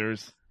you?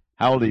 Actors.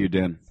 How old are you,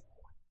 Dan?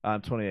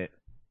 I'm 28.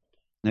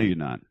 No, you're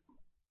not.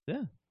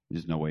 Yeah.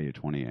 There's no way you're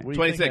 28. What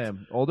do you think 26. I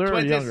am? Older or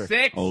younger?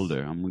 26.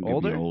 Older. I'm going to give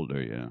Older? you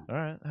older, yeah. All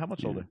right. How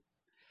much Yeah. older?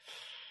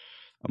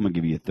 I'm going to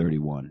give you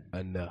 31.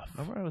 Enough.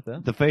 I'm all right with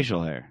that. The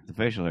facial hair. The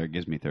facial hair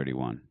gives me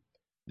 31.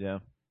 Yeah.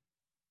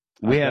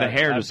 We I've had a got-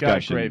 hair I've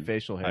discussion. got great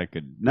facial hair. I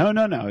could. No.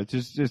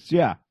 It's just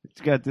yeah.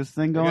 It's got this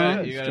thing You going on.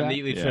 got, you It's got a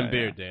neatly yeah, trimmed yeah.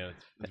 beard, Dan.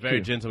 It's very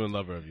you. gentleman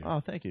lover of you. Oh,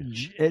 thank you.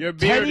 Your beard-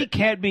 Teddy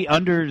can't be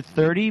under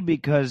 30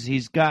 because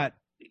he's got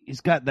He's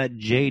got that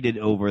jaded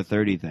over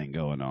 30 thing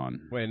going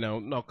on. Wait,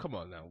 no, come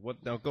on now. What?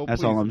 No, go.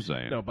 That's please. all I'm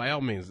saying. No, by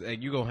all means,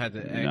 you gonna have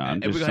to. No,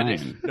 I'm just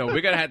saying. We're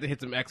gonna have to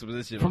hit some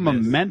exposition From on a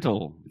this.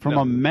 mental, Do you from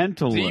a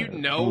mental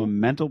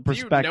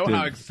perspective. Do you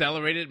know how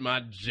accelerated my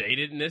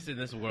jadedness in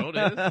this world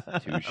is?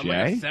 Touche. I'm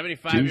like a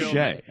 75-year-old.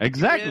 Touche.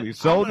 Exactly. Yeah,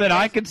 So that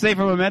I could say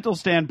from a mental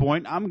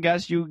standpoint, I'm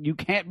guess you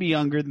can't be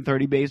younger than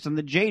 30 based on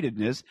the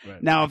jadedness.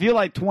 Right. Now, if you're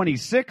like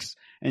 26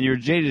 and you're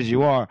jaded as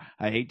you are,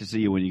 I hate to see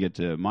you when you get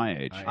to my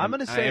age. I'm going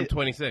to say I am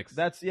 26.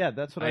 That's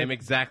what I am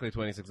exactly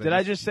 26. Did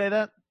I just say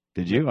that?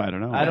 Did you? I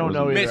don't know. I don't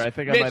know either. Mitch, I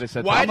think I Mitch, might have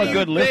said why something. I'm a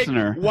good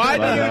listener. Why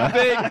do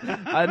you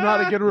think I'm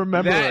not a good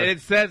rememberer. that it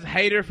says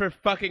hater for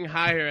fucking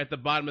hire at the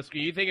bottom of the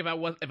screen? You think if I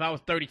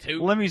was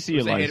 32? Let me see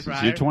your would say hater for license.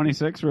 hire? You're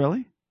 26,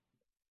 really?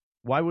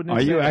 Why wouldn't it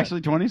Are say you that?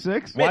 actually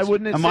 26? Why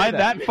wouldn't it Am say I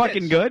that? that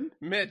fucking good?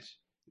 Mitch.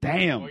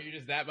 Damn. Or you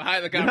just that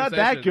behind the You're conversation?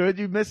 not that good.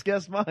 You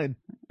misguessed mine.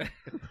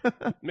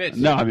 Mitch.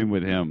 No, I mean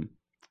with him.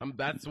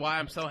 That's why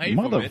I'm so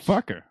hateful, Mitch.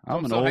 Motherfucker.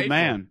 I'm an so old hateful.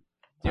 man.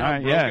 You know All how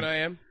right, broken yeah. I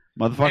am?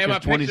 Motherfucker's And my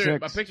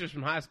 26. my picture's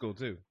from high school,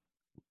 too.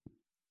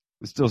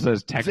 It still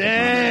says Texas.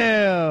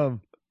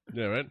 Damn.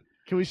 Yeah, right?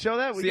 Can we show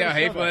that? See how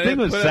hateful The it thing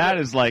is? that's sad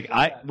is like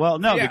no,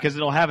 Yeah. because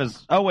it'll have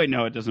his. Oh wait,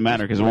 no, it doesn't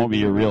matter because it won't be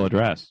your real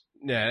address.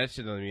 Yeah, that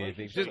shit doesn't mean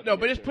anything.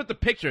 But just put the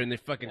picture in the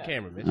fucking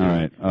camera, Mitch. All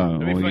right. Oh, Let me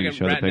well, you fucking can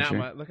show the ratting out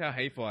picture. look how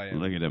hateful I am.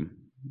 Look at him.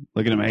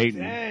 Look at him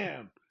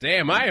hating.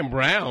 Damn, I am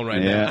brown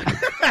right Yeah.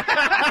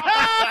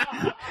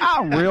 now.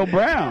 I'm real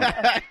brown.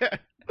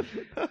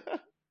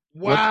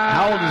 Wow.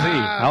 How old is he?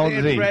 How old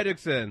Dan is he?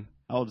 Fredrickson.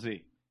 How old is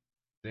he?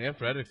 Dan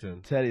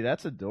Fredrickson. Teddy,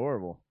 that's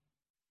adorable.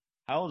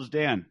 How old is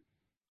Dan?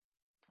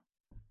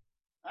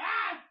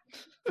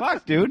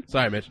 Fuck, dude.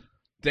 Sorry, Mitch.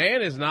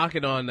 Dan is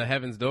knocking on the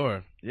heaven's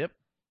door. Yep.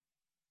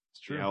 It's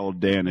true. How old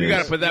Dan is? You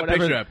gotta put that Whatever-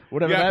 picture up.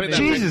 whatever You gotta that put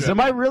means. Jesus, picture am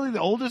I really the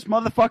oldest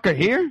motherfucker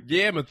here? up.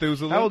 Yeah,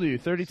 Methuselah. How old are you?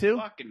 32?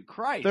 Fucking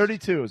Christ.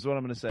 32 is what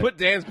I'm going to say. Put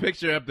Dan's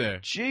picture up there.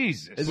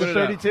 Jesus. Is Put it it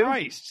up. 32?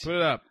 Christ. Put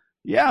it up.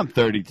 Yeah, I'm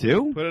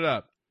 32. Put it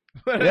up.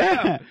 Put it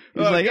Yeah. up.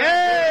 He's Oh, like, God,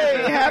 hey,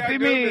 look happy how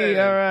goofy me. that is.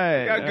 All right.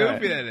 Look how all goofy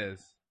right. that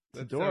is.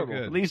 That's adorable. So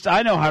At good. least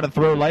I know how to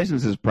throw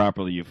licenses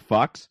properly, you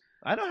fucks.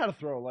 I know how to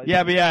throw a light.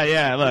 Yeah, but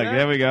yeah. Look, Yeah.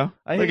 there we go.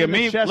 I Look hit at you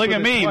in me. the chest Look with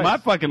at it me. twice. My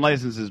fucking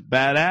license is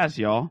badass,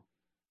 y'all.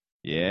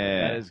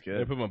 Yeah. That is I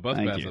good. put my bus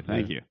Thank pass you. up there.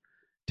 Thank you.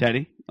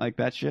 Teddy, like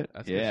that shit?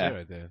 That's yeah. good shit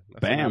right there.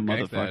 That's Bam, some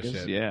real gangsta ass motherfuckers.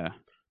 shit. Yeah.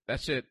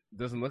 That shit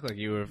doesn't look like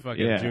you were a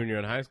fucking Yeah. junior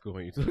in high school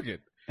when you took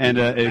it. And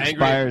it Angry-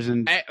 expires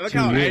in Look 2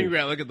 how years. angry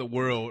I look at the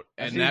world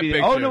and that CBD.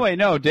 picture. Oh, no, wait,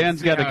 no. Dan's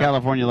See got a how-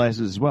 California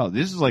license as well.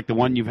 This is like the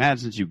one you've had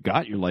since you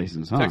got your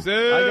license, huh? Texas.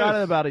 I got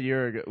it about a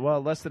year ago.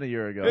 Well, less than a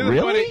year ago. Here's a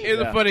Really? funny, here's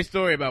Yeah. a funny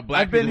story about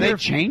black I've been people. Did here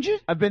they change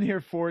it? I've been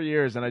here 4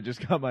 years, and I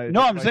just got my.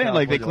 No, I'm my saying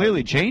like they California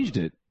clearly changed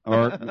it.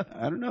 Or,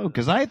 I don't know,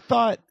 because I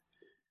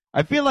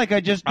feel like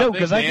I just, no, think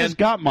because I Dan just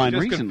got mine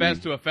just recently.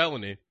 confessed to a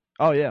felony,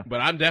 Oh yeah,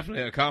 but I'm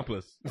definitely an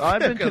accomplice. I've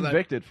been 'Cause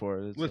convicted for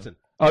it. It's, Listen,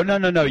 Oh,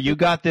 no. You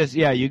got this.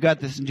 Yeah, you got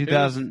this in was-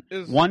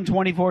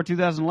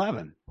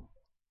 2011.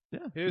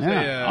 here's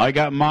Yeah. a. I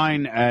got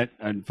mine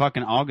in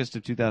fucking August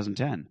of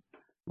 2010.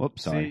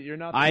 Whoops, sorry. See, you're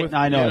not. I know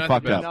you're I not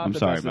fucked the up. best. I'm Not the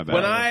sorry, best my at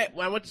bad.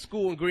 when I went to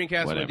school in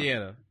Greencastle, Whatever.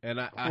 Indiana, and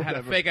I had a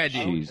Whatever. fake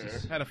ID.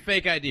 Jesus. Had a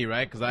fake ID,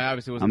 right? Because I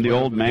obviously was. I'm the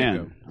old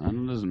man.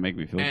 That doesn't make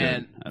me feel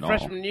And good at all.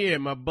 freshman year,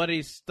 my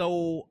buddy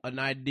stole an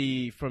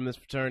ID from this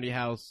fraternity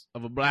house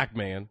of a black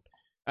man.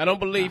 I don't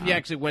believe he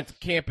actually went to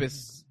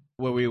campus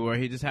where we were.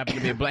 He just happened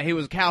to be a black. He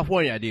was a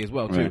California ID as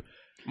well too. Right.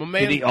 My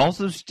man, Did he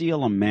also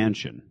steal a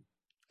mansion?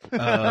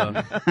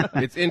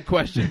 it's in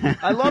question.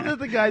 I love that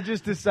the guy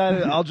just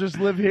decided I'll just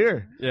live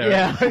here.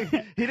 Yeah. Like,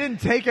 he didn't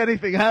take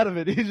anything out of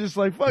it. He's just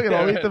like, fuck it,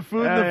 I'll eat the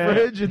food in the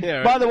fridge. And Yeah,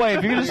 right. By the way,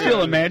 if you're going to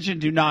steal a mansion,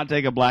 do not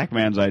take a black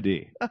man's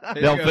ID.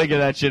 They'll figure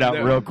that shit out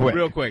Yeah, real quick.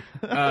 Real quick.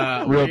 Real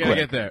We're gonna quick.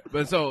 get there.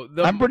 But so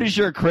I'm pretty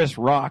sure Chris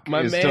Rock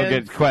My still man's-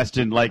 gets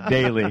questioned like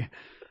daily.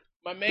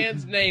 my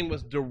man's name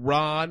was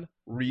Deron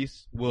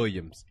Reese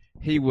Williams.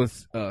 He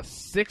was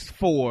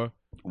 6'4",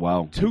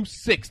 Wow.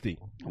 260.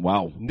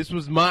 Wow. And this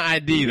was my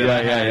ID that Yeah,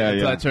 I had yeah,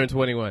 until yeah. I turned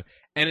 21.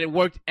 And it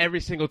worked every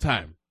single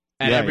time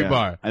at Yeah, every yeah.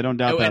 bar. I don't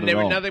doubt that And at there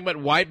were all. nothing but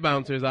white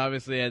bouncers,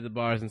 obviously, at the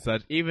bars and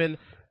such. Even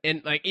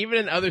in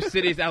other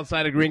cities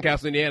outside of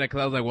Greencastle, Indiana,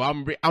 because I was like,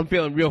 well, I'm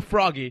feeling real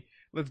froggy.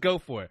 Let's go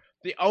for it.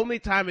 The only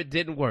time it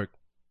didn't work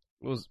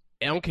was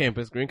on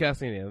campus,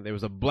 Greencastle, Indiana. There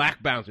was a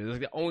black bouncer. That's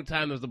the only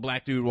time there was a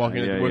black dude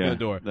working the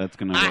door. That's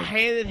going to I work.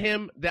 handed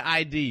him the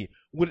ID.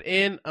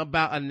 Within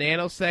about a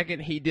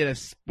nanosecond, he did a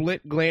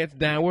split glance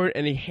downward,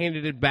 and he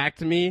handed it back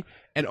to me.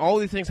 And all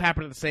these things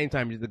happened at the same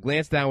time. He did the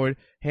glance downward,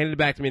 handed it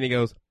back to me, and he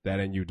goes, "That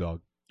ain't you,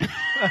 dog."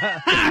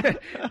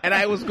 And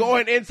I was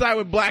going inside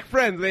with black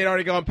friends. They had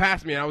already gone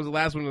past me, and I was the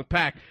last one in the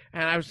pack.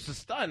 And I was just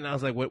stunned. And I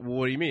was like, what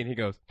do you mean? He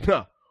goes,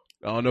 "Huh,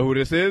 I don't know who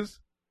this is,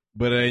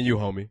 but it ain't you,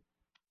 homie."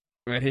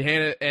 And he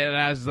handed, and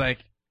I was like,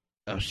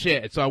 oh,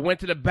 shit. So I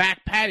went to the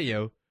back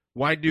patio,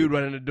 white dude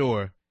running the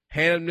door,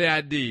 handed him the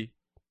ID,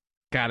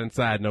 got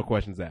inside, no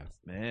questions asked.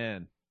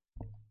 Man.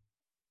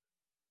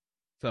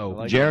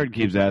 So Jared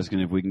keeps asking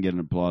if we can get an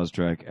applause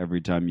track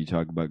every time you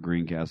talk about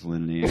Greencastle,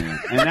 Indiana.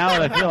 And now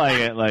that I feel like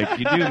it, like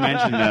you do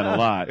mention that a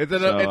lot. It's a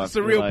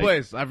surreal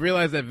place. I've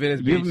realized that Venice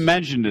Beach. You've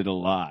mentioned it a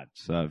lot,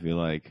 so I feel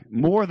like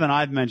more than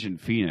I've mentioned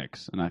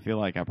Phoenix, and I feel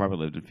like I probably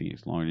lived in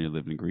Phoenix longer than you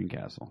lived in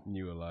Greencastle.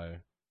 You a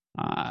liar.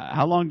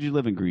 How long did you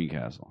live in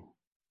Greencastle?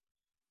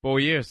 4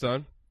 years,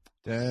 son.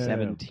 Damn.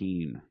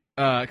 17.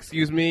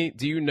 Excuse me,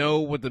 do you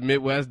know what the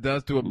Midwest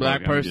does to a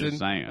black I'm person? just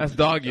saying. That's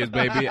dog years,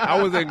 baby. I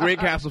was in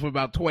Greencastle for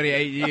about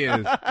 28 years.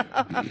 Is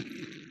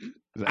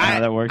that how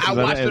that works? I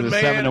watched a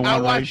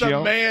 7-to-1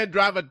 ratio? man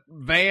drive a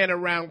van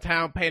around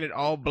town painted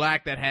all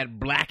black that had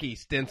Blackie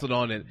stenciled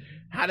on it.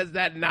 How does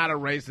that not a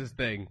racist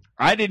thing?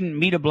 I didn't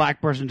meet a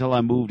black person until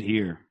I moved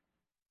here.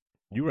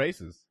 You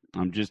racist.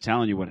 I'm just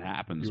telling you what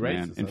happens, You're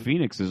man. racist, In huh?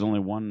 Phoenix, there's only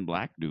one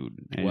black dude.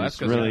 And Well, it's that's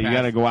 'cause really, you're you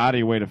got to past- go out of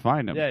your way to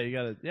find him. Yeah, you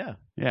gotta. Yeah.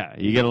 Yeah,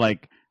 you got to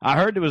like. I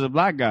heard there was a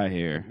black guy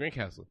here.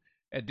 Greencastle.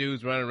 That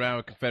dude's running around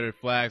with Confederate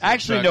flags.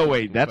 Actually, no,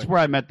 wait. That's where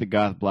I met the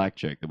goth black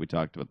chick that we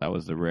talked about. That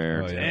was the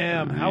rare. Oh, yeah.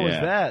 Damn, how was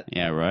Yeah. that?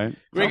 Yeah, right.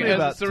 Tell me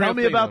It's a surreal tell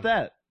me thing, about though.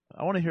 that.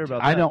 I want to hear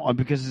about that. I don't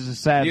because it's a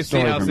sad You see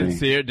story how for me.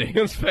 sincere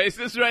Daniel's face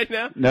is right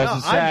now? No, No,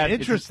 it's a sad. I'm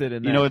interested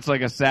in that. You know, it's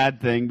like a sad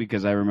thing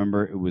because I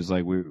remember it was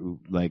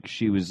like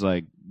she was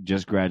like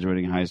just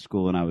graduating high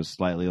school and I was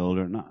slightly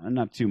older,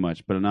 not too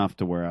much, but enough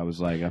to where I was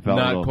like I felt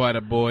a Not little quite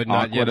a boy,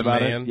 not awkward yet a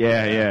about man. it.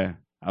 Yeah.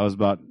 I was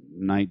about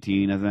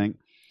 19, I think.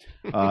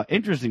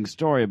 Interesting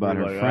story about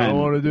You're her like, friend. I don't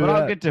want to do but that.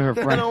 I'll get to her I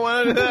friend. don't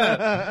want to do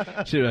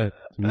that. She like,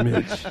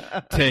 Mitch,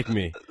 take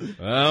me.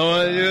 I don't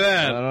want to do I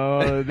that. don't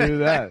want to do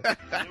that.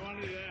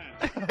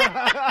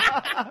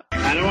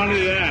 I don't want to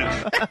do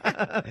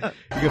that.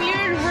 You'd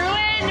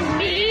ruin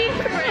me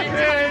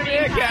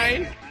for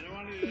Okay.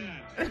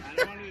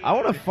 I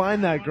want to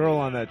find that girl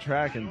on that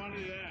track and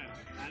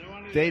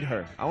date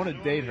her. I want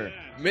to date her.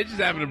 Mitch is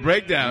having a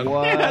breakdown.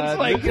 What? That's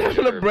like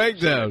having a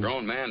breakdown.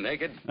 Grown man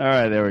naked. All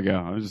right, there we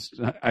go.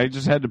 I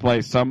just had to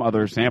play some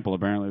other sample.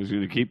 Apparently, I was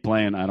going to keep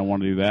playing. I don't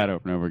want to do that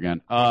over and over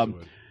again.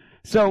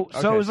 So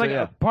it was like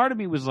yeah. a part of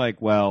me was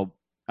like, well,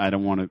 I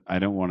don't want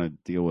to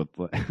deal with.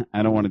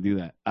 I don't want to do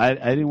that. I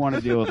didn't want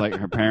to deal with like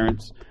her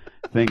parents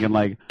thinking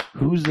like,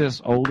 who's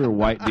this older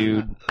white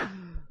dude?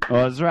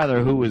 Well, it's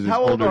rather who was this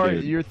How old older are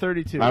you? dude? You're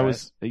 32. I right?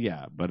 was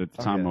but at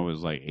the time Okay. I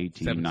was like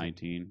 18, 17.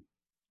 19.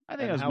 I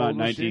think And I was how about old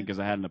was 19 she? because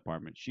I had an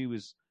apartment. She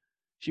was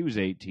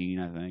 18,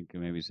 I think, or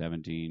maybe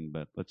 17,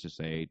 but let's just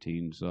say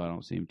 18, so I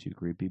don't seem too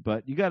creepy.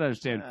 But you got to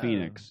understand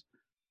Phoenix.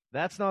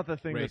 That's not the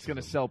thing that's going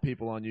to Racism. sell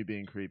people on you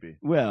being creepy.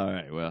 Well, all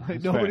right, well, Like,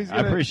 that's nobody's fair.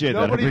 gonna, I appreciate that.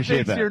 I Nobody appreciate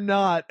thinks that. you're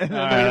not. And then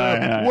All they're right,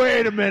 like, all right.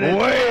 wait a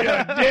minute. Wait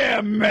a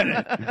damn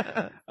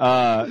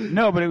minute.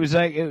 No, but it was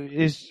like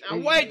it's. Now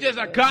wait just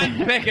a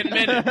cotton picking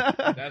minute.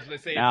 That's what they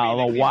say in Now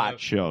Phoenix. the white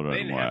children.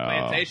 They didn't have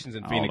plantations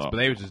in Phoenix, but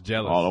they were just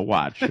jealous. All the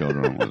white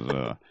children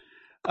was.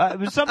 It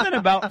was something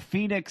about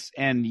Phoenix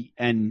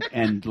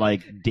and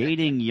like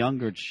dating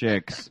younger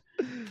chicks.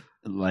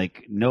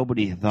 Like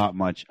nobody thought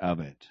much of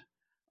it.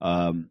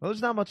 Well,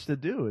 there's not much to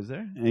do, is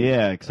there?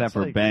 Yeah, except That's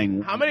for like-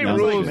 bang. How many young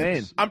rules?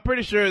 chicks. I'm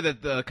pretty sure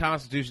that the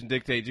Constitution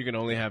dictates you can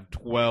only have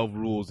 12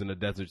 rules in a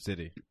desert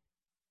city.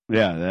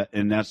 Yeah,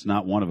 and that's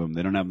not one of them.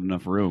 They don't have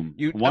enough room.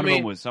 One of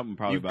them was something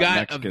probably You've about got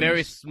Mexicans. a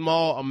very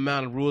small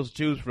amount of rules to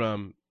choose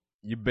from.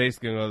 You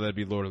basically know that'd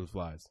be Lord of the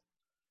Flies.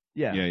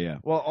 Yeah. Yeah.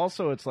 Well,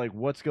 also, it's like,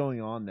 what's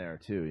going on there,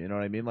 too? You know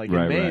what I mean? Like,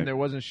 Right, in Maine, right. there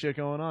wasn't shit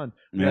going on.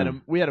 Yeah.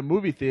 We had a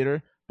movie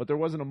theater, but there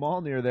wasn't a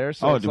mall near there.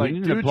 So Oh, it's do like, we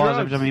need do an applause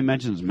every drugs. time he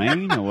mentions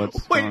Maine, or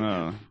what's Wait. going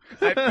on?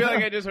 I feel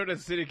like I just heard a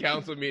city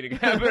council meeting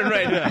happen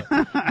right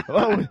now.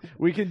 Well,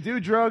 we can do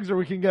drugs or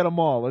we can get a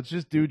mall. Let's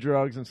just do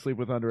drugs and sleep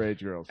with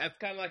underage girls. That's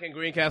kind of like in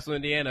Greencastle,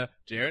 Indiana.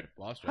 Jared,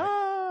 lost track.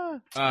 Ah,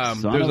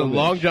 Son There's of a a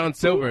Long bitch. John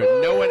Silver.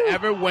 No one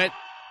ever went.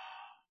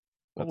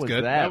 what That's was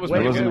good. that? That was Wait,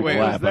 That wasn't good. a Wait,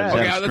 clap, what was I just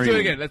that? had Okay, let's do it screaming.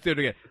 again. Let's do it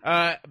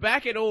again.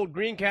 Back in old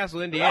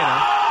Greencastle,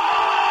 Indiana.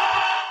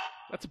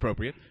 That's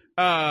appropriate.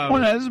 Well,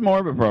 no, this is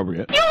more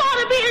appropriate. You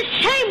ought to be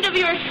ashamed of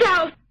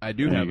yourself. I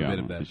do There have you a go. bit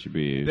of that. It should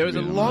be. There was a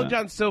should be Long that.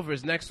 John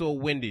Silver's next to a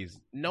Wendy's.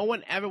 No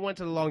one ever went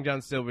to the Long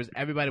John Silver's.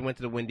 Everybody went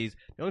to the Wendy's.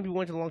 The only people who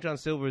went to the Long John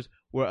Silver's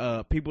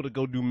were people to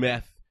go do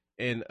meth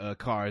in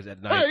cars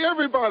at night. Hey,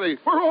 everybody,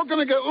 we're all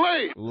going to get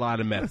laid. A lot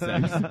of meth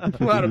sex.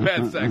 A lot of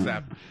meth sex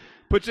happened.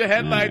 Put your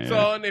headlights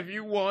Yeah. on if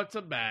you want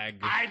a bag.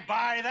 I'd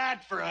buy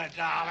that for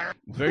 $1.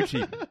 Very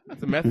cheap.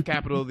 It's the meth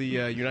capital of the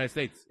United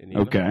States.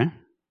 Okay.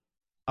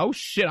 Oh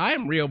shit! I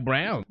am real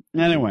brown.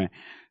 Anyway,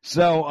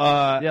 so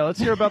yeah, let's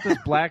hear about this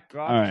black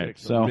goth all right, chick.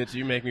 so Mitch,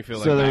 you make me feel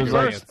like so there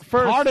Bagger was Vance.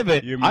 part of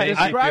it. You I- make I- me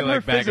Describe feel her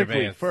like Bagger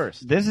physically Vance.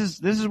 first. This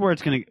is where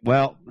it's gonna.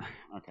 Well,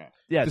 okay.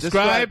 Yeah,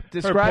 Describe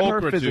describe her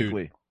her pulchritude.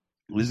 physically.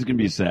 This is gonna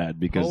be sad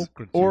because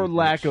Or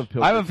lack of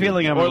I have a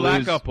feeling I'm Or gonna lack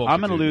lose. of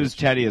I'm gonna pulchritude. lose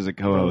Teddy as a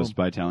co-host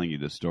by telling you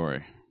this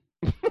story.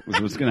 Which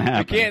is what's gonna You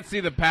happen. can't see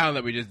the pound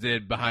that we just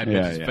did behind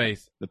Yeah, Mitch's yeah.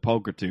 face. The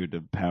pulchritude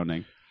of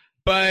pounding.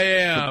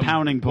 Bam! The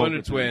pounding Wonder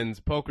pulchritude. Twins,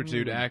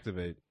 Pulchritude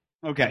activate.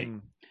 Okay.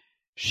 Mm.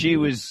 She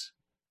was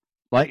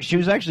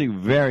actually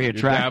very You're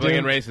dabbling in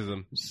attractive.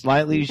 racism.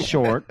 Slightly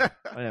short.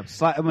 I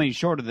am.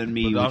 Shorter than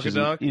me, which is,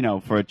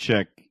 Badonkadonk? for a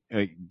chick.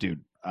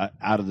 Dude,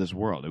 out of this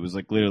world. It was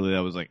like literally,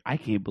 I was like, I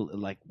can't believe,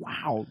 like,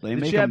 wow, they Did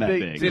make she them have that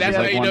big- big. See, It that's was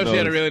how like you one know of she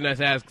had a those- really nice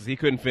ass because he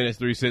couldn't finish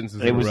 3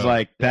 sentences. It in a was row.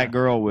 like that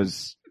girl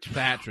was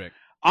Patrick.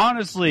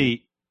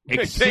 honestly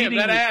exceedingly,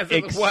 that ass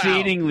is- wow.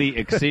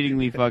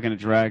 exceedingly fucking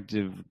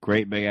attractive,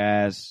 great big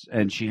ass,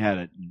 and she had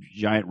a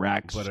giant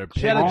rack. But her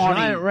She had a scrawny-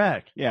 giant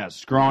rack. Yeah,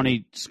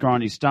 scrawny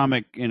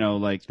stomach. You know,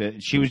 like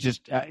that. She was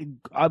just.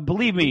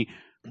 Believe me,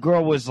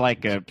 girl was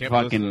like a Can't listen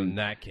to fucking.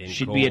 Nat King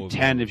She'd be a Cole,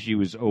 10 though. if she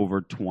was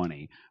over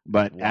 20,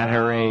 but at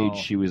her Wow. age,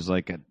 she was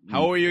like a.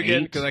 How old were you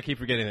again? 8. Because I keep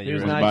forgetting that He you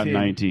was were about 19.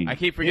 19. I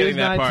keep He forgetting was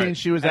that 19, part.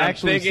 she was And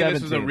actually I'm thinking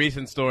this was a 17.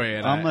 recent story.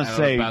 And I'm gonna I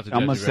say was about to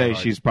judge you very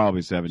hard. she's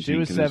probably 17. She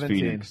was 'cause it's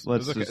 17. Phoenix.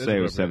 Let's It's okay. just say it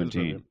was It's okay. It's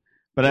 17. okay.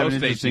 But I have Most an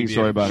states interesting you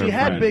story get- about her She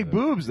had friend. big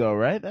boobs, though,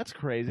 right? That's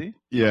crazy.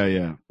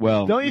 Yeah.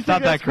 Well, Don't you it's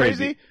think not that's that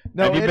crazy.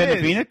 No, Have you it been to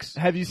is. Phoenix?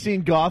 Have you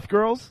seen goth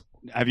girls?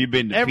 Have you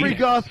been to Every Phoenix?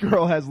 goth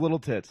girl has little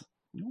tits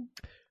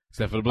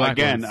Except for the black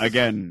ones.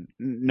 Again,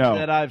 no.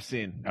 that I've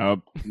seen.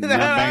 Not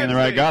banging the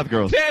right goth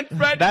girls. Ted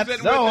Fredrickson That's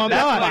with no, the I'm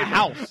Nat not. King.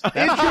 house.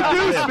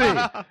 Introduce me.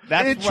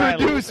 That's where I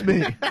live. Introduce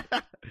me.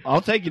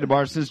 I'll take you to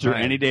Bar Sister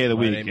Right. any day of the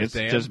My week. name is It's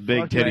Sam. just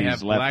big Fuck, I have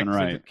titties left black and right.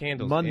 scented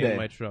candles Monday. in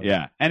my truck.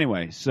 Yeah.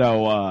 Anyway,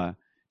 so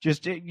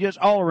just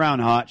all around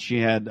hot. She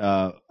had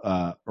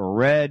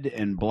red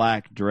and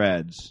black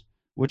dreads,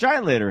 which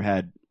I later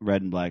had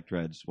red and black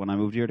dreads. When I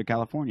moved here to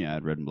California, I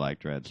had red and black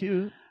dreads.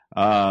 Cute.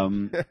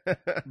 But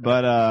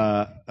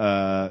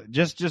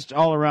just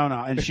all around,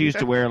 and she used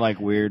to wear like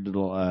weird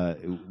little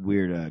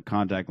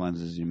contact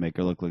lenses. You make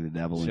her look like the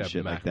devil and Shove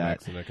shit Mac like that.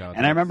 Max in their contacts.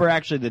 And I remember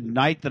actually the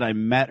night that I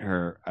met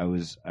her, I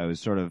was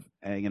sort of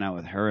hanging out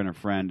with her and a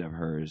friend of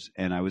hers,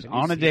 and I was Can you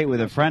on a see date it?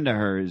 with a friend of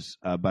hers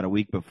about a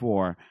week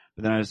before.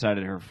 But then I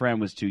decided her friend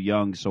was too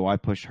young, so I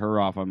pushed her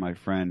off on my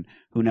friend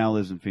who now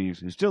lives in Phoenix,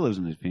 who still lives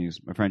in Phoenix.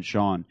 My friend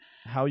Sean,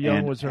 How young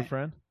And- was her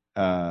friend?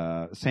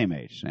 same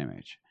age.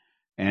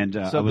 And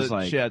I So was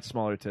like, she had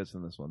smaller tits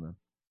than this one, then.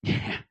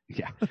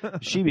 yeah.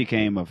 She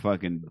became a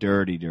fucking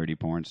dirty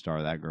porn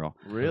star. That girl.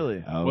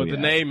 Really? Oh, What yeah.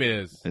 the name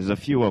is. There's a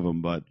few of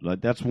them, but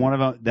that's one of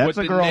them. That's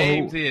what a girl the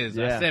names who. is.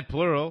 Yeah. I said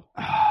plural.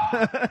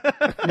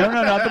 No,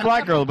 not the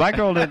black girl. The black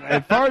girl didn't.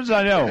 As far as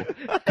I know,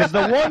 because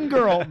the one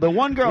girl.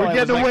 We're I getting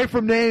was away like-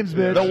 from names,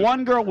 bitch. The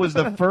one girl was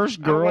the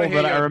first girl wanna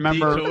hear that I your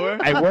remember. detour.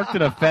 I worked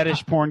at a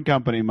fetish porn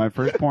company. My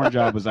first porn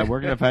job was I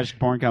worked at a fetish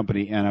porn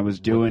company, and I was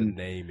What doing.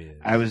 the name is.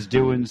 I was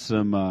doing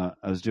some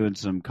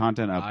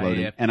content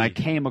uploading, IFP. and I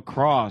came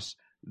across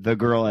the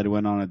girl I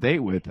went on a date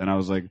with, and I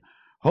was like,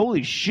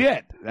 "Holy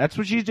shit, that's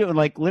what she's doing!"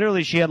 Like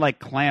literally, she had like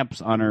clamps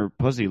on her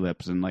pussy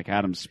lips and like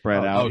had them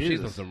spread out. Oh,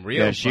 she's on some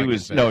real. yeah, she fucking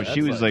was. fetish. No, That's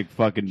she was like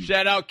fucking.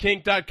 Shout out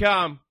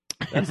kink.com.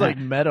 That's like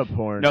meta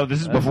porn. No,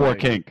 this is That's before like-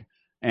 kink,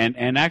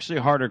 and actually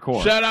harder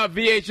core. Shout out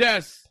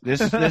VHS. This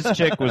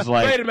chick was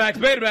like,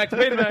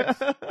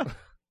 Betamax.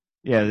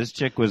 yeah, this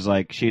chick was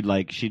like, she'd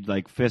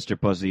fist her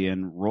pussy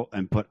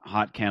and put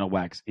hot candle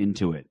wax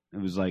into it. It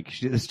was like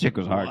this chick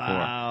was hardcore.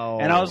 Wow.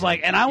 And I was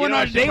like, and I went know,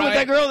 on a she date with probably-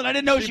 that girl, and I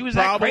didn't know she was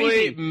that probably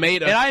crazy.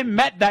 made a. And I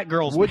met that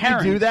girl's Would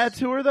parents. you do that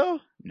to her though?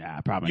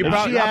 Nah, probably You not.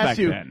 probably- If she Not asked back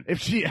you, then. if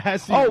she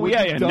asked you, Oh would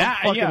yeah, you yeah. dump Nah,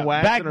 fucking yeah.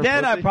 wax Back in her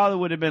then, I pussy? probably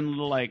would have been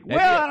like, well,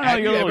 you- I don't know, have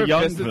you're you a little ever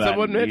young fisted for that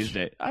someone, Mitch? these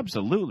days.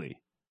 Absolutely,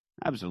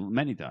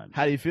 many times.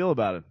 How do you feel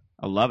about it?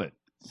 I love it.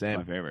 It's my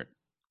Sam, favorite.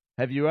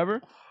 have you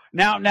ever?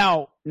 Now,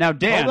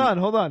 Dan.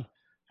 Hold on.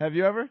 Have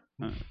you ever?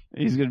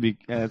 He's gonna be.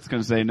 It's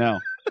gonna say no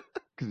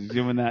because he's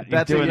doing that. He's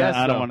That's a doing yes,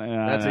 that. I though. don't want.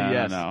 That's a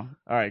yes. No.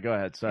 All right, go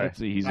ahead. Sorry.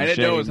 He's I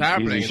didn't know it was ashamed.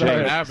 happening He's until it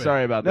ashamed. happened.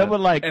 Sorry about No, that. but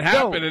like It no,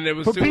 happened and it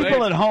was for too people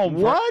late. at home.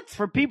 What?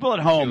 For people at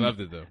She home, loved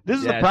it though. this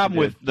is Yeah, the problem she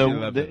with did. She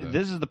loved it, though.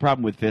 this is the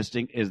problem with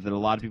fisting is that a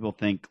lot of people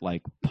think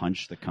like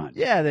punch the cunt.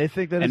 Yeah, they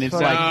think that And it's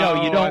it's fun. like,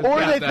 no, you don't. it's or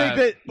not they that.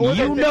 think that. Or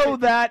they You think know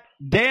that.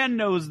 Dan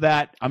knows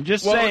that. I'm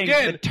just Well, saying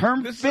again, the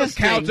term this fisting. is a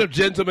couch of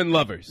gentlemen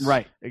lovers.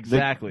 Right.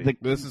 Exactly.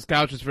 This is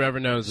couches forever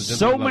known as the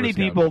So gentlemen many lovers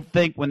couch. people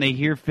think when they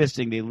hear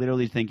fisting, they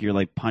literally think you're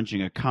like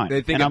punching a cunt.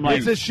 They think and I'm it- like,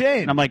 it's a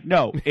shame. and I'm like,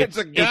 no, It's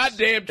a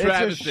goddamn It's a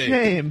travesty.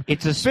 shame.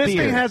 It's a spear.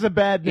 Fisting has a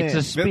bad name. It's a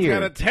It's spear.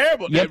 got a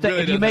terrible. You have it to-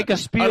 really if you does make have-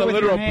 a spear on a with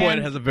your literal hand, point,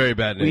 it has a very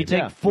bad name. When you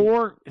take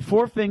four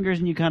fingers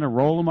and you kind of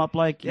roll them up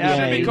like Yeah,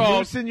 should but be you called-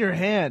 loosen your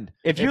hand.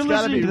 If you're It's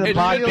gotta listening be to the It should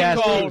be podcast,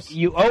 called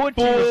you owe it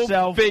to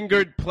yourself.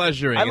 Full-fingered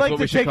pleasuring. I is like what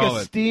to we should take call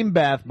a it. steam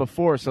bath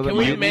before, so that Can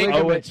my we make-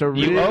 ligaments are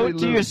really You owe it to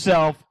loose.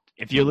 yourself.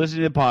 If you're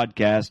listening to the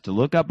podcast, to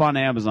look up on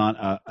Amazon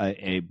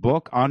a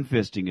book on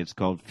fisting. It's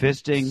called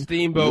Fisting.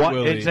 Steamboat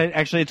Willie.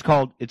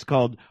 It's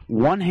called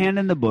One Hand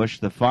in the Bush: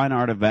 The Fine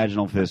Art of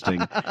Vaginal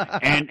Fisting.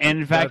 and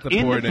in fact, That's a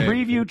in poor the name.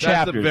 preview That's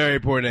chapters, a very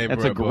poor name.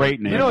 that's for a book. great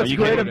name. You know what's Are you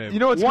great? kidding me? You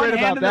know what's One great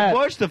Hand about in that? the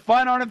Bush: The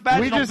Fine Art of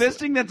Vaginal just-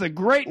 Fisting. That's a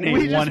great name.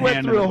 We just One went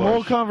Hand through in a the whole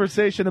Bush.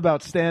 conversation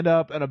about stand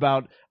up and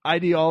about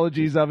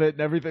ideologies of it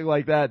and everything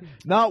like that.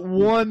 Not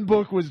one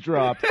book was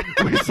dropped.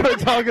 We start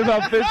talking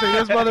about fishing.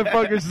 This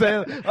motherfucker's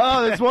saying,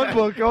 "Oh, there's one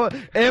book. Oh,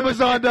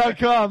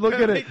 Amazon.com. Look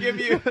at it.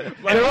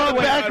 They're on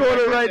back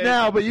order right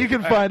now, but you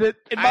can find it."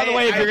 And by the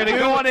way, if you're going to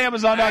go on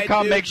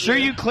Amazon.com, make sure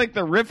you click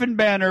the Riffin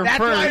banner That's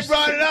first. why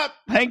I brought it up.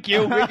 Thank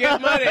you. We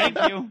get money.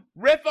 Thank you.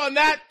 Riff on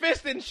that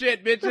fisting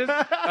shit,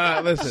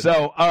 bitches. Listen.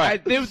 So, all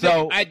right.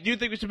 I do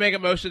think we should make a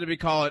motion to be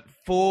call it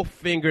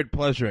full-fingered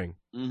pleasuring.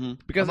 Mm-hmm.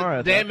 Because I'm all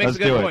right, Dan makes let's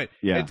a good do it. point.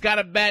 Yeah. It's got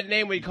a bad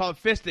name when you call it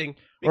fisting.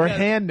 Or because-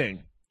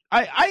 handing.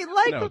 I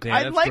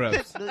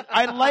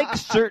like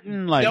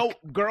certain like. No,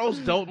 girls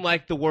don't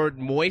like the word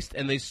moist,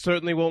 and they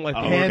certainly won't like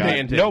the word Handing.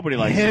 handing. Nobody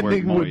likes the word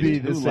Handing moist. would be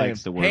the Who same.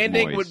 likes the word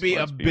Handing moist? would be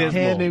Let's be abysmal. honest.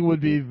 Handing would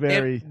be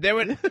very. There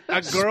would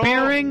a girl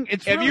Spearing,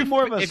 it's if really you-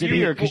 more of a if you-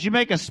 spear because you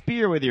make a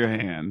spear with your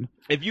hand.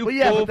 If you Well,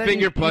 yeah, full but then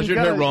finger you pleasured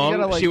gotta- her wrong, you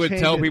gotta, like, she would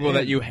change tell it people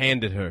that in. you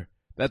handed her.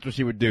 That's what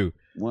she would do.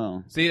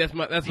 Well, See, that's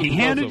what he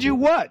handed you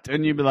what?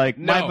 And you'd be like,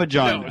 my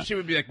vagina. No, she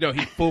would be like, no,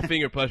 he full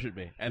finger pleasured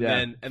me, and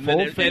Yeah. then Full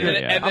if finger,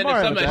 somebody I'm all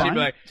right with she'd be that.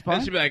 like, It's fine.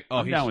 then she'd be like, oh,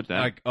 I'm he's down with that.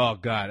 like, oh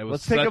god, it was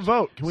Let's take a such-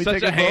 vote. Can we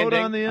such take a vote handing-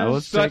 on the I end?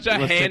 was Such a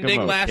let's take handing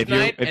vote. last If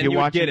you're- night, if and you're you would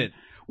watching, get it.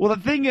 Well,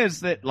 the thing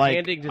is that, like,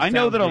 Handing just I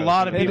know sounds that a gross.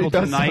 lot of Handing people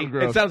does sound tonight,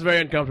 gross. It sounds very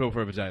uncomfortable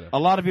for a vagina. a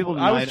lot of people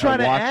I was tonight trying are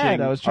to watching,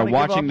 add. I was trying are to give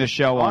watching up the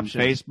show on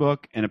options. Facebook,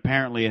 and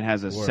apparently it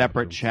has a Word.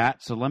 separate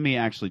chat. So let me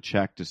actually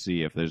check to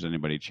see if there's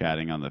anybody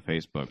chatting on the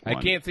Facebook I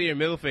one. can't see your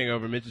middle finger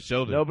over Mitch's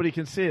shoulder. Nobody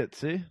can see it.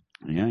 See?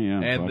 Yeah,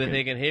 and fuck then it.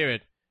 they can hear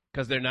it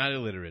because they're not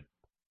illiterate.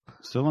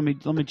 So let me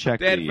check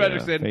Dan the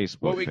Fredrickson,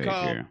 Facebook what we page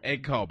call here. a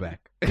callback.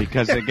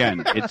 Because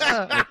again,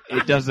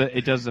 it does a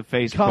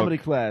Facebook Comedy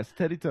class.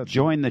 Teddy Tucker.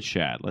 Join the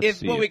chat. Let's It's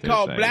see what if we there's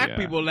call a, Black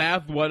People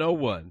Laugh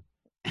 101.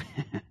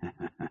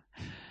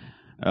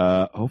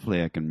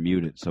 Hopefully I can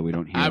mute it so we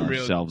don't hear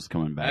ourselves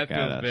coming back That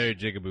at feels us. very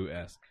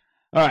Jigaboo-esque.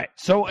 All right.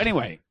 So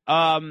anyway,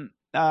 how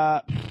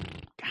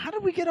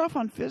did we get off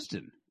on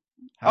fisting?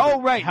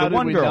 How the did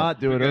one we girl. not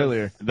do it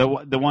earlier? The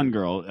one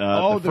girl,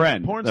 Oh, the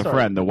friend, porn the star.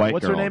 friend, the white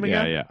What's girl. her name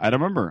again? Yeah. I don't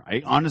remember.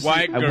 I honestly,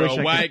 White I wish I girl,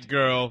 could- white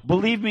girl.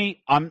 Believe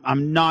me, I'm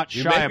not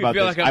You shy make me about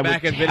feel this. like I'm I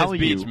back would at Venice tell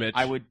you. Beach, Mitch.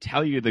 I would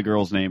tell you the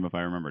girl's name if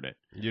I remembered it.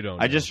 You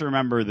don't. I just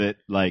remember that,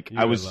 like, You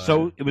I were was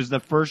lying. it was the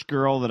first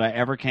girl that I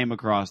ever came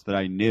across that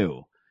I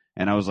knew,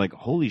 and I was like,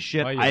 holy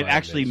shit! Why you I lying,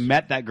 actually Mitch?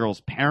 met that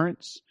girl's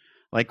parents.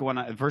 Like when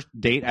the first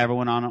date I ever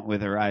went on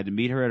with her, I had to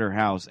meet her at her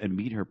house and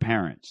meet her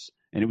parents,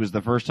 and it was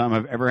the first time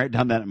I've ever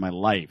done that in my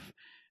life.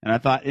 And I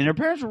thought, and her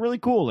parents were really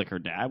cool. Like her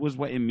dad was,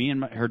 and me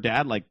and her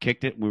dad like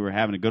kicked it. We were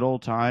having a good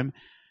old time,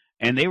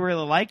 and they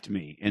really liked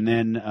me. And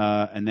then,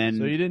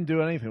 So you didn't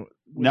do anything.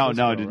 With no, this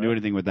I girl, didn't do right?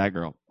 anything with that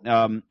girl.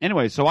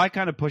 Anyway, so I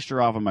kind of pushed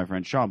her off on my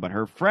friend Sean, but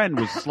her friend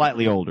was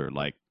slightly older,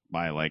 like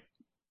by like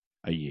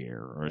a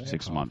year or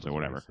 6 months or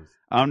whatever,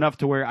 enough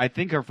to where I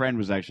think her friend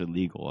was actually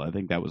legal. I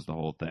think that was the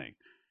whole thing,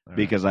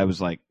 because I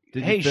was like,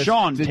 Did "Hey, you fist,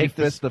 Sean, did take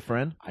you this." fist the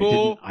friend?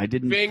 I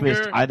didn't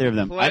fist either of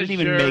them. I didn't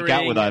even make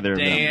out with either of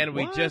them. Dan,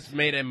 we just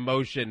made a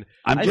motion.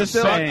 I'm just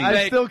saying.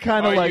 I still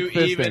kind of Are like you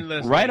fisting. even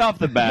listening? Right off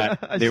the bat,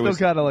 I there still was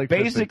kind of like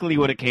fisting. basically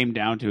what it came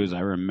down to is I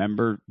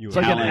remember It's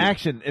like an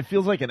action. It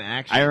feels like an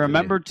action. I to me.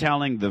 remember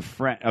telling the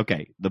friend.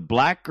 Okay, the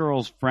black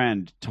girl's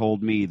friend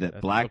told me that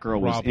That's black the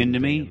girl was problem, into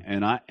me,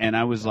 Dan. and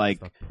I was like,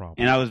 That's the problem.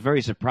 and I was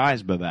very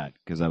surprised by that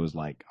because I was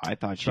like, I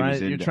thought she was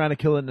You're into. trying to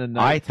kill it in a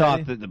night. I thought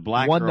Teddy? that the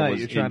black one girl night was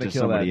you're trying into to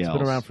kill that. somebody It's else.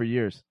 been around for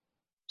years.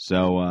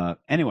 So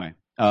anyway,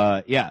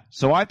 yeah.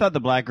 So I thought the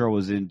black girl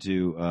was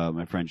into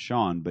my friend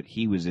Sean, but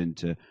he was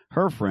into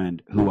her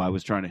friend, who I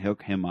was trying to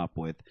hook him up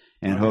with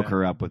and hook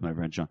her up with my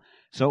friend Sean.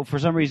 So for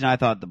some reason, I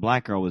thought the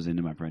black girl was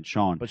into my friend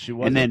Sean, But she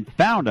wasn't. and then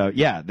found out.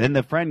 Yeah. Then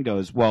the friend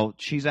goes, "Well,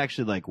 she's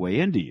actually like way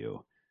into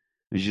you,"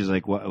 and she's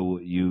like, "What?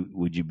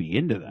 Would you be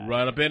into that?"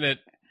 Run up in it.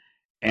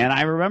 And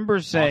I remember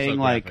saying,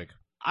 Also like, graphic.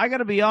 I got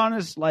to be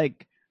honest,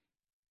 like,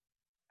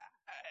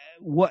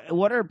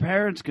 what are her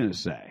parents going to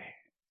say?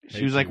 She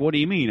Hate was like, you. "What do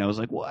you mean?" I was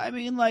like, "Well, I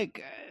mean,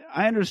 like,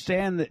 I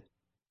understand that."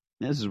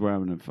 This is where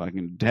I'm going to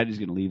fucking. Daddy's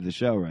going to leave the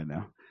show right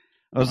now.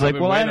 I was I've like,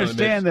 been "Well, I waiting on it,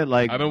 understand Mitch. that,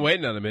 like, I've been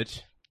waiting on it,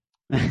 Mitch.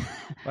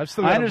 I've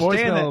still I got a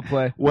understand voicemail that- to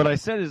play. what I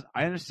said is,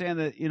 I understand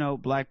that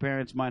black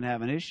parents might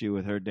have an issue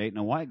with her dating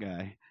a white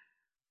guy,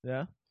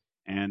 Yeah.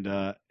 and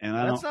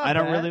That's not I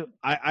don't bad. really,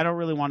 I don't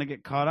really want to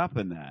get caught up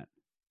in that."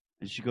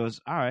 And she goes,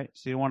 "All right,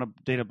 so you want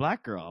to date a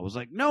black girl?" I was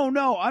like, "No,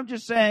 I'm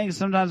just saying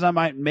sometimes I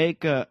might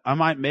make a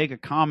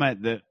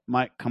comment that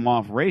might come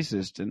off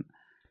racist, and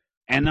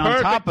on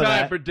Perfect top of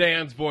time that, for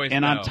Dan's voice.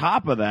 and now. on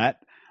top of that,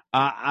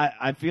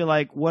 I feel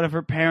like, what if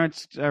her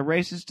parents are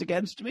racist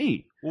against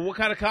me? Well, what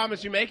kind of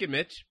comments you making,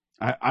 Mitch?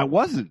 I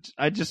wasn't.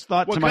 I just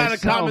thought What to kind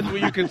myself, of comments were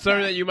you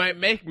concerned that you might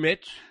make,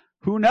 Mitch?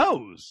 who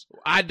knows?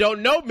 I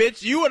don't know,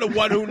 Mitch. You are the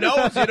one who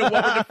knows. You're the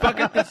one with the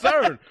fucking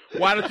concern.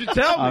 Why don't you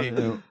tell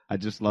me? I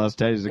just lost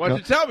Teddy's. Why don't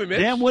you tell me, Mitch?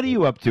 Dan, what are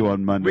you up to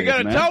on Monday? We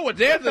gotta tell what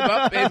Dan's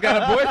about. He's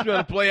got a voicemail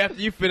to play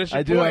after you finish your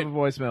I do have point.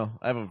 a voicemail.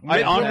 I have a. I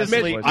Mitch,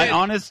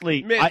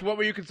 honestly, Mitch, what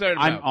were you concerned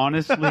about? I'm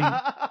honestly,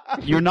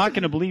 you're not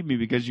going to believe me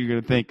because you're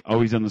going to think,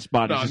 oh, he's on the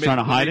spot. No, He's just Mitch, trying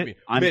to hide believe it.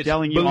 me. I'm Mitch,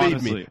 telling you believe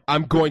honestly. me.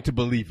 I'm going to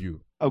believe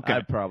you. Okay.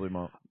 I probably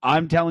won't.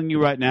 I'm telling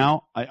you right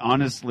now, I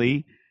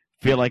honestly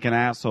feel like an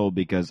asshole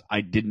because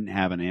I didn't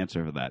have an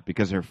answer for that.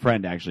 Because her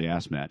friend actually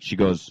asked me that. She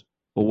goes,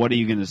 well, what are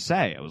you going to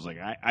say? I was like,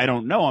 I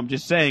don't know. I'm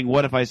just saying,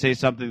 what if I say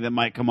something that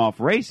might come off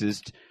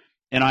racist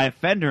and I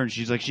offend her? And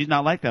she's like, she's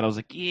not like that. I was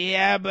like,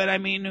 yeah, but I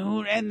mean,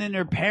 who? And then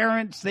her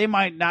parents, they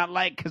might not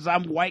like because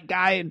I'm a white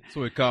guy. And That's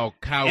what we call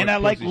coward. And I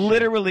like pussy shit.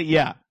 literally,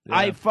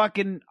 I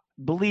fucking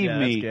believe Yeah,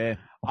 me. that's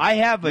gay. I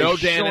have a No,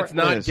 short Dan, it's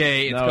not list.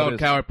 gay. It's No, called it is.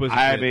 coward pussy.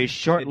 I have shit. a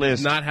short It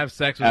list. Does not have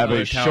sex with I have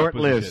other a coward short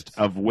pussy list shits.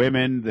 of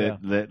women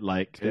that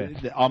like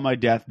on my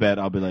deathbed.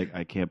 I'll be like,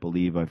 I can't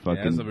believe I fucking.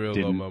 Yeah, that's a real low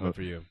didn't. moment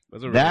for you.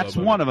 That's, a real That's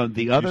low one moment. of them.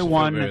 The You other should feel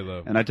one, very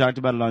low. and I talked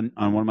about it on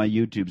one of my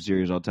YouTube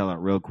series. I'll tell it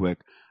real quick.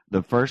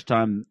 The first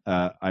time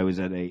I was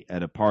at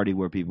a party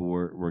where people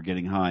were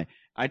getting high.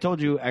 I told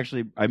you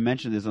actually. I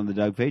mentioned this on the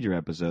Doug Fager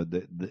episode.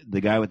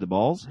 The guy with the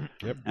balls.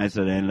 Yep. I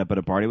said I ended up at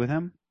a party with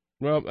him.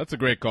 Well, that's a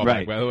great callback,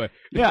 Right. by the way.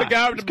 Yeah, The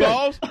guy with the it's good.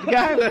 balls? The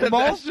guy with the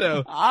balls?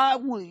 Show. I'll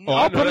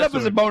know put it that up as a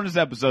story. bonus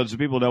episode so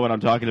people know what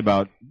I'm talking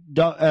about.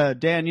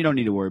 Dan, you don't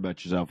need to worry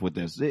about yourself with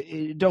this.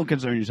 Don't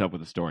concern yourself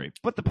with the story.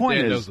 But the point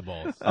Dan is, knows the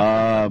balls.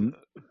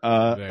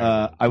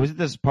 I was at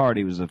this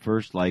party. It was the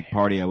first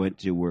party I went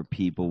to where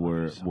people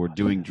were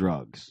doing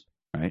drugs.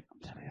 Right?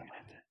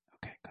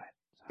 Okay, go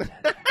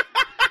ahead.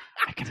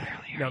 I can barely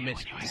hear you when you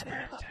whisper.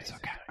 It's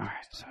okay. All right.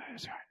 Sorry.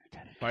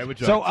 Party with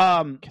So,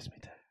 drugs. Kiss me,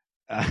 Ted.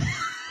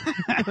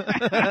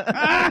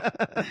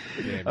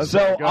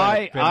 So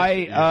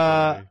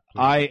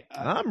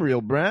I'm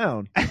real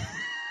brown.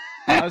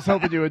 I was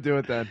hoping you would do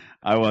it then.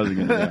 I wasn't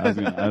gonna do it. I was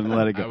gonna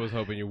let it go. I was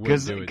hoping you would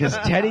do it. Because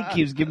Teddy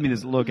keeps giving me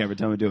this look every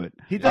time I do it.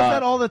 He does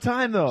that all the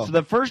time, though. So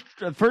the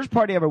first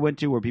party I ever went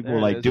to where people There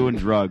were it like is. doing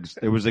drugs,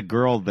 there was a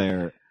girl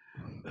there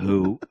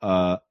who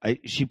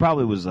she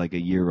probably was like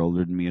a year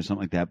older than me or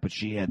something like that, but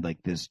she had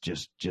like this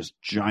just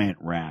giant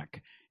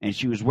rack. And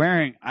she was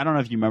wearing, I don't know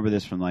if you remember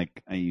this from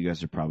like, you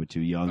guys are probably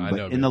too young, I but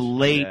know, in the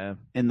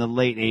bitch.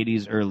 late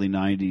 80s, early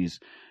 90s,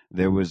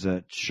 there was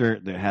a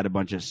shirt that had a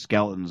bunch of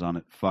skeletons on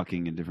it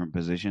fucking in different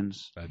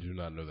positions. I do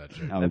not know that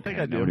shirt. Okay, think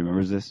I do. Nobody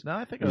remembers this? No,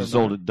 I think It I was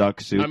remember. sold at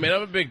Duck Soup. I mean,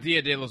 I'm a big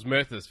Dia de los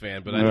Muertos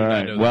fan, but I do All not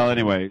right. know Well, that.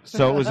 anyway,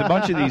 so it was a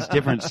bunch of these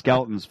different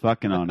skeletons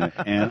fucking on it,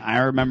 and I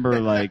remember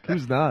like,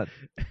 Who's not?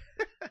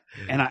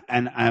 and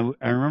I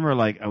remember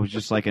like I was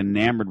just like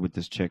enamored with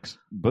this chick's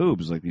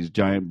boobs, like these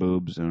giant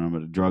boobs, and I'm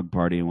at a drug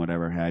party and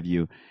whatever have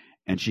you.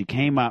 And she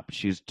came up,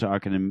 she was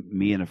talking to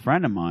me and a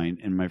friend of mine,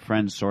 and my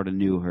friend sort of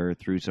knew her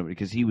through somebody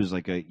because he was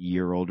like a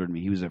year older than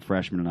me. He was a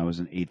freshman and I was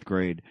in 8th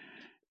grade.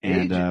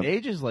 And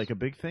Age is like a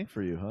big thing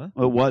for you, huh?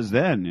 it was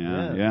then,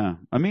 yeah.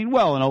 I mean,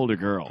 well, an older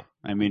girl.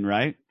 I mean,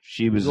 right?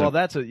 She was. Well,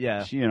 that's a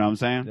yeah. You know what I'm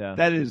saying? Yeah.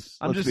 That is.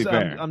 Let's be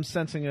fair. I'm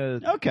sensing a.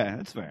 Okay,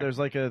 that's fair. There's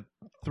like a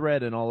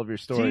thread in all of your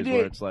stories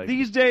where it's like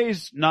these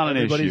days, not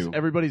an issue.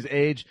 Everybody's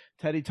age.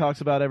 Teddy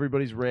talks about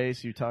everybody's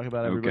race. You talk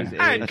about everybody's Okay.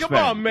 age. Hey, That's come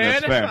fair. on, man.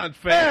 That's That's, fair. not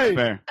fair. It's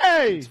fair.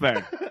 Hey, It's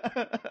fair.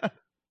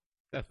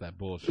 That's that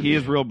bullshit. He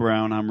is real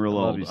brown. I'm real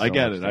I love old. you so I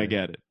get much, it. I Teddy.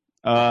 get it.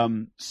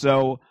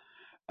 So,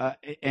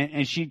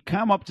 and she'd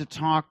come up to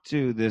talk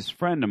to this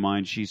friend of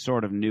mine. She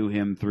sort of knew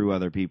him through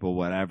other people,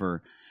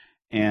 whatever.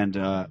 And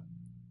I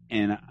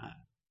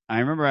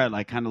remember I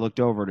like kind of looked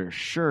over at her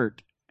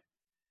shirt,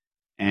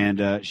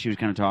 and she was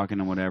kind of talking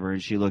and whatever.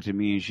 And she looked at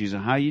me and she's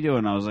like, "How you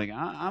doing?" I was like,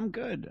 "I'm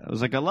good." I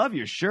was like, "I love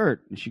your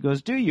shirt." And she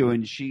goes, "Do you?"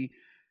 And she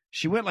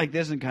went like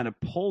this and kind of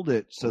pulled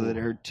it so that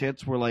her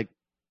tits were like,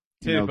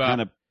 Titty pop.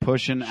 kind of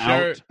pushing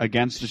Shirt- out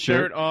against the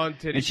Shirt shirt. on,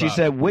 titty And she pop.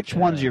 said, "Which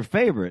one's your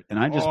favorite?" And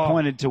I just Oh.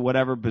 pointed to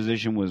whatever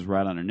position was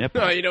right on her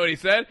nipple. No, you know what he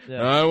said?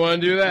 Yeah. I want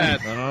to do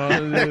that. I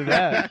don't want to do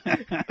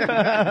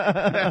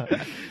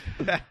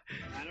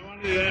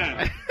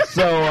that.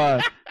 So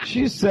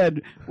she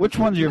said, "Which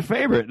one's your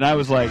favorite?" And I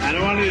was like, "I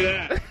don't want to do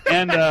that."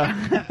 And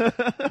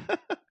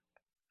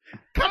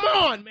Come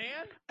on,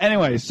 man.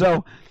 anyway,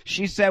 so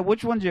she said,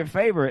 "Which one's your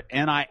favorite?"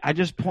 And I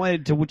just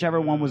pointed to whichever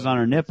one was on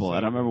her nipple. I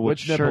don't remember Which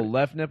shirt. nipple?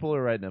 Left nipple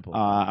or right nipple?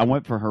 I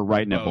went for her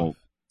right nipple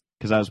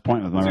because I was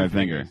pointing with my Two right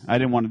finger. fingers. I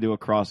didn't want to do a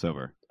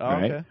crossover. Oh,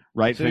 right? okay.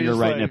 Right So you're finger,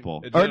 just right like-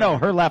 nipple. It's Or no,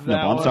 just- her left that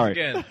nipple. I'm one sorry.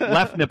 again.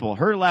 Left nipple.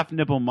 Her left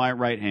nipple, my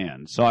right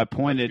hand. So I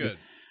pointed. Good.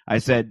 I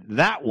said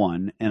that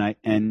one, and I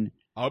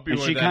hope you and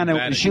weren't she that kind of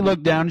emphatic. she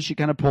looked down and she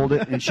kind of pulled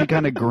it and she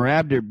kind of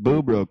grabbed her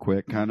boob real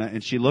quick, kind of,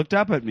 and she looked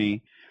up at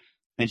me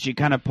and she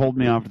kind of pulled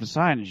me off to the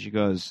side and she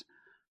goes,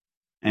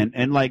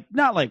 and like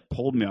not like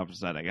pulled me off to the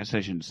side. I guess I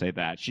shouldn't say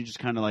that. She just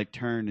kind of like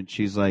turned and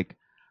she's like,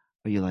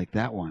 "Oh, you like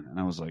that one?" And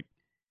I was like,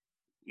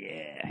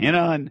 "Yeah,"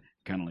 and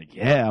kind of like,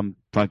 "Yeah, I'm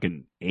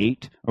fucking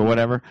 8 or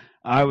whatever."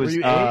 I was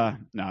Were you 8?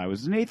 No, I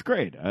was in 8th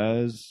grade. I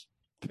was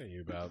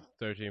You about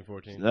 13,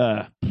 14.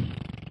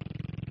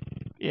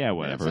 yeah,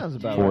 whatever. sounds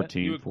about 14,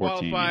 right. You would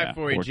 14, qualify yeah,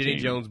 for a 14, Ginny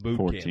Jones boot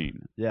camp.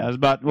 14. Yeah. I was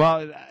about,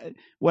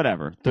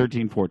 whatever,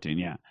 13, 14,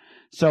 yeah.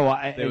 So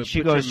They would she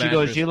put your goes,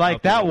 mattress you like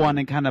out the that window. one,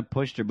 and kind of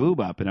pushed her boob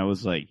up, and I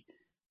was like,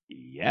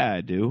 yeah,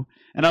 I do.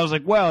 And I was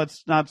like, well,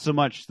 it's not so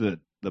much the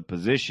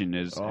position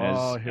as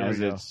here we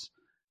go.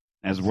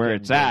 as where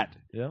getting it's at.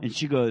 good. Yeah. And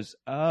she goes,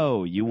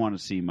 "Oh, you want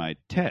to see my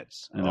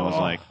tits?" And I was Oh.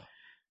 like,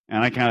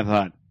 and I kind of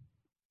thought,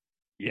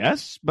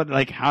 yes, but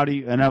like, how do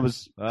you? And I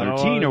was I don't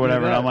 13 wanna or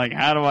whatever. do And I'm that.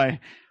 like,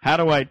 how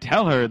do I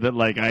tell her that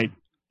like I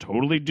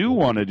totally do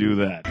want to do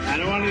that? I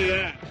don't want to do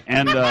that.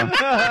 And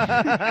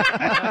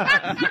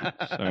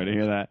sorry to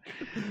hear that.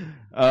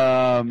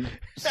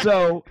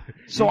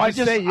 So I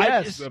just say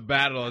yes. It's a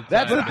battle. Of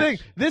That's the time. thing.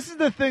 This is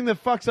the thing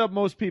that fucks up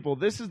most people.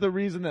 This is the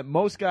reason that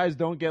most guys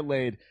don't get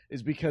laid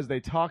is because they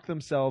talk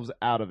themselves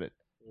out of it.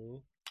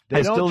 They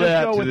I don't still do just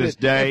that go to with this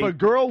it. day, If a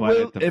girl but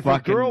will, at the if a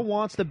fucking- girl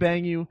wants to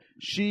bang you,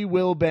 she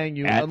will bang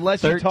you At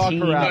unless you talk 13,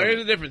 her No, out. here's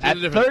the difference. At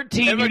Here's the difference.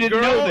 13, if you a didn't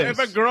girl, know this.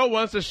 If a girl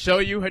wants to show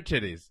you her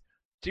titties,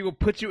 she will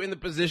put you in the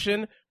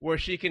position where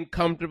she can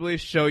comfortably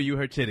show you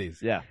her titties.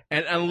 Yeah.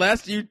 And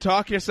unless you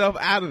talk yourself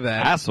out of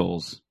that,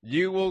 assholes.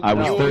 you will. I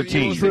was you will-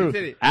 13. You will see True.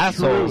 titty.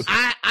 Assholes.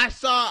 I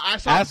saw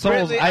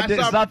Assholes. Brittany, I did-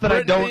 saw it's not that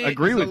I don't Brittany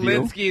agree with you.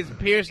 Zelensky's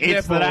pierced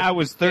It's nipple that I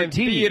was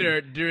 13. in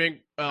theater during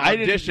I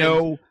didn't auditions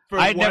know. for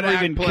I'd What never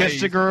Act even Plays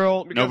kissed a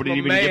girl. because Nobody my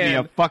even gave me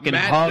a man, fucking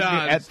Matt hug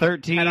Johns, at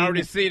 13. had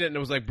already seen it and it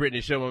was like,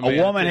 Brittany, show my A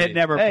man woman the had titty.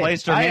 never Hey,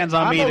 placed her hands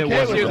on I'm me that okay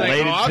wasn't She was like,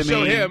 related oh, I'll to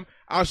show me. him.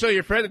 I'll show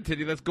your friend the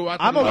titty. Let's go out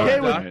to I'm the okay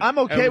bar. with I'm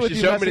okay And with she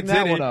you showed me messing the that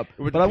titty one up,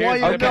 with but I the want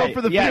you to pierced know nipple.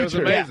 for the Yeah, It was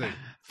future. amazing.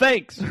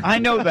 Thanks. I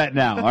know that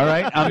now. All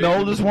right. I'm the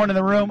oldest one in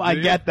the room. I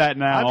get that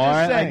now. I'm All just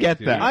right. saying, I get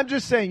that. I'm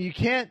just saying you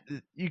can't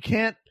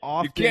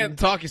often. You can't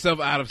talk yourself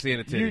out of seeing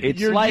a titty. It's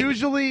You're like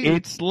usually.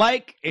 it's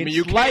like I mean, it's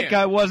you like can.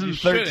 I wasn't You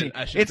shouldn't, 13.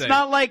 I should It's say.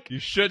 not like You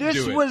should this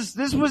do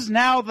it. was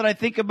now that I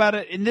think about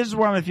it, and this is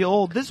where I'm gonna feel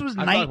old. This was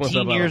I talk myself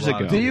 19 out years a lot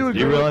ago. of Do you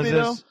agree with realize me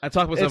this? though? I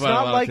talk myself It's out of a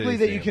not lot of likely titties,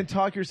 that Dan. you can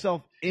talk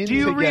yourself into. Do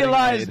you getting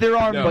realize laid. there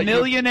are No.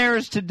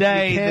 millionaires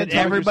today You can't that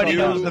talk everybody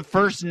yourself knows out. the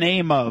first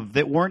name of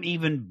that weren't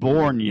even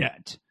born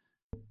yet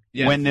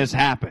Yes. when this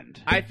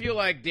happened? I feel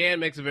like Dan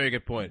makes a very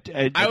good point.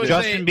 I would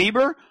Justin say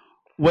Bieber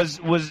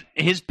was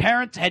his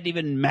parents hadn't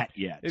even met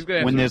yet he's gonna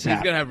have when some- this he's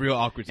happened. gonna have real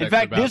awkward sex In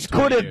fact, for about this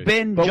 20 could have years.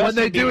 been. But when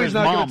Justin they do, Bieber's he's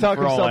not gonna mom, talk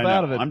for all himself I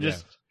out know. of it. I'm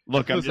just Yeah.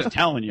 look. I'm Listen, just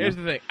telling you. Here's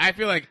the thing. I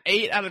feel like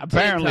 8 out of 10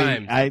 Apparently,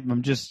 times.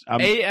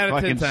 I'm 8 out of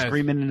 10 fucking times.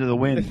 screaming into the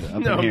wind.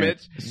 Up No, in here.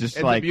 Mitch. It's just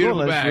It's a like,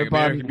 beautiful oh, let's bag, rip on.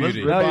 American Let's Beauty.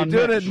 rip No, you're on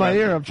doing it Mitch. in my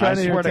ear. I'm trying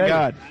to I swear to irritate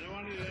God.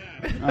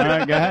 All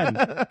right, go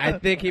ahead. I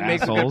think he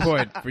makes a Assholes. good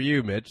point for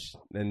you, Mitch,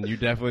 and you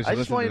definitely should I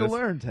just listen want you to this.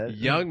 learn, Ted.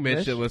 Young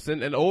Mitch should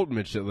listen, and old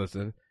Mitch should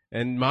listen,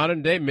 and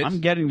modern day Mitch. I'm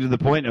getting to the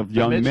point of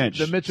young Mitch- Mitch,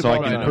 the Mitch so I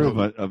of can all prove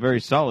time. a very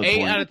solid 8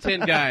 point. out of 10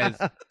 guys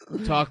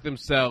talk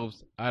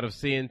themselves out of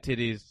seeing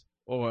titties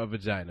or a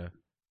vagina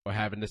or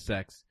having the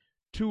sex.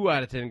 2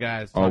 out of 10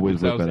 guys talk Always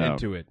whip themselves it out.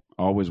 into it.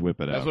 Always whip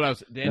it out. That's what I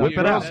was. Dan, Whip you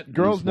it agree out. with that?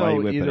 Girls That's why you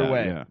know whip it either out,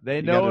 way. yeah. They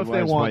You know gotta- if they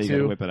that's why want you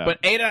gotta to. whip it out. But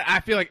I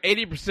feel like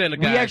 80% of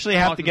we guys. actually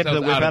have talk to get to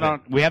the themselves whip out out.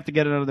 of it. We have to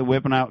get into the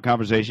whipping out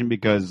conversation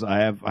because I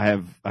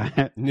have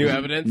New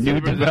evidence? new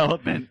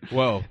development,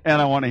 Whoa.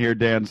 and I want to hear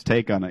Dan's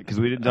take on it because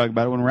we didn't talk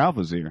about it when Ralph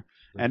was here,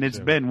 and it's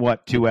been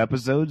what 2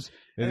 episodes.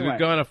 We've Anyway.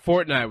 gone a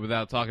fortnight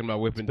without talking about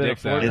whipping been a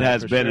dicks out. fortnight. It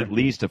has for been sure. at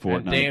least a And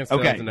fortnight. Dan still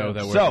Okay, doesn't know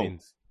that word so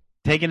means.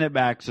 taking it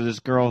back. So this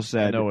girl I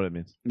said, know what it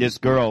means. this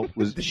girl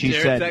was. She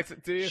Jared said text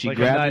it to you? she Like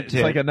a grabbed night, a it's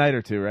tit, like a night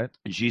or two, right?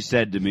 and she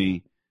said to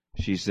me,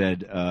 she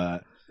said,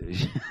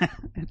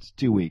 it's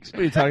 2 weeks.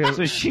 What are you talking about?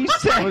 So she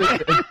said,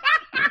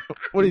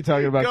 What are you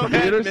talking about? Go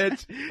Computers? ahead,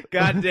 Mitch.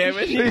 God damn it.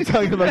 What are you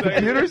talking about,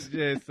 computers?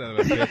 Yeah, son of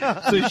a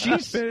bitch. so Finish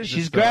she's the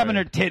she's story. grabbing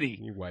her titty,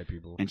 You white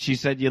people. and she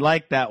said, "You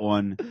like that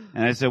one?"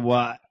 And I said,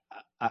 "Well,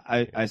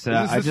 I said, Is this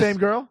I the just, same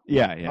girl?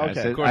 Yeah, yeah. Okay. I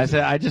said, Of course I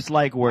said, I just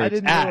like where I it's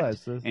didn't at."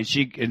 realize this.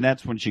 And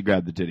that's when she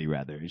grabbed the titty.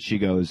 Rather, and she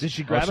goes, Did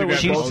she grab she it with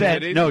grabbed She both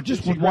said, titties? "No,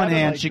 just Did she with one grab it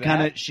hand." like She that?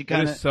 kind of, she It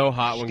kind is of. so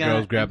hot when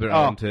girls grab their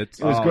own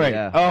tits. It was Oh, great.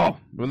 yeah. Oh,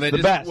 When they the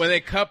just best. when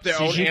they cup their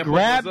So own she ample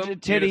grabbed bosom, the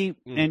titty you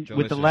just- and with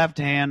the delicious. left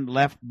hand,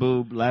 left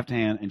boob, left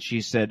hand, and she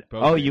said,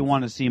 Both "Oh, hands. you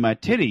want to see my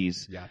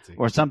titties?" Yahtzee.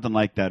 or something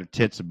like that, or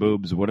tits or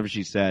boobs, or whatever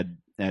she said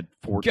at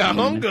 14.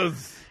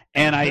 Gahungas.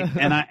 And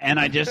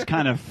I just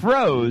kind of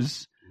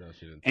froze. No,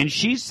 she didn't. And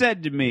she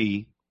said to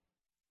me,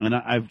 and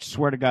I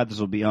swear to God, this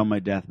will be on my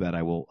deathbed.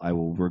 I will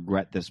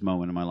regret this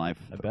moment in my life.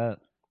 I bet.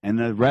 And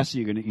the rest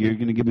of you're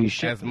gonna give me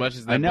shit. As much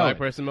as I that know black it.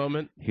 person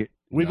moment. Here-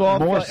 We've No. all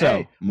More so.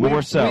 Hey, More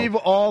we've, so. We've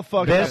all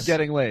fucked This- up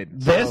getting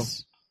laid.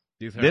 This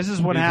These hurt. This is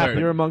what These happened. hurt.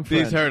 You're among These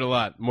friends. hurt a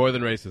lot more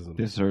than racism.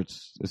 this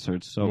hurts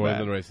so more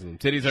bad. than racism.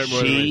 Titties hurt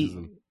more She-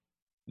 than racism.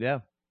 Yeah.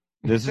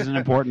 This is an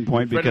important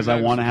point Freddie because I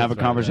Mac want to was have a just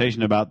right about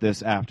conversation about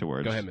this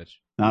afterwards. Go ahead, Mitch.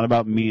 Not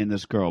about me and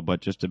this girl,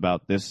 but just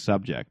about this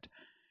subject.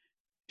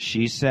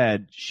 She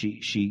said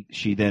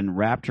she then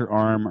wrapped her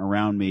arm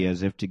around me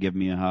as if to give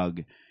me a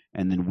hug,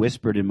 and then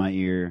whispered in my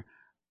ear,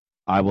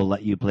 "I will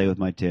let you play with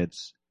my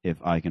tits if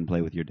I can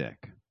play with your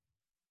dick."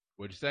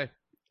 What'd you say?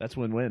 That's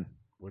win-win.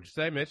 What'd you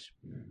say, Mitch?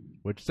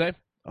 What'd you say?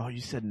 Oh,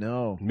 you said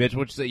no. Mitch,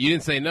 what'd you say? You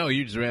didn't say no.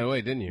 You just ran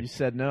away, didn't you? You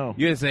said no.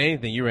 You didn't say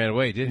anything. You ran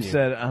away, didn't You you?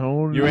 said, I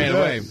don't You know ran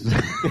away.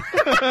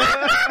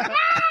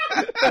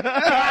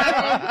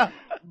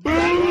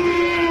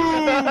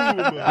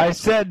 I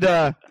said,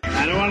 I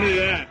don't want to do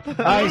that.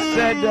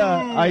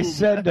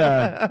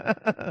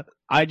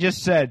 I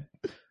just said,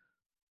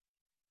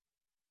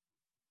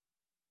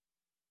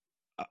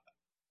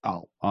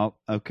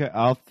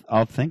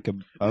 I'll think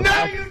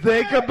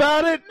Think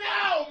about it?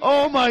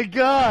 Oh, my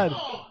God.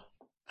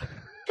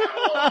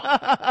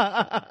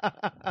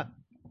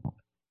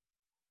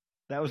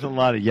 That was a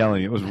lot of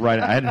yelling. It was right.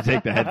 I had to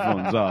take the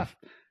headphones off.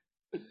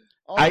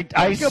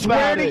 I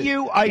swear to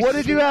you. What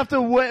did you have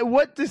to?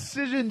 What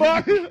decision?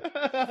 Fuck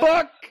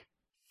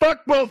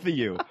both of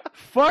you.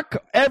 Fuck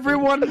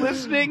everyone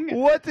listening.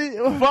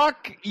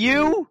 Fuck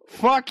you.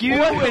 Fuck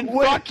you. And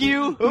fuck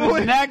you.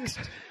 Who's next?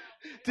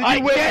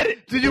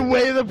 Did you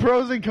weigh the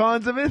pros and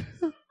cons of it?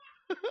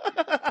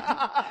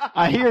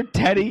 I hear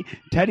Teddy.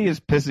 Teddy is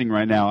pissing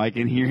right now. I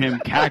can hear him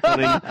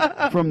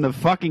cackling from the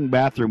fucking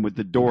bathroom with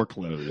the door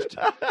closed.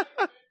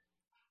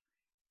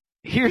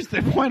 Here's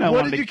the point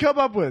What did you come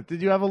up with?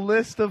 Did you have a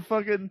list of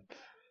fucking...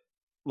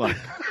 Look,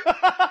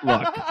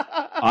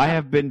 I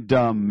have been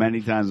dumb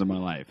many times in my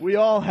life. We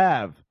all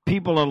have.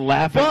 People are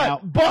laughing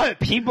out. But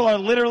people are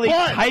literally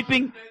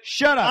typing.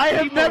 Shut up. I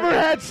have never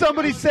had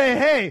somebody say,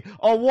 "Hey,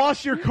 I'll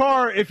wash your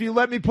car if you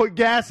let me put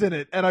gas in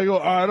it." And I go,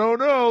 "I don't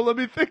know. Let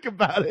me think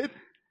about it."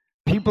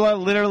 People are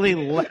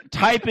literally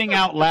typing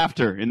out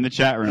laughter in the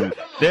chat room.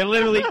 They're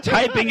literally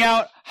typing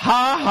out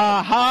ha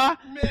ha ha,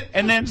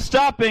 and then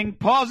stopping,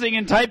 pausing,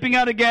 and typing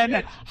out again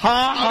ha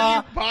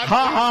ha ha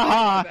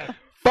ha ha.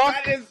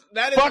 Fuck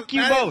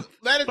you both.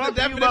 That is the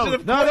definition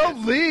of No,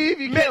 don't leave.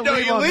 You can't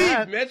leave you on leave,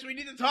 that. Mitch. We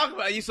need to talk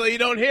about you so you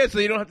don't hear it, so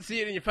you don't have to see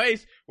it in your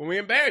face when we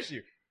embarrass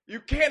you. You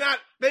cannot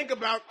think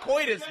about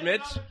coitus, Mitch.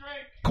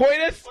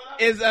 Coitus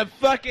is a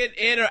fucking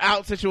in or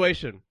out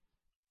situation.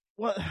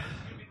 What?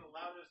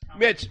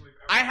 Mitch,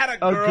 I had a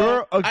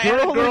girl. A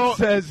girl that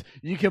says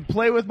you can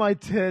play with my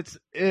tits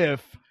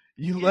if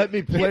you let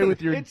me play with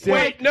your dick.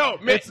 Wait, no,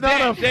 Mitch, it's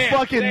not a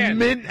fucking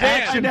mint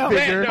action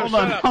figure. Hold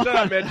on, shut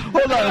up, Mitch.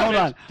 Hold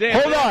on.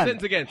 Dan, Hold on. Say that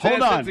sentence again. Say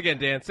that sentence again,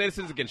 Dan. Say the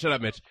sentence again. Shut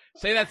up, Mitch.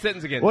 Say that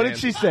sentence again. What Dan.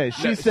 did she say?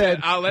 She said,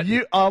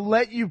 I'll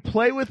let you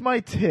play with my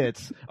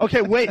tits.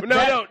 Okay, wait.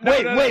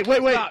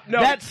 Wait. Stop.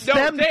 That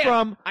stemmed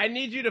from... I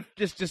need you to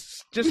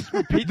just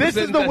repeat This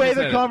is the way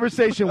the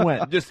conversation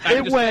went.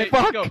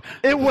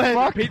 It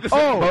went,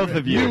 both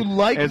of you. You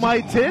like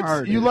my tits?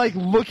 Hard. You like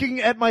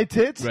looking at my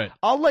tits? Right.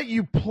 I'll let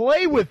you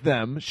play with them.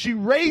 She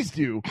raised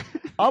you.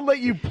 I'll let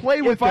you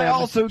play with them. I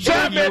also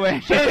gave you a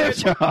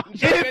job.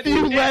 If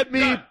you let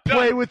me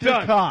play with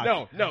your cock.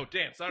 No,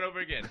 Dan, start over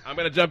again. I'm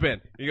going to jump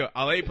in. You go,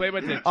 I'll let you play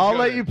with my tits. I'll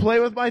let you play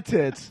with my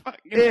tits.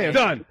 If.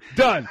 Done.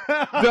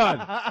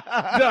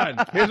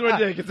 Here's my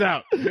dick. It's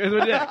out. Here's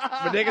my dick.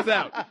 My dick is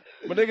out.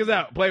 My dick is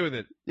out. Play with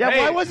it. Yeah, Hey,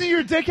 why wasn't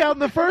your dick out in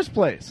the first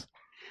place?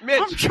 Mitch,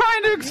 I'm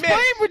trying to explain,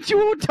 but you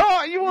won't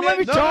talk. You won't let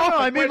me No, talk.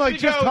 I mean, when like, she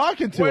just goes-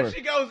 talking to when her.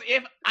 she goes,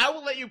 if I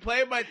will let you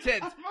play with my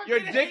tits, your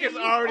dick is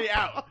already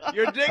out.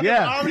 Your dick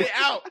Yeah. is already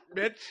out,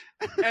 bitch.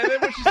 And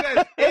then when she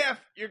says if,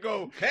 you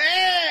go,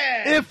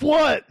 hey! If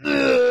what?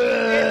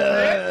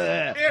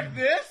 If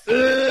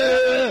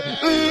this.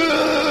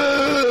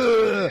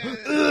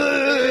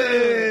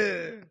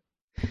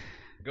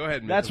 Go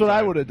ahead, Mitch. That's I'm what I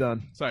sorry. would have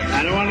done. Sorry.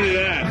 I don't want to do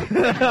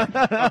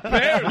that.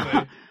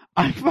 Apparently.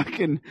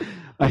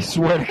 I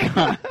swear to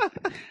God.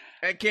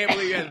 I can't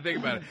believe you had to think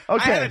about it.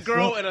 Okay, I had a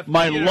girl in a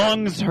My theater.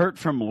 lungs hurt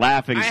from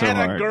laughing I so had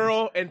hard. a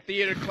girl in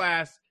theater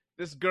class.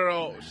 This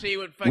girl, she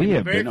would fucking We be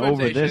have very been over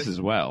flirtatious. this as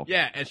well.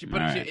 Yeah, and she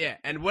put All it. right. Yeah,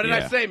 and what did I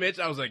Yeah. say, Mitch?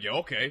 I was like, yeah,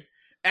 okay.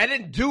 I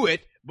didn't do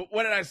it, but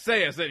what did I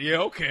say? I said, yeah,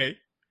 okay.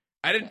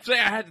 I didn't say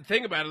I had to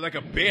think about it like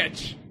a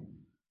bitch.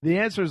 The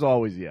answer is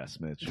always yes,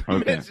 Mitch.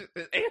 Okay. Mitch,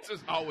 the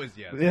answer's always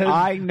yes.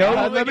 I know. It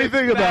only let me gets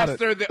think about it.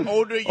 faster The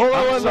older you Hold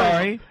on, get. I'm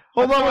sorry.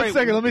 Hold on sorry. 1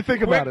 second. Let me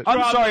think about it. Quick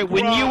I'm sorry.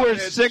 When you were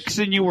Bitch. 6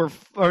 and you were,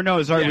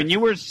 when you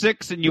were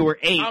 6 and you were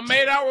 8. I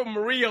made out with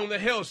Marie on the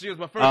hill. She was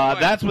my first wife.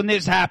 That's when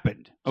this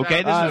happened. Okay,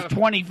 this was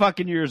 20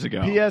 fucking years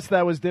ago. P.S.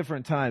 That was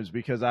different times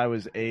because I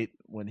was 8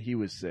 when he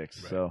was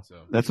 6. Right, So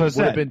That's what I said.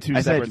 would have been two I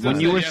said separate when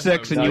times. you were Yes,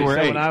 6 and No, you he were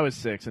said 8. when I was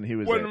 6 and he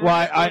was 8.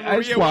 Well, I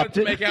Maria swapped wanted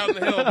to it. make out on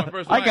the hill, my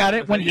first I wife. got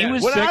it. When said, he yes.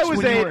 was When 6, I was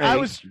when you 8, were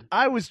 8.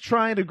 I was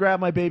trying to grab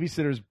my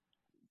babysitter's.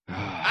 I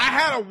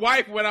had a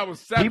wife when I was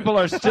 7. People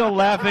are still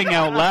laughing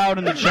out loud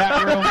in the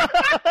chat room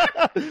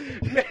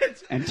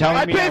Mitch, and telling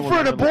I me paid will for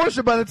an never-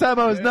 abortion by the time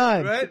I was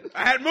 9. right?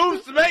 I had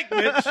moves to make,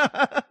 Mitch.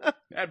 I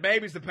had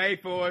babies to pay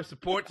for,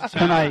 support the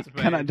child.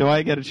 Do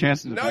I get a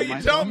chance to No, defend you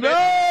myself? don't, Mitch.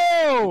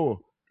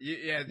 No! You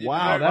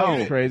Wow, deserve- that was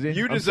you- crazy.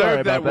 You I'm deserve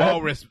sorry that about that.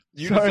 walrus.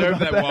 You Sorry deserve about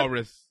that that.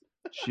 walrus.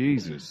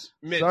 Jesus.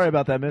 Mitch, Sorry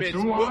about that, Mitch. Mitch,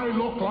 Do I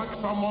look like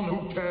someone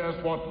who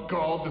cares what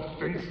God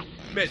thinks?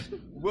 Mitch,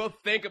 we'll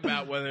think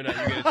about whether or not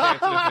you get a chance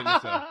to defend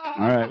yourself. All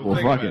right, We'll well,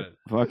 think fuck about it.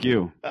 Fuck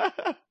you.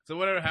 So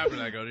whatever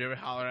happened, I go, did you ever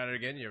holler at her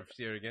again? You ever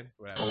see her again?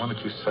 What happened? Why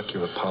don't you suck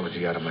your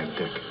apology out of my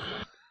dick?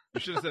 You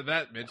should have said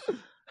that, Mitch.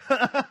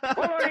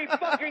 Party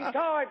fucking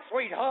time,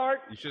 sweetheart.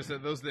 You should have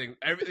said those things.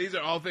 These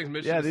are all things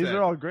Mitch Yeah, should have these said.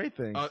 are all great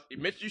things.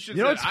 Mitch, you should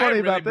You know have what's said, funny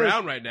I'm really about this?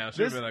 brown right now.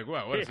 Should have This- been like,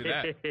 wow, what is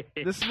that?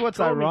 This is what's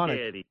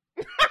ironic.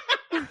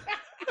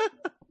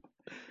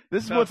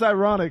 This is what's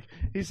ironic.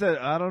 He said,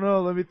 I don't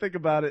know, let me think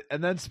about it,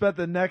 and then spent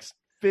the next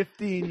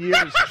 15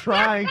 years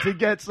trying to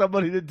get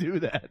somebody to do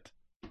that.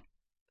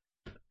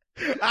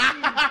 You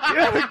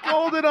had a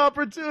golden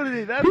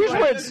opportunity. That's Here's why-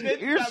 where it gets sad.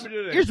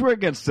 Here's where it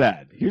gets You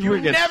sad.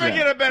 never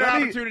get a better Let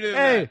me- opportunity than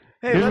Hey, that.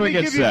 Hey, Here's let what me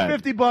gets give you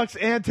sad. $50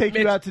 and take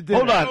you out to dinner.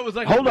 Hold on, It was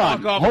like hold a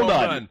on, walk-off hold home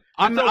on. run.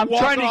 I'm It's a trying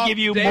to walk-off give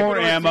you David more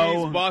Ortiz,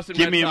 ammo. Boston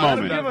Give Red me a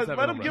Sox. moment.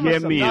 Let him give Give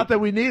us some. me Not a- that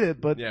we need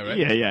it, but Yeah, right.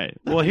 Yeah.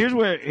 Well, here's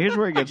where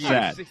it gets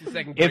sad.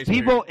 60-second If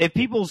grace period.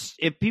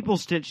 if people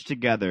stitch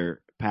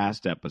together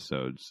past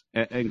episodes,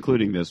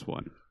 including this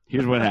one,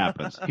 here's what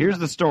happens. Here's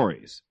the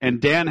stories, and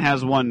Dan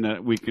has one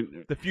that we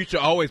can. The future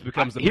always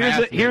becomes the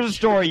past. Here's a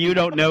story you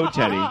don't know,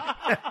 Teddy.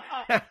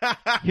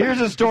 Here's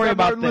a story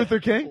about Martin Luther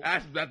King.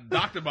 That's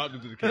Dr. Martin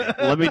Luther King.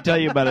 Let me tell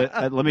you about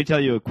it. Let me tell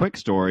you a quick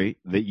story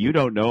that you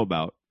don't know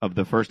about of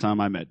the first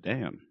time I met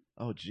Dan.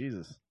 Oh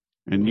Jesus!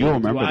 And you'll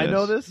remember Do I this.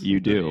 know this? You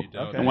do. No, you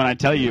don't. And when I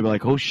tell you, you'll be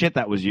like, "Oh shit,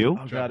 that was you."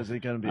 Oh God, is it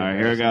going to be? All right,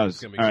 here it goes.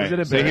 It's All gonna be right, good.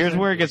 Is it so here's embarrassing?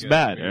 where it gets It's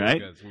bad. gonna All be right,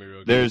 good. It's gonna be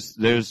real good.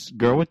 there's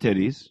girl with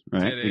titties.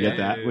 Right, we get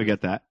that. Titties. We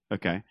get that.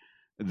 Okay.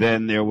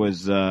 Then there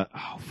was oh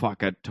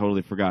fuck, I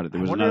totally forgot it. There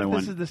I was wonder another if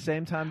this one. is the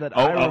same time that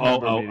Oh, I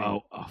remember meeting.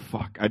 oh,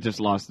 fuck! I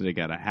just lost it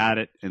again. I had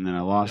it and then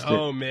I lost it.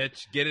 Oh,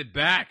 Mitch, get it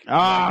back.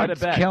 Ah, Get it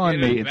it's back. killing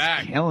Get me. it It's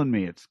back. killing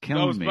me. It's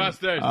killing me.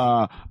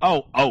 Ghostbusters.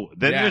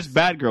 Then Yes. there's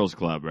Bad Girls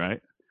Club,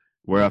 right?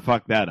 Where I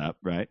fucked that up,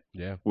 right?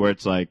 Yeah. Where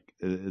it's like,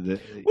 We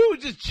were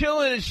just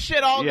chilling and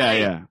shit all yeah, night.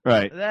 yeah,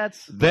 right.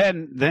 That's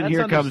Then that's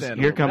here comes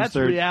that's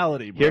third.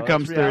 reality. Bro. Here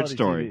comes That's third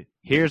reality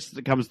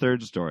story. Comes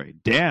third story.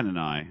 Dan and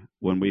I,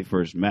 when we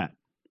first met,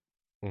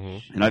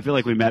 Mm-hmm. and I feel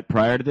like we met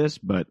prior to this,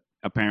 but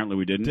apparently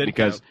we didn't Didn't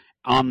because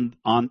on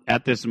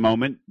at this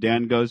moment,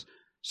 Dan goes,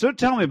 "So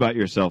tell me about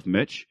yourself,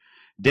 Mitch."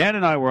 Dan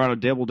and I were on a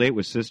double date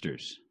with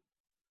sisters,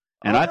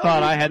 and I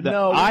thought I had the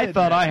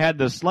I had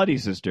the slutty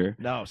sister,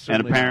 TV. No, and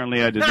certainly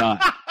apparently I did not.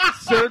 not.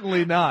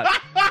 Certainly not.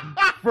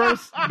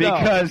 First, no.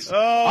 Because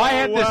I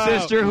had the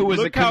sister who was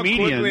Look a how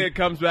comedian. quickly it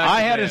comes back.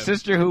 I to had a Dan.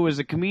 sister who was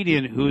a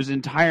comedian whose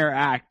entire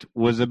act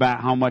was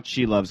about how much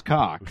she loves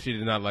cock. She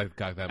did not like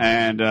cock that much.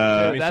 And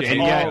that's and,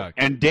 all- yet,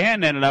 and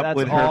Dan ended up that's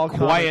with all her comic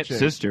quiet chick.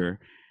 sister,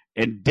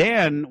 and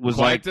Dan was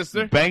Quiet like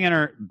sister? banging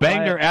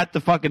her at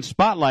the fucking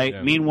spotlight.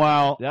 Yeah.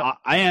 Meanwhile, Yep.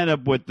 I ended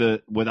up with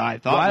I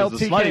thought While was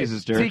the slutty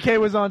sister. TK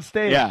was on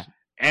stage. Yeah,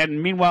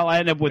 and meanwhile I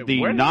ended up with Wait,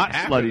 the where did not it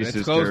happen? slutty It's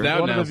sister. closed down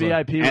One now, of the so-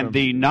 VIP room. And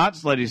the not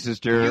slutty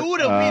sister. You would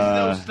have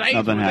missed those snakes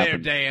nothing were there,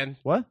 happened. Dan.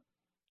 What?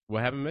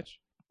 What happened, Mitch?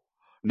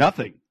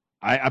 Nothing.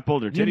 I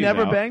pulled her titties You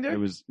never out. banged her? It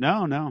was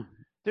no.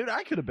 Dude,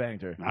 I could have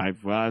banged her.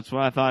 That's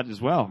what I thought as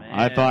well. Man.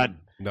 I thought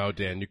No,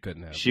 Dan, you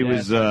couldn't have. she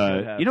Yes, was. I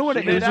could have. You know what?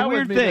 She It made was a out with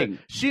weird me thing.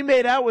 She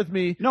made out with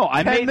me. No,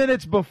 I 10 made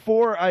minutes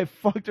before I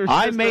fucked her.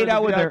 I sister made in the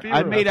out with her. VIP I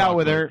room. made out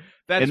with her.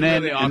 That's and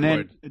then, really and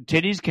awkward. then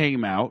titties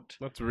came out,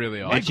 That's really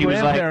and awkward. she was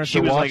like, grandparents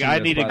are watching I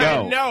this, need to by the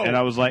go. way. I know. And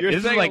I was like, You're this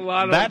is saying like a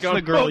lot of that's the girl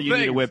uncomfortable you need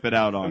to things. whip it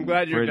out on. I'm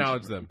glad you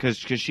acknowledged them. because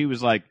she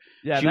was like,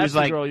 Yeah, she that's was the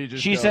like, girl you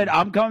just she showed said, me.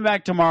 I'm coming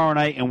back tomorrow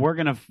night, and we're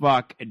gonna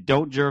fuck.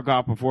 Don't jerk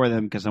off before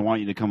them because I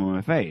want you to come on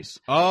my face.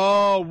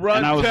 Oh, run,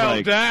 And I was tell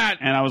like- that.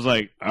 And I was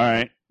like, all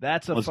right,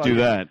 That's a let's fucking, do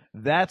that.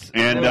 That's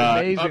And, an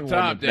amazing Up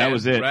top, woman. Dan, That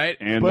was it. right?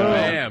 And Boom.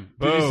 Bam.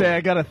 Did you Boom. say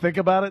I got to think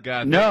about it?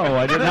 God, No,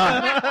 I did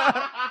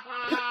not.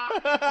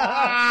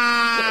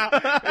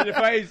 in your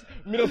face,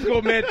 middle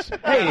school Mitch.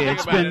 Hey, Think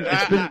it's about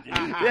been. it.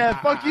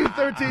 Yeah, fuck you,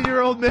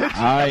 13-year-old Mitch.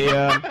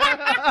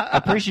 I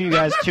appreciate you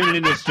guys tuning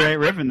into Straight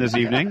Riffin this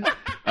evening.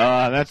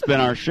 That's been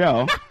our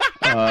show.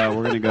 We're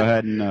going to go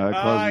ahead and close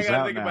I this gotta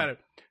out think now. about it.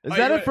 Is Oh,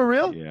 that you it for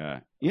real? Yeah.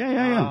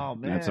 Oh,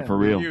 man. That's it for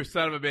real. You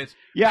son of a bitch.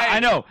 Yeah, Hey. I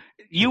know.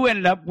 You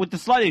ended up with the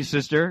slutty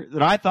sister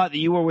that I thought that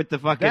you were with the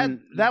fucking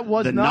That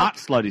was the not-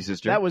 slutty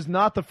sister. That was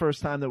not the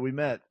first time that we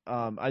met.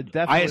 I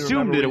definitely I assumed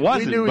remember that it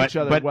wasn't. We knew but, each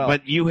other but, well.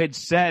 but you had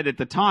said at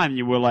the time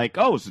you were like,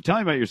 "Oh, so tell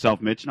me about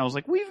yourself, Mitch." And I was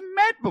like, "We've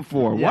met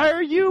before. Yeah. Why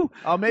are you?"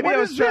 Oh, maybe what I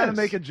was is trying to this?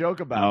 make a joke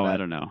about Oh, that. I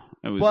don't know.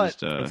 It was But-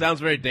 just It sounds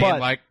very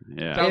Dan-like.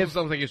 yeah. Sounds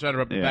like you're trying to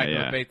rub it Yeah, back in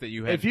yeah. the face that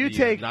you had. If you the,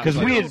 take- not Because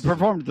we slutty had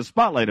performed at the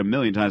Spotlight a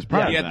million times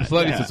prior You to got that. the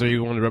slutty Yeah. sister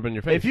you want to rub in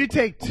your face. If you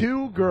take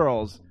two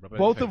girls, Rub it in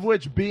both your of face.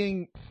 which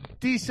being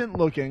decent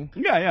looking,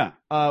 Yeah,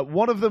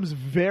 one of them's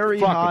very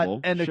Fuckable, hot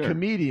and a sure.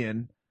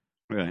 comedian,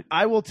 right.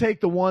 I will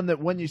take the one that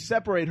when you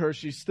separate her,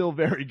 she's still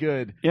very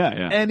good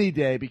Yeah. any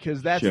day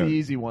because that's Sure. the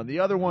easy one.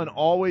 The other one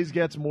always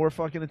gets more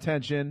fucking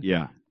attention.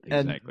 Yeah.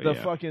 And Exactly. the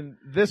yeah. fucking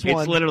this It's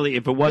one, literally,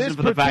 if it wasn't this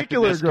for the fact that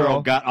particular this girl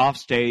girl- got off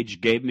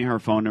stage, gave me her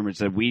phone number, and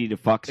said, "We need to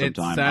fuck it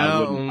sometime,"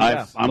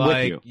 sounds I'm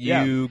like with you.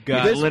 you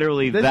got. It's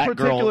literally this that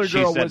particular girl. She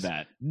girl said was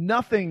that.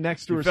 nothing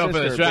next to You her fell for the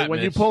sister. trap, But when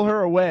you Mitch. pull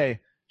her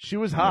away, she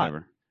was hot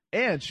Whatever.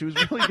 and she was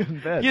really good in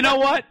bed. You know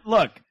what?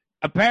 Look,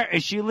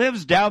 apparently she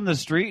lives down the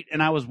street,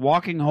 and I was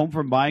walking home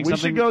from buying we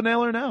something. should go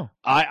nail her now.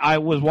 I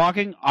was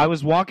walking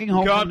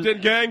home. From Compton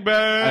gangbang.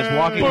 I was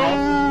walking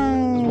home.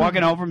 I was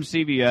walking home from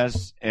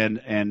CVS,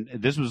 and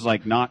this was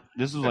like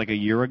a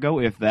year ago,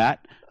 if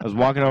that. I was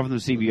walking over from the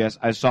CVS.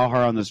 I saw her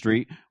on the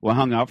street. We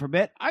hung out for a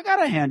bit. I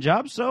got a hand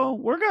job, so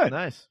we're good.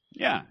 Nice.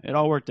 Yeah, it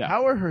all worked out.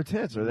 How are her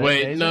tits? Are they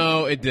Wait, amazing?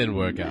 no, it didn't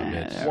work out,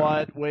 Mitch.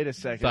 What? Wait a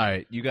second.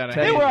 Sorry, you got to.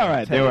 Tell They you- were all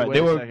right. Tell you, wait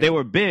a second. They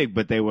were big,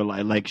 but they were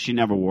like she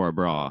never wore a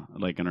bra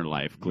like in her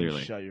life.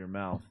 Clearly, Shut your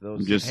mouth. Those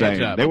I'm just Hand saying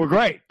job. they were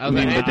great. I was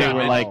like, but they hand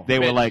were job,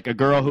 like Mitch. a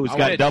girl who's I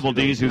got wanted double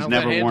to see D's those. who's How's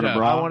never that hand worn a job?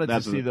 bra. I wanted to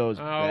That's see those.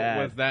 How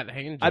bad. was that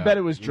hand I job? bet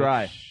it was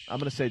dry. I'm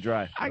gonna say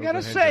dry. I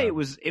gotta say, it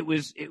was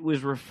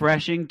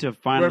refreshing to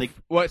finally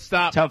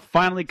Stop. to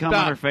finally come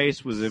Stop. on her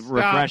face was a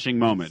refreshing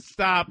moment.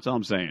 Stop. That's all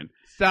I'm saying.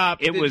 Stop.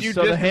 It was. You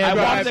So the just hand I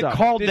job wanted to stuff.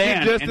 call Did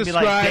Dan you just and be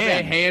describe like, a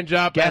Dan, hand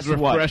job guess as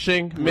what?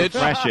 refreshing, Mitch?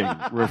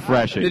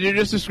 refreshing. Did you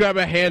just describe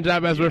a hand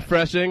job as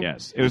refreshing?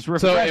 Yes, it was So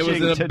refreshing. it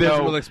was an to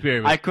abysmal know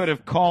experience. I could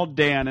have called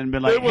Dan and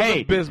been like, It was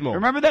 "Hey, abysmal.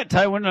 remember that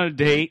time I went on a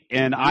date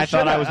and I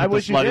thought I was I with the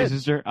wish you slutty did.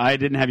 sister? I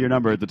didn't have your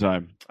number at the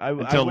time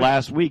until wish-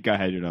 last week. I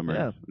had your number.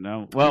 Yeah.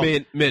 No, well,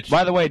 Mitch.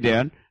 by the way,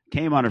 Dan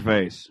came on her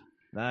face.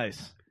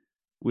 Nice.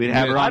 We'd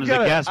have her on I've as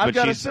got a a- guest, I've but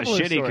got a she's a similar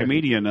shitty story.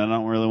 comedian. I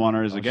don't really want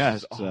her as a she's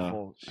guest.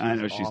 awful. So I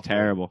know She's she's awful.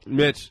 terrible.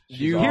 Mitch,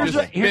 you Here's just,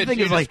 the- here's the Mitch, thing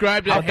you is, like,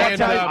 described a I- hand that's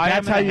job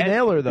That's how you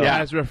nail her, though.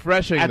 as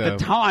refreshing, At though. the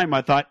time,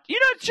 I thought, you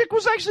know, the chick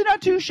was actually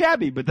not too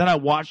shabby. But then I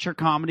watched her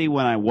comedy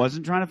when I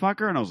wasn't trying to fuck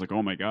her, and I was like,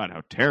 oh my god,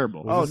 how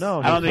terrible. Oh,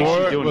 no. I don't think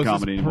she's doing was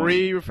comedy this anymore.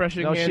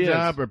 pre-refreshing No, hand she is.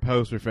 job or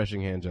post-refreshing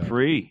hand job?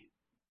 Free.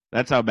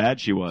 That's how bad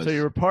she was. So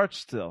you were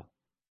parched still.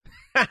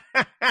 You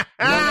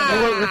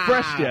weren't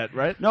refreshed yet,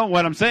 right? No,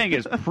 what I'm saying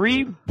is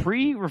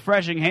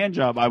pre-refreshing hand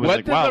job. I was What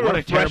like, does wow, the what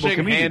a terrible refreshing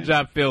comedian. hand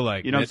job feel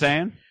like? You know Mitch? what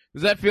I'm saying?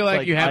 Does that feel like,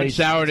 Like you haven't ice.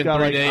 showered It's in got,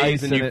 3 like, days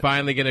ice and in you it.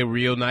 finally get a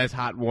real nice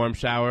hot warm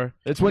shower?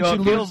 It's when No, she it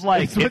loses. feels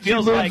like- it's when it she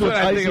feels loses like- with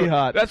That's what I icy think.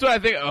 hot. That's what I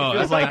think. Oh,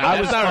 feels like I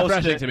was that's not supposed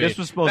refreshing to- to me. this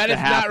was supposed That to is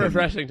not happen.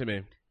 refreshing to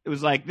me. It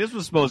was like this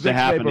was supposed to Vicks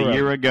happen Vapor a Rub.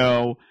 year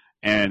ago,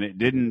 and it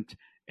didn't.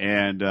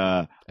 And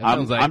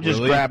sounds like I'm just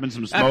relief. grabbing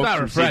some That's smoke not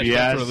from refresh, CVS.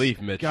 that's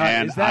relief, Mitch. God,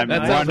 and is that I'm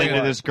nice? running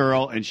That's to this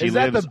girl, and she Is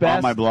that lives the best?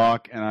 on my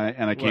block, and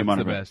I came What's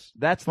on the her. best?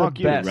 That's Fuck the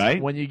you, best,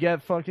 right? when you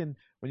get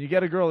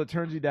a girl that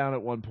turns you down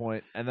at one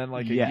point, and then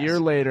like a Yes. year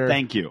later,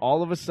 Thank you.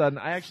 all of a sudden,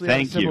 I actually had a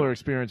Thank you. similar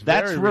experience.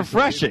 That's very recently,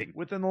 refreshing.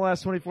 within the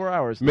last 24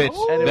 hours. Mitch,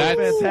 and it that's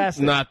was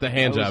fantastic. not the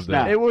hand That was job, though.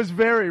 not. It was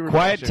very refreshing.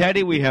 Quiet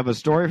Teddy, we have a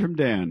story from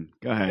Dan.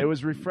 Go ahead. It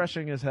was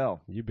refreshing as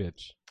hell. You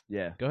bitch.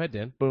 Yeah. Go ahead,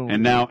 Dan. Boom.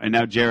 and now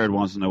Jared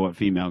wants to know what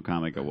female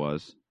comic it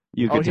was.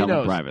 You Oh, can he tell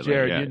knows. him privately.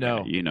 Jared, Yeah, you know.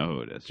 yeah, you know who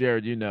it is.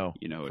 Jared, you know.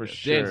 You know who for it is.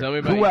 sure. Dan, tell me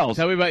about Who else?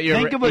 Tell me about your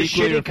Think of a equally shitty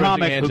refreshing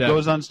comic hand who job.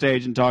 goes on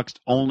stage and talks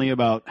only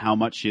about how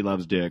much she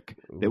loves dick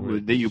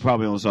that you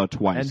probably only saw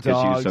twice And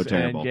because she dogs was so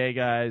terrible. and gay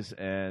guys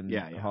and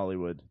Yeah, yeah.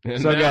 Hollywood. And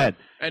So now- go ahead.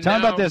 and Tell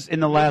me now- about this in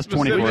the last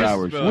 24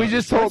 hours. We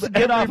just told Let's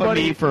get off of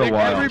everybody- me for a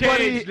while.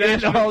 Everybody Cage, in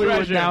National Hollywood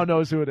Treasure. now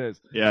knows who it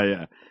is.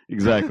 Yeah,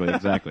 exactly. Go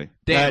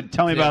Dan, ahead,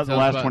 tell me Dan, about the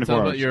last 24 tell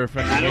hours. about your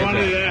refreshing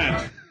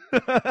hand job.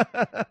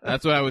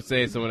 That's what I would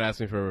say if someone asked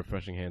me for a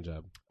refreshing hand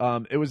job.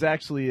 It was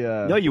actually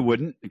No, you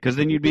wouldn't, because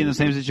then you'd be in the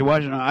same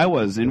situation I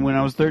was in when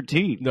I was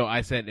 13. No,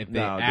 I said if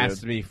they No, dude.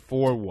 asked me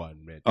for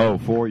one, Mitch. Oh,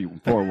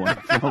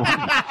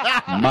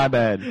 4-1. My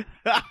bad.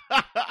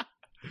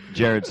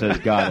 Jared says,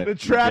 got it. The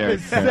trap Jared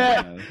is says,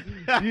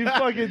 set. You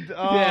fucking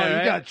Yeah, right?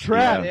 you got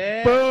trapped.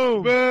 Yeah.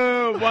 Boom,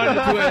 boom,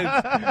 Wonder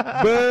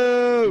Twins,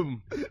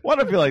 boom.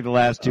 What I feel like the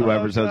last two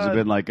episodes God. have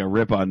been like a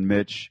rip on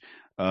Mitch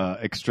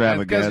That's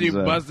extravaganza. because you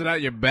busted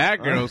out your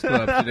Bad Girls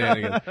Club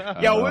shenanigans.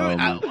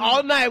 Yo,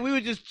 all night we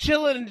were just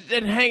chilling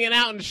and hanging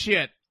out and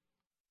shit.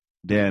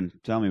 Dan,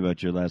 tell me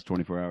about your last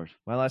 24 hours.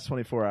 My last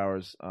 24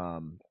 hours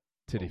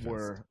Titty fest.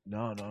 were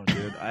no,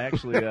 dude. I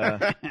actually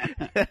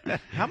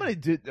how many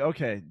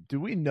do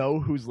we know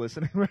who's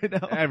listening right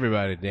now?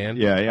 Everybody, Dan.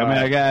 Yeah, I mean,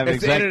 I got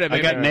It's the internet, I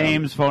got man.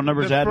 names, phone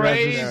numbers, The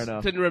addresses. phrase Fair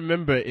enough. to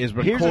remember is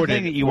recorded. Here's the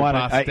thing that you for want.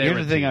 posterity.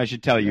 Here's the thing I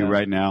should tell you Yeah.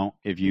 right now.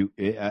 If you,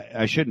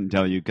 I shouldn't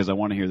tell you because I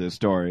want to hear this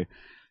story.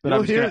 But You'll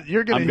I'm just hear- gonna,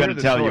 you're gonna I'm hear gonna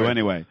the tell you story.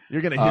 anyway.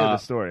 You're gonna hear the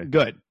story.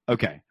 Good.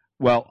 Okay.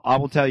 Well, I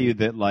will tell you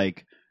that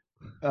like,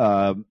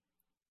 no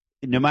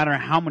matter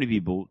how many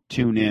people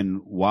tune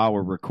in while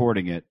we're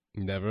recording it,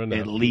 Never enough.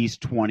 at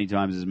least 20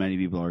 times as many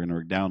people are going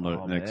to download it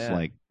Oh, the next man.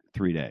 like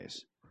 3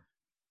 days.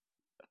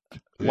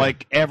 Yeah.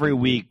 Like every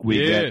week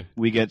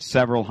we get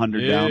several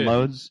hundred Yeah.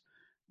 downloads,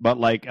 but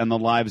like on the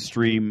live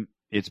stream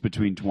it's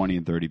between 20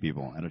 and 30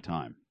 people at a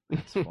time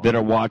that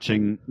are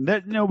watching.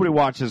 That nobody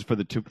watches for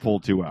the full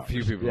 2 hours.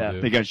 Few people Yeah.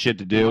 do. They got shit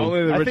to do.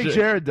 Only the I Richard, think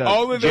Jared does.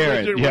 Only the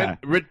Jared, Richard, yeah.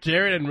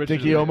 Jared and Richard.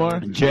 Dickie Omar?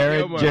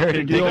 Jared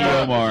and Dickie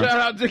Omar. Shout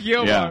out Dickie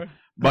Omar. Yeah.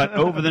 But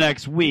over the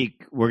next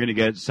week we're going to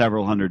get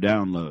several hundred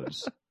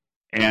downloads.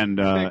 And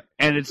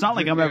it's not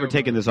like I'm ever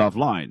taking this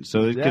offline,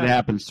 so it could Yeah.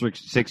 happen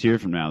 6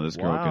 years from now. This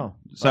girl Wow.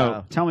 could. So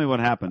Wow. tell me what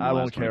happened. I the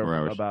won't last care 24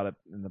 hours. about it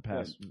in the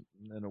past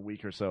in a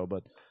week or so,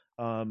 but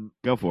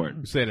Go for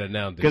it. Say that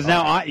now, Because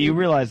now you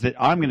realize that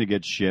I'm going to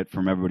get shit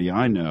from everybody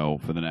I know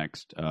for the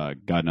next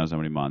God knows how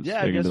many months.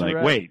 Yeah, I They're going to guess be you're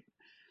like, right. wait.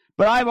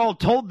 But I've all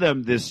told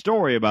them this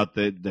story about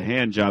the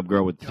hand job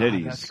girl with God,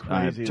 titties. that's I've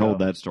crazy, told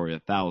though. that story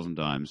 1,000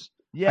 times.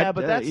 yeah,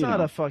 but that's you not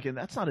know.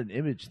 that's not an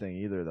image thing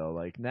either though.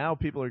 Like now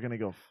people are gonna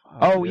go. Fuck,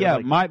 Oh dude. yeah,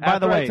 Like, by the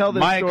after I way, tell this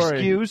my story,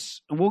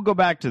 excuse. We'll go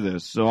back to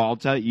this. So I'll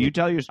tell you.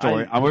 Tell your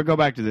story. I'm going to go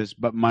back to this.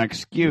 But my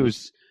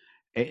excuse,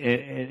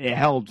 it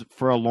held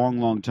for a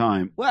long, long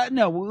time. Well,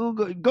 no, we'll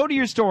go to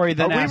your story.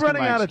 Then Are we ask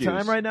running my out excuse. of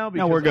time right now?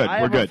 No, we're good. I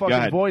We're have good. a Go fucking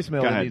ahead. voicemail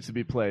Go that ahead. needs to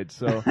be played.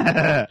 So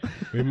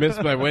we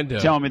missed my window.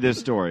 Tell me this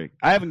story.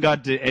 I haven't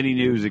got to any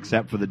news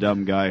except for the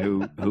dumb guy who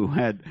was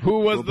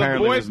the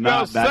apparently was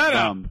not voicemail that setup.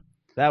 dumb.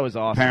 That was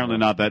awesome. Apparently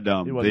not that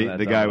dumb. He wasn't that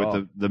The dumb guy at with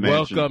all. the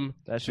mansion. Welcome.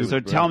 That shit So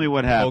was tell me brilliant.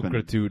 what happened.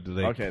 Pulchritude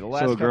Lake. Okay, the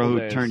last So a girl couple who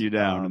days, turned you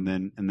down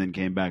and then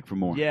came back for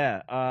more.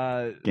 Yeah,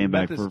 Came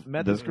met back this, for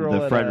met the this girl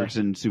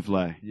Frederickson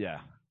souffle. Yeah.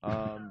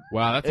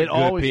 Wow, that's It a good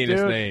always,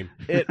 penis dude, name.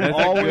 it That's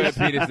always- a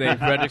good penis name,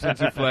 Frederickson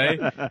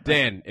Souffle.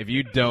 Dan, if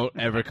you don't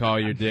ever call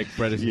your dick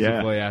Frederickson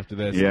Souffle after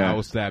this, I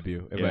will stab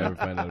you if I ever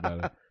find out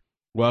about it.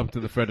 Welcome to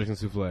the Frederickson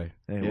Souffle.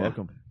 Hey,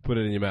 welcome. Put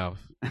it in your mouth.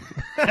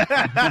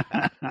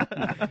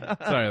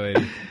 Sorry,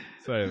 lady.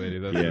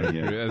 That's very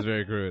crude. That's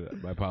very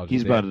crude. My apologies.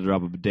 He's Dan. about to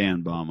drop a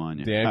Dan bomb on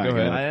you. Dan, All go right,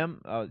 ahead. I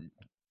am.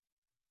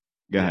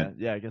 Go ahead.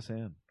 Yeah, I guess I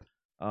am.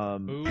 I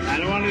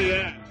don't want to do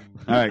that.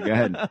 All right, go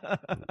ahead.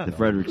 The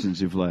Frederickson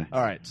souffle.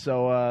 All right,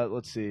 so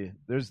let's see.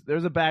 There's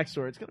a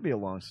backstory. It's going to be a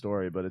long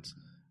story, but it's.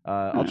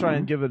 I'll try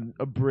and give an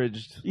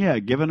abridged. Yeah,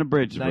 give an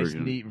abridged nice,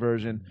 version. neat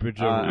version. Bridge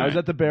I was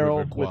at the Barrel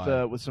River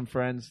Quad. with some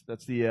friends.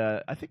 That's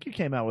the. I think you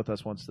came out with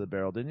us once to the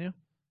Barrel, didn't you?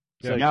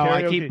 It's a No,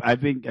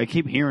 karaoke- I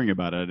keep hearing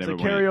about it. I It's never a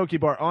went. karaoke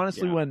bar.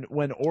 Honestly, Yeah.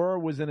 when Aura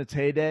was in its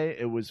heyday,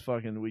 it was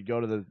fucking. We'd go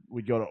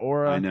to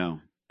Aura. I know.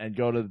 And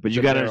go to. But you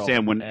the got to Barrel.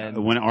 understand,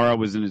 And when Aura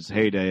was in its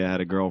heyday, I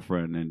had a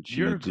girlfriend, and she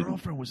your didn't-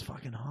 girlfriend was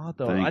fucking hot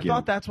though. Thank I you.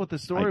 thought that's what the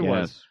story I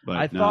was. guess, but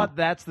I no. thought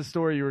that's the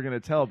story you were going to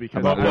tell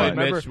because Well I played,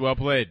 remember Mitch. Well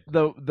played.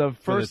 the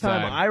first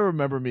time time. I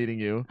remember meeting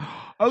you.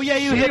 Oh yeah,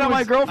 you she hit on my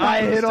was- girlfriend. I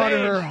on the hit on stage.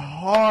 her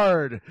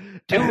hard,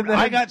 Dude,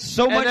 I got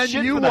so much And then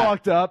shit you for that.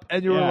 walked up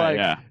and you were Yeah, like,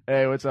 yeah.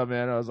 "Hey, what's up,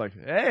 man?" I was like,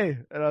 "Hey,"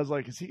 and I was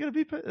like, "Is he going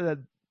to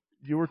be?"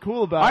 You were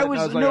cool about it. I and was,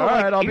 I was like, no, "All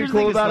right, I'll be here's the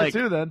cool thing, it's about like, it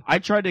too." Then I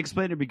tried to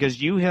explain it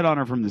because you hit on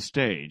her from the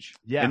stage.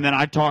 Yeah. And then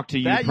I talked to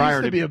you that prior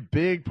used to be a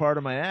big part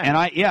of my act.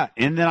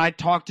 and then I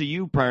talked to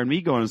you prior to me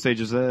going on stage.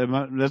 I said,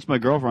 that's my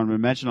girlfriend. I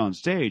mentioned on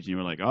stage. And you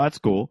were like, oh, that's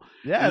cool.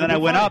 Yeah, And then I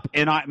it'd be went fun. up,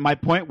 and my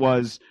point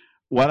was,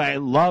 what I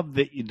love,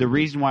 the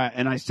reason why,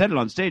 and I said it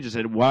on stage, I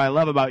said, what I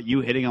love about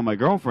you hitting on my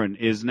girlfriend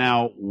is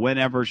now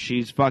whenever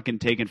she's fucking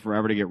taking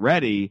forever to get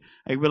ready,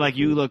 I can be like,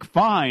 you look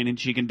fine, and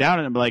she can down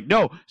it and be like,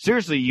 no,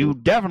 seriously, you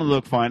definitely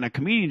look fine. A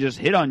comedian just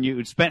hit on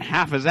you, spent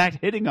half his act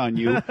hitting on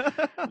you.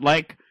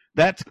 Like,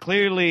 that's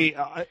clearly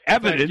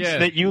evidence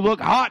that you look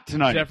hot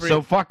tonight. Jeffrey-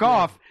 so fuck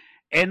off.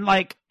 And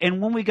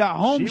when we got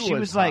home, She she was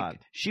was like, hot.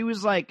 she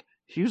was like,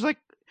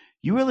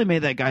 you really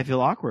made that guy feel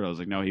awkward. I was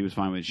like, no, he was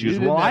fine with it. She You was,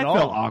 didn't well, at I felt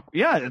all. awkward.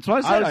 Yeah, that's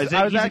what I said. I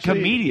said, was he's a actually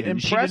comedian.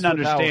 She impressed didn't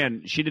with how-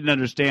 understand. She didn't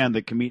understand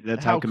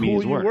how how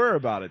comedians cool you work. were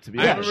about it. To be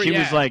Yeah, honest.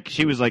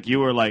 she was like, you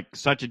were like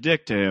such a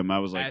dick to him. I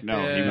was like, At no,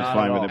 the- he was Not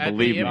fine at with all. it. At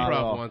Believe the me. Not at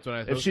improv all. once when I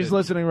If hosted- she's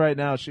listening right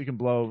now, she can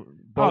blow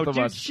both of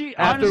dude, us. she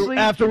after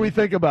honestly- we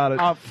think about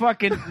it.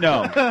 Fucking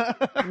no,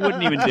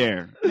 wouldn't even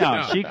dare.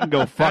 No, she can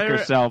go fuck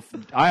herself.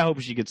 I hope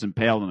she gets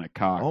impaled in a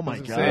cock. Oh my I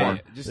was God. gonna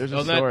say, just There's a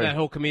on that, story. that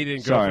whole comedian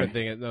Sorry. girlfriend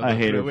thing. No, I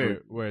hate her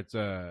where it's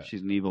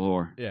She's an evil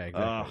whore. yeah,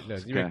 exactly. No,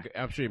 you okay. make,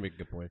 I'm sure you make a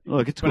good point.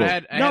 Look, it's But cool. I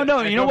had You know a what?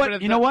 girlfriend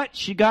at You the know time- what?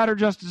 She got her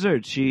just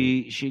desserts.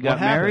 She got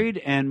happened?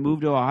 married and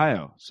moved to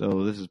Ohio.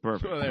 So this is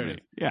perfect. Well, there for it me. is.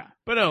 Yeah.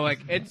 But no, like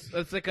it's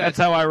like a, That's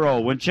how I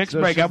roll. When chicks So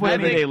break she's up with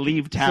me, living- they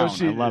leave town. So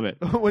she- I love it.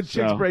 When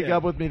chicks So- break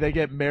up with me, they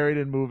get married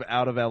and move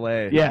out of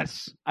L.A.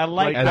 Yes, I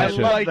like. As I they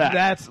should. love Like that.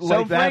 that's So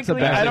like that's a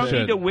frankly, bad I don't should.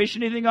 need to wish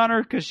anything on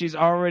her because she's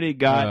already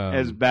got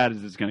as bad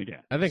as it's gonna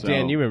get. I think So,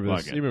 Dan, you remember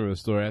this. fuck it. You remember the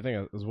story? I think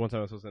it was one time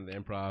I was hosting the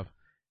Improv,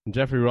 and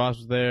Jeffrey Ross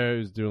was there. He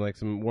was doing like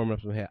some warm up,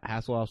 some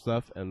Hasselhoff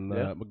stuff, and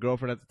Yeah. my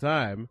girlfriend at the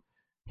time,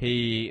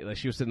 she was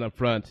sitting up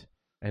front,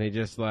 and he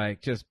just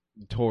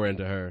tore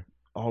into her.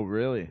 Oh,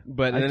 really?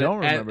 But I then don't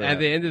remember at that.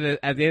 the end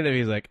of it,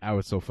 he's like, "I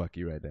would so fuck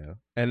you right now,"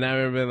 and I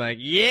remember being like,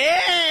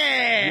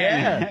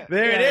 Yeah.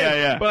 there it is." Yeah,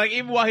 yeah. But like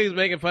even while he was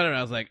making fun of it,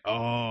 I was like,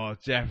 "Oh,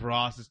 Jeff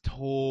Ross is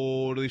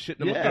totally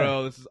shitting on my Yeah.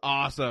 girl. This is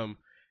awesome."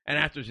 And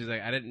after she's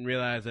like, I didn't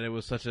realize that it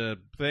was such a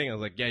thing. I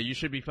was like, yeah, you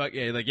should be fuck.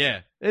 Yeah, like,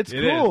 yeah, It's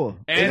it cool. is.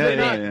 And, Yeah, then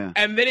yeah, he, yeah.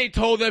 and then he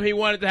told them he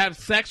wanted to have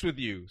sex with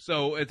you.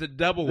 So it's a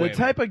double The whammy.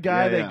 type of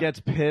guy Yeah, that yeah.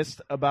 gets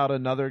pissed about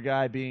another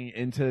guy being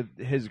into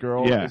his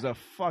girl Yeah. is a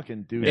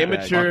fucking douchebag.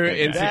 immature, Fuck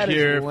that guy. That is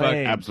insecure, lame.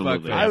 fuck,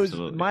 Absolutely. fuck I was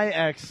Absolutely.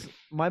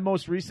 my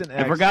most recent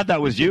ex. I forgot that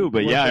was you,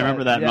 but was yeah, I that-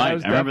 remember that yeah, I night.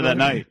 was I remember that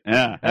night. definitely-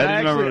 Yeah, And I didn't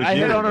remember it was I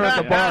you. hit on her at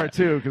the Yeah. bar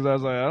too because I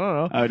was like, I don't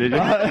know. Oh, did you?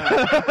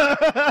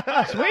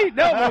 Sweet.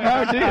 No, more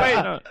power to you.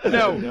 Wait,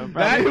 no,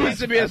 that needs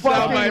to be a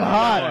fucking soundbite.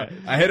 hot.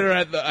 I hit her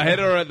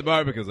at the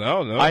bar because I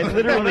don't know. I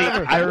literally,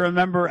 I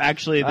remember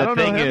actually. I The don't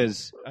know thing him.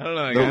 is, I don't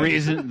know. the guys.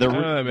 reason I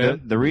don't know,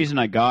 man. the reason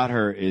I got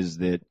her is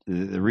that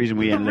the reason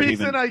we The ended up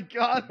reason even I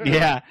got her.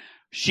 yeah.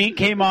 She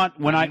came on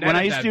when I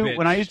Netted used that to bitch.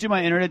 when I used to do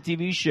my internet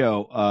TV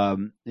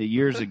show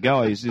years ago.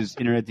 I used to do this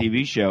internet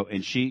TV show,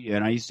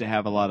 and I used to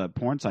have a lot of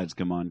porn sites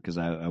come on because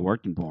I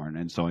worked in porn,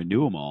 and so I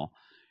knew them all.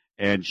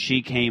 And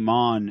she came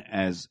on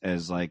as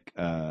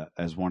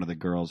one of the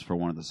girls for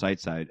one of the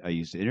sites I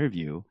used to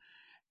interview,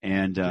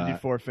 and Did you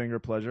four-finger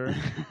pleasure?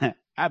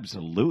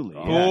 absolutely,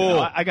 yeah. Fool.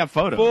 No, I got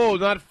photos. Fool,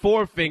 not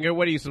forefinger.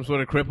 What are you, some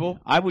sort of cripple?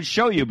 I would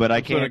show you, but I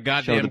Some sort of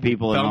can't show goddamn the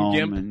people at dumb home,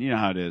 gimp? and you know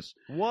how it is.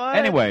 What?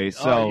 Anyway,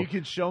 so you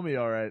can show me.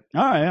 All right.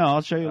 all right, yeah,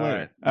 I'll show you All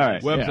later. right. All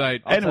right, Website.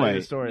 Yeah. I'll tell you Anyway,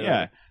 the story yeah.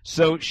 later.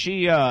 So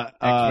she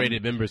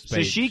X-rated member so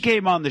space. she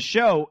came on the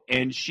show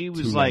and she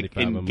was like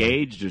 $2.95 a month.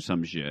 engaged or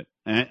some shit.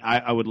 And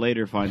I would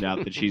later find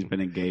out that she's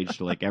been engaged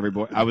to like every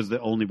boy. I was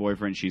the only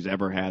boyfriend she's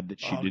ever had that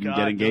she didn't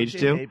get engaged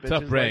to.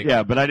 Tough break.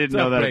 Yeah, but I didn't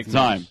know that at the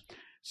time.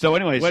 So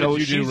anyway, What so did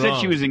you she do said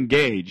wrong? she was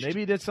engaged.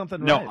 Maybe you did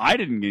something No, right. I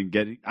didn't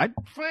get it. I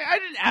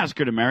didn't ask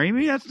her to marry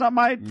me. That's not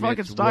my fucking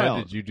Mitch, style.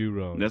 What did you do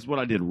wrong? That's what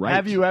I did right.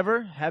 Have you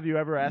ever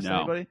asked No,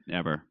 anybody?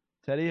 never.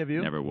 Teddy, have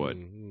you? Never would.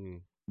 Mhm.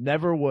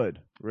 Never would.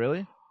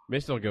 Really?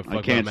 Mitch don't give a I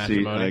fuck can't about see.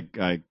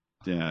 matrimony.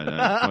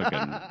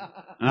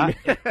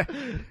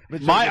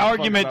 My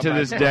argument to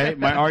this day,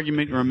 my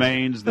argument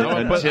remains that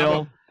I'm gonna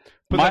until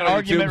put my that on your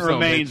argument tombstone,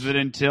 remains Mitch. that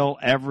until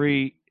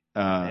every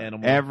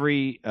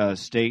Animal.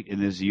 state in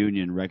this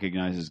union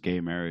recognizes gay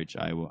marriage,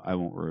 I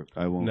won't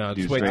No,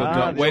 do just wait straight till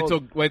marriage. wait till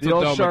the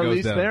old Doma goes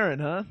Charlize down. Theron,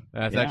 huh?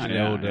 That's Yeah, actually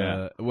yeah, old.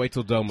 yeah. Wait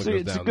till Doma See,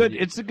 goes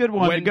it's down. a good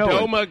one When to go with.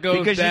 Doma goes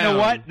because down, you know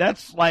what?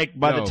 That's like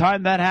by No. the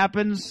time that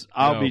happens,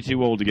 I'll No. be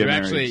too old to get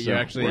married. You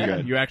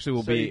actually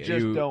will So be. you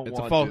just don't it's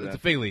a want false. to It's a then.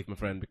 fig leaf, my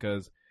friend,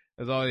 because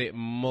there's already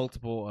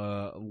multiple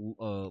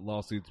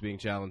lawsuits being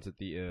challenged at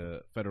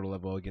the federal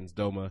level against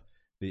Doma.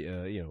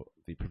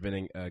 The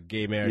preventing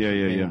gay marriage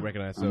from being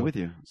recognized. So, I'm with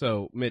you.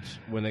 So, Mitch,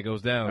 when it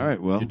goes down, All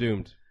right, well. you're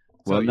doomed.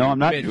 Well, So no, I'm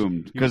not Mitch,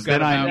 doomed you've because got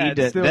then I about- need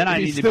to. still- Then I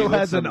he need to still be with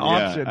has an somebody.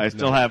 Yeah, option. I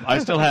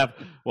still have.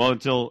 Well,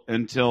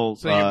 until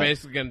So you're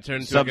basically going to turn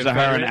into a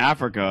sub-Saharan Confederate?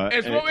 Africa.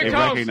 It's what we it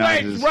call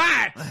recognizes.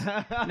 states'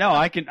 rights. No,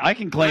 I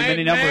can claim any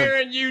I'm number.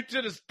 marrying you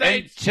to the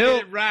states. Until-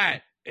 Get it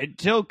right.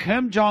 Until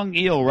Kim Jong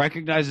Il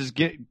recognizes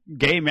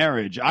gay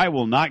marriage, I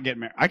will not get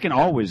married. I can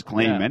always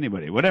claim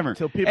anybody, whatever.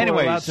 Until people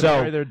anyway, are allowed to so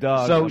marry their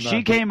dogs. so I'm she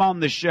not- came on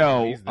the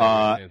show He's the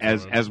right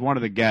answer. as one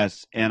of the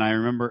guests, and I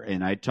remember,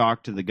 and I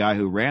talked to the guy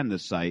who ran the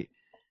site,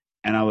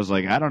 and I was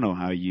like, I don't know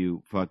how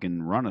you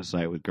fucking run a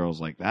site with girls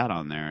like that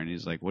on there. And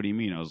he's like, what do you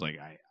mean? I was like,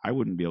 I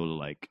wouldn't be able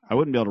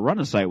to run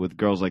a site with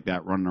girls like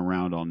that running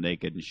around all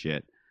naked and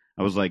shit.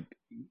 I was like,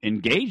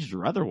 engaged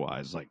or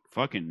otherwise, like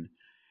fucking.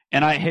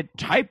 And I had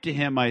typed to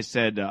him. I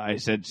said,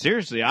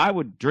 seriously, I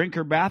would drink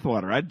her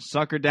bathwater. I'd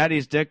suck her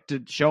daddy's dick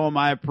to show him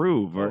I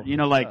approve, or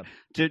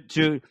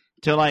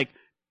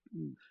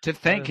to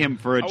thank him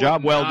for a I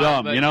job would well not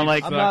done. let You know, you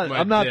like suck I'm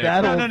my not dick.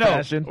 that No, old no, no.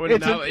 fashioned. Would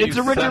it's not a let you it's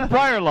a Richard suck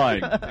Pryor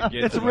line. to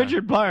get It's a to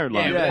Richard Pryor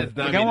line. Yeah, but it's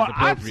not Like, mean it's I'd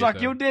appropriate, suck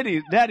though.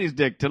 your daddy's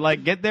dick to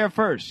like get there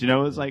first. You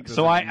know, it's like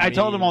so. Doesn't I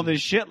told him all mean-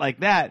 this shit like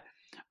that.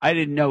 I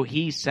didn't know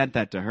he sent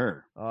that to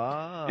her.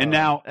 Oh. And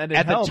now, And it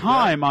at helped, the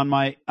time, on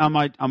my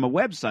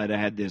website,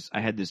 I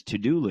had this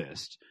to-do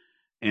list,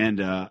 and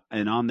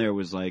on there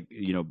was like,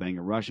 you know, bang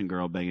a Russian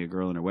girl, bang a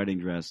girl in her wedding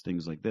dress,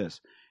 things like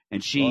this.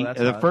 And she, that's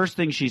the hot. first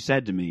thing she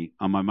said to me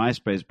on my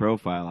MySpace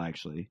profile,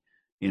 actually,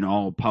 in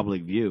all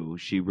public view,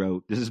 she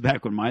wrote, "This is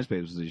back when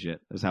MySpace was the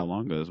shit. That's how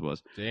long ago this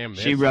was." Damn,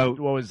 She Mitch. wrote,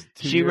 What was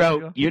 2 she years wrote,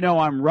 ago? "You know,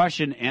 I'm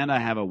Russian and I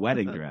have a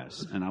wedding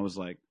dress," and I was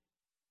like,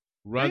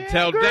 Run, "Yeah,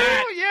 tell girl,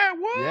 that. yeah,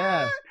 what?"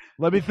 Yeah.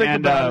 Let me think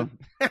And, about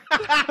it.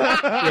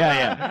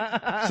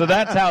 yeah. So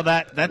that's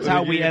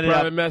how we ended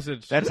up.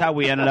 Message. That's how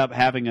we ended up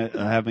having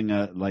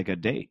a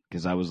date,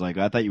 because I was like,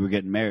 I thought you were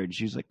getting married.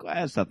 She's like, well,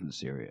 that's nothing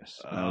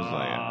serious. And I was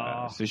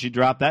like, so she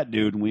dropped that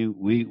dude, and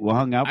we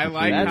hung out. For I 3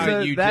 like years. how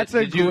you That's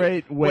did a you-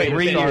 great way Wait, to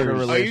wait, start a are you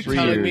relationship. 3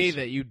 telling me years.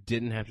 that you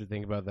didn't have to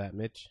think about that,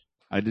 Mitch?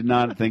 I did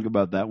not think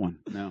about that one.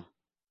 No.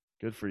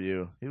 Good for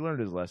you. He learned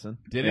his lesson.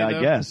 Did Yeah, he? I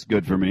though? guess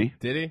good for me.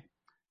 Did he?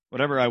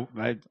 Whatever.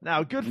 I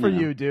Now, good for Yeah.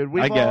 you, dude.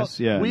 I guess,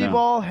 yeah, We've no.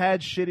 all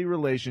had shitty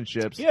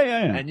relationships.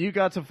 yeah. And you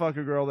got to fuck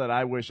a girl that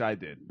I wish I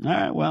did. All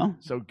right. Well,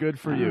 So good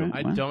for All you. right.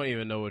 I Well, don't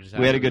even know what just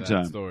happened. we had a to good that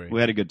time. Story. We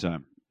had a good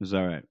time. It was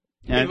all right.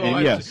 We've And all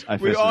had yes, I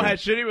we all fisted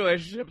had her. shitty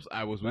relationships.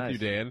 I was with Nice. you,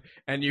 Dan,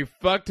 and you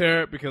fucked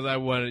her because I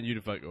wanted you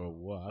to fuck. Oh,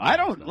 wow. I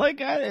don't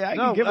like. I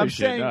No, can give I'm a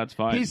shit. saying, No, it's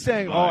fine. he's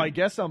saying, It's "Oh, fine. I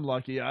guess I'm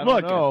lucky." I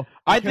Look, don't know.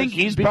 I Because- think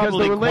he's because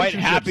probably the quite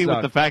relationship happy with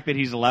sucked. the fact that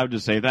he's allowed to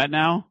say that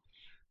now,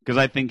 because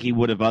I think he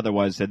would have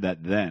otherwise said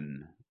that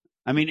then.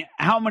 I mean,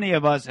 how many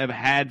of us have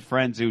had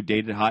friends who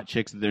dated hot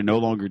chicks that they're no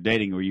longer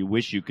dating, or you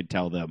wish you could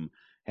tell them,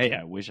 "Hey,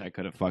 I wish I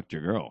could have fucked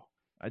your girl."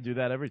 I do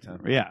that every time.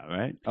 Yeah,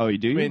 right. Oh, you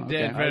do? I mean, Okay.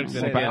 Dan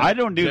Fredrickson, But yeah. I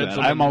don't do that.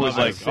 Gentleman I'm always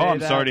lover. like, Say "Oh, I'm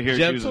that. sorry to hear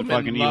she was a Gentleman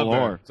fucking evil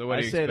lover. whore." So what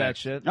I do you say that expect?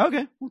 shit.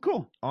 Okay, well,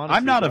 cool. Honestly,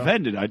 I'm not bro.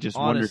 offended. I just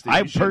Honesty. wondered.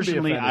 I You shouldn't be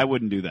personally, offended. I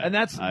wouldn't do that. And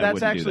that's I wouldn't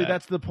do actually that.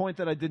 that's the point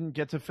that I didn't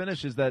get to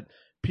finish, is that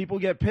people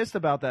get pissed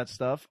about that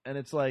stuff, and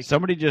it's like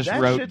Somebody just that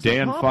wrote, shit's a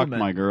 "Dan fucked compliment."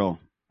 my girl."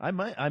 I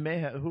may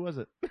have. Who was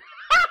it?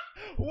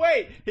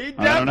 Wait, he I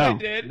don't know.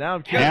 definitely did. Now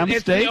I'm Ham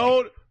It's steak? the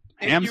old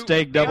Ham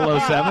steak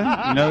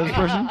 007. You know this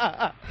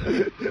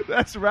person?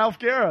 That's Ralph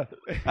Guerra.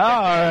 Oh,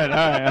 all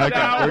right. Okay,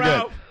 Now, we're good.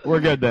 Ralph. We're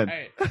good then.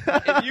 Hey,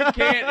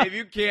 if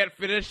you can't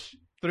finish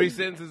 3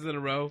 sentences in a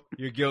row,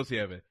 you're guilty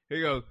of it. He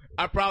goes,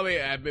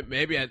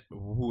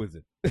 who is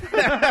it?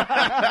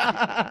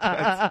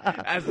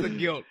 That's the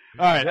guilt.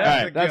 All right.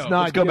 That's That's guilt. not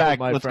Let's go guilt, back.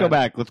 my Let's go friend.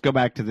 back. Let's go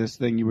back to this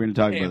thing you were going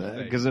to talk Ham about,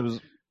 steak. because it was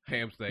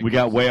Ham steak. we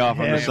got way off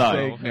on Ham the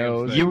side. steak,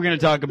 no. You were going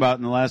to talk about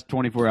in the last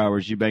 24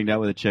 hours you banged out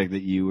with a chick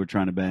that you were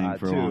trying to bang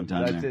for a long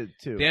time. That's there. it.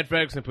 Two. Dan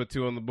Fredrickson put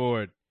 2 on the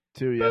board.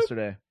 2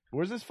 yesterday.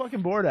 Where's this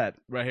fucking board at?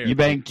 Right here. You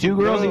banged 2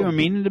 girls that you No. were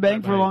meaning to bang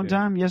Right for a long behind you.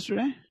 time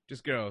yesterday?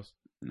 Just girls.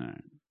 No.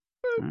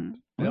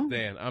 All That's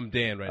Dan. I'm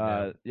Dan right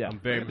now. Yeah. I'm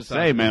very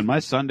Say, man, my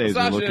Sundays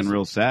are looking misogynist.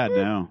 real sad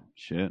now.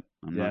 Shit.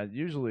 I'm Yeah, not.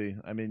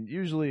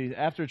 usually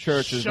after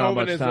church there's not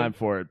much Chauvinism. time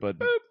for it, but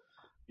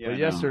Yeah, but I know,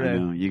 yesterday- I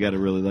know. You got to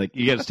really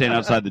you got to stand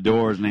outside the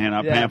doors and hand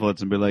out Yeah.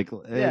 pamphlets and be like,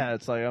 hey, yeah,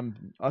 it's like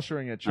I'm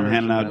ushering at church. I'm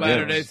handing out and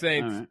Latter-day gifts.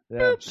 Saints. All right.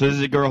 Yeah. So this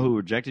is a girl who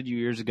rejected you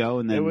years ago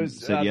and then It was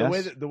said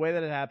yes. the way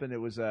that it happened. It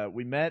was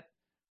we met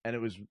and it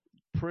was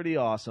pretty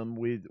awesome.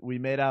 We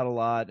made out a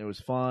lot. It was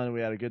fun.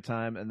 We had a good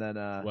time, and then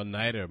One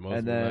night or multiple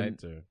and then-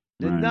 nights or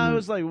no, it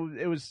was like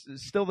it was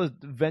still the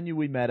venue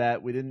we met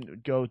at. We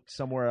didn't go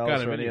somewhere else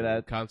kind or any of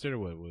that. concert or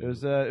what? It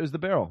was the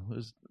Barrel. It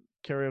was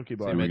karaoke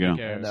bar. So you There we met go.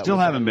 the And that Still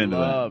was haven't been to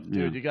that. love, Yeah.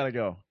 dude. You gotta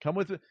go. Come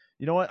with it.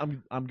 You know what?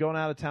 I'm going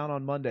out of town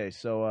on Monday,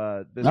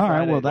 so this All right,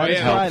 Friday. well, that this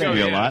helps Friday,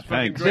 me a lot. that's fucking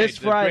Thanks. great. This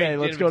Friday, Great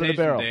let's go to the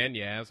invitation, Barrel. Dan,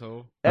 you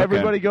asshole.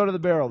 Everybody go to the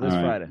Barrel this All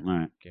right. Friday. All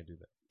right. Can't do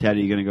that. Ted, are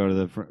you going to go to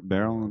the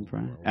Barrel on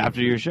Friday?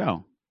 After your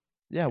show?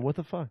 Yeah, what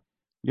the fuck?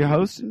 You're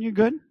hosting? You're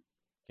good?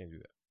 Can't do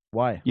that.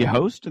 Why? You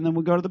host, and then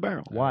we'll go to the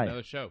Barrel. Why?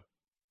 Another show.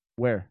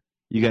 Where?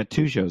 You got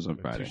 2 shows on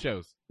Friday. 2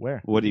 shows.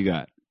 Where? What do you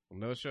got?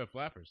 Another show.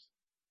 Flappers.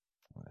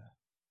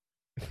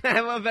 I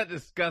love that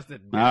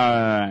disgusted. All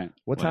right.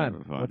 What Whatever,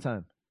 time? fine. What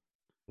time?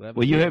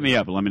 Well, you hit me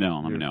up. Let me know.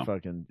 Let me You're know.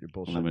 fucking, you're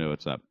bullshit. Let me know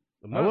what's up.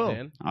 I'm I not, will.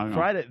 Dan. I don't know.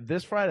 Friday,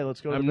 this Friday,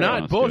 let's go to I'm the Barrel.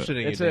 not Let's do it.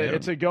 bullshitting It's you, Dan.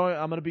 it's a going.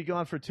 I'm gonna be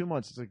gone for 2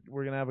 months.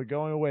 We're gonna have a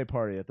going away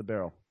party at the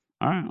Barrel.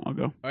 All right, I'll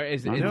go. All right,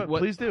 is You it, You know what? what,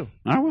 Please do.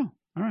 I will.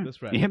 All right. This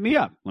Friday. You hit me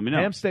up. Let me know.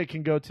 Ham Steak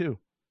can go too,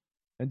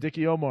 and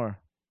Dickie Omar.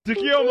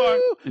 Dickie Omar.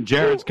 And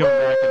Jared's coming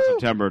back in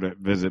September to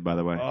visit, by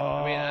the way.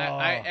 I mean,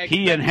 I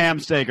He and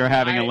Hamsteak are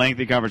having a I-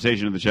 lengthy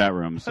conversation in the chat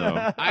room. So,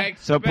 I expect,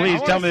 so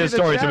please I tell wanna me the see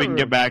the story so chat we can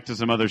get room. back to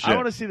some other shit. I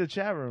want to see the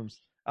chat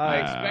rooms. I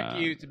expect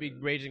you to be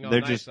raging all They're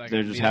night. just so I can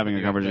they're just meet up having with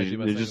a you after I do conversation.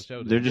 my They're second just show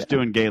they're today. just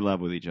doing gay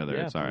love with each other.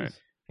 Yeah, It's all right. please.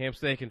 Ham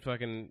steak and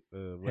fucking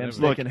whatever.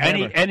 steak Look, and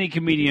any hammer. any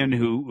comedian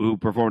who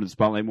performed at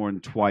Spotlight more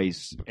than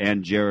twice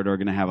and Jared are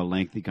going to have a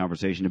lengthy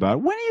conversation about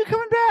when are you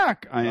coming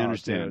back. I Oh,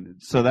 understand.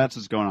 dude. So that's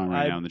what's going on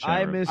right I- now in the chat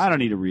I room. miss- I don't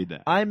need to read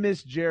that. I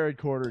miss Jared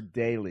Corder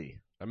daily.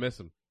 I miss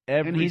him.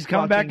 Every And he's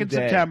coming back in fucking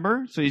day.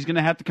 September, so he's going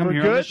to have to come For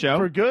here good? on the show.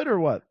 For good or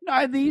what? No,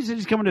 I think he said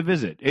he's coming to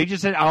visit. He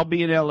just said I'll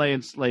be in LA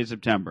in late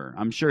September.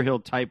 I'm sure he'll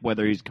type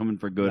whether he's coming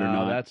for good or No,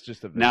 not. that's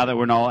just a visit. Now that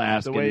we're all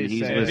asking, way and you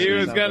he's say it. If he listening.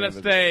 was Sounds gonna like a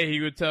stay,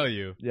 he would tell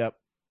you. Yep.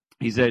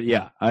 He said,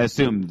 "Yeah, I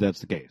assume that's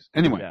the case."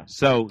 Anyway, Yeah.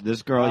 so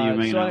this girl you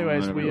may so know,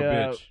 anyways,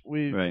 whatever.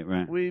 we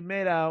right. we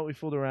made out, we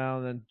fooled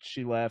around, and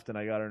she left, and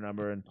I got her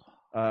number, and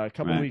a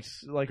couple Right.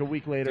 weeks, like a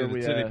week later,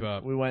 Did the titty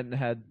pop. we went and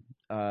had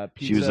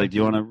pizza. She was like, "Do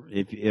you want to?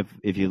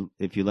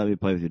 If you let me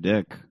play with your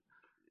dick,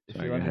 If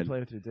Sorry, you go let me ahead. play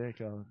with your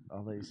dick,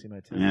 I'll let you see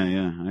my titties.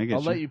 yeah, I get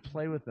I'll you. let you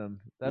play with them.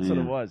 That's what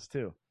Yeah. it was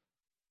too.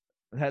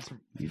 That's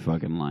You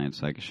fucking lying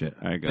sack of shit.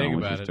 All right, go Think on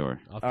with about your it. story.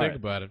 I'll All think right.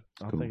 about it.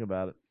 I'll Cool. think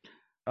about it.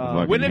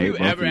 fucking When have hate you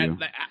both ever of had? you.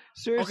 Like,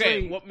 Seriously,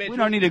 okay, what Mitch? we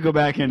don't need to go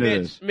back into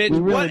this. Mitch, we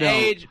really what don't.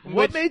 age?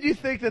 What made you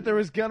think that there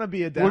was gonna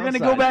be a downside? We're going to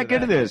go back to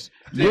into that? this.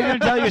 We're going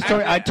to tell you a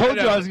story. I told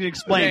you No. I was going to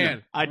explain Dan,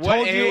 it. I what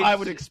told you I age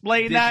would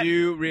explain did that.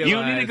 You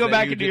realize need to go that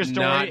back you into your did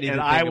not story, need to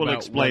and think I will about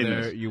explain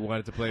whether this. You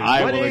wanted to play.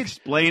 I with will Mitch?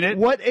 explain it.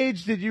 What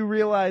age did you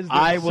realize that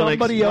I will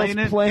somebody else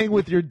explain it. playing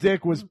with your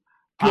dick was good?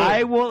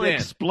 I will Dan,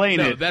 explain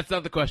no, it. that's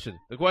not the question.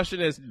 The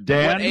question is,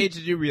 Dan? what age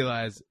did you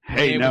realize? Hey,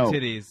 playing no. with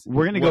titties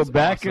We're going to go was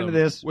back awesome into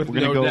this. with We're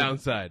going no to go.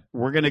 downside.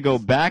 We're going to go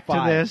back to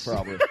 5, this.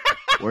 probably.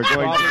 We're going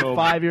to Probably go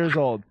 5 years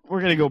old.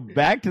 We're going to go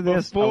back to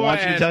this. Before I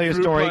want you I to tell your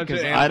had story fruit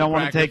because punch I and don't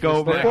want to take practice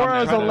over. this Before I'm I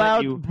was trying to let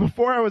allowed. you-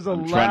 Before I was I'm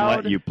trying to let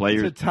allowed you play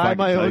your to tie fucking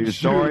my tell own your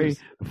story shoes.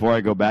 before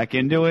I go back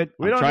into it.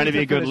 We I'm don't trying need to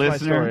be a good finish my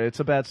listener. story. It's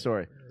a bad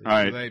story. All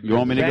right, you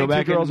want me to Bang go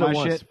back two girls into at my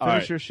once. shit? All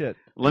Finish right. your shit.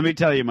 Let me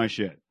tell you my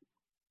shit.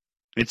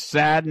 It's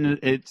sad and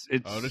it's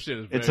Oh, this shit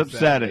is it's very sad,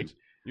 upsetting. Mitch.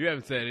 You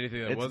haven't said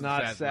anything that It's wasn't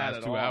not sad, sad the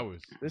at last 2 all.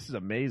 hours. This is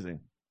amazing.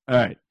 All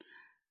right.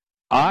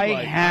 I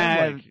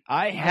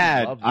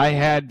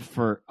had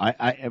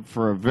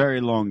for a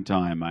very long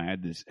time I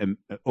had this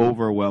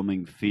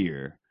overwhelming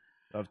fear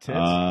Of tits.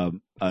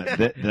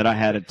 that I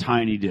had a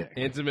tiny dick.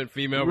 Intimate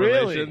female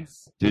Really?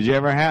 relations. Did you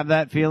ever have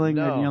that feeling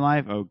No. in your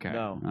life? Okay.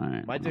 No. All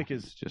right. My Well, dick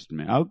is- it's just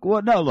me. Oh,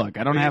 well, no, look,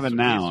 I don't have it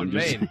now. He's I'm from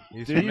just. Maine.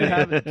 He's Do from you Maine.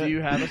 have? Do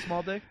you have a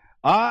small dick?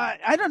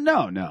 I don't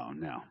know. No.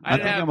 I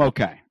think have- I'm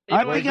okay.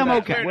 I think I'm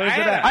okay. Where's it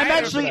at? I'm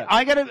actually.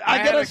 I had a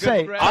gotta good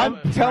say, friend. I'm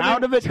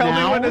proud of it Tell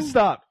now. me when to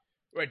stop.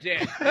 Wait, Dan,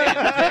 this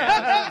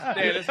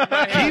is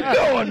my hand. Keep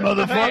going,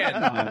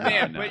 motherfucker.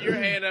 Dan, No. put your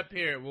hand up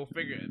here. We'll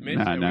figure it. Mitch,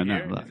 No, over no,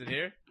 here. look. Is it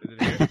here? Is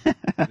it here? Is it here,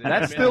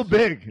 That's Mitch? still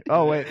big.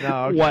 Oh wait,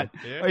 no. Okay. What?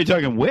 Yeah. Are you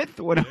talking width?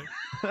 What? Is it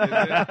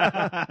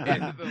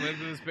the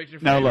lens of this picture?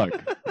 Now frame?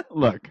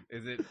 look.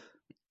 Is it?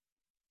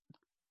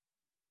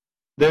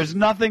 There's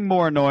nothing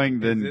more annoying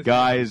Is than this-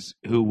 guys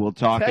who will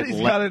talk at Teddy's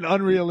length. got an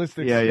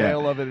unrealistic Yeah, yeah.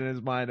 scale of it in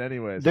his mind,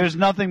 anyways. There's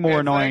nothing more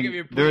It's like if annoying.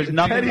 you put There's your-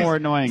 nothing Teddy's- more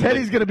annoying.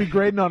 Teddy's gonna be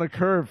grading on a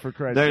curve for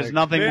Christ's There's sake.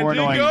 nothing more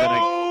annoying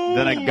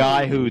than a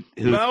guy who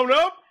Mount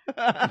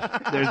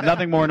up. there's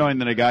nothing more annoying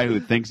than a guy who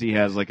thinks he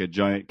has like a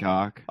giant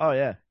cock. Oh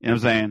yeah. You know what I'm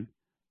saying?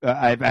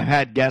 I've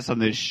had guests on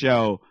this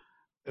show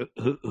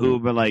who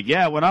have been like,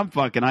 yeah, when I'm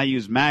fucking, I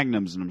use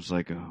magnums, and I'm just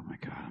like, oh my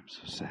god, I'm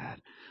so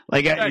sad.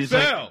 Like, it's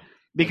like XL.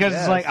 because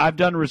Yes. it's like I've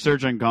done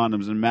research on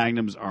condoms, and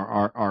magnums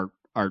are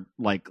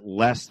like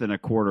less than a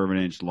quarter of an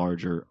inch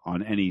larger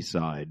on any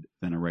side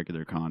than a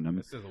regular condom.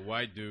 This is a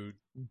white dude.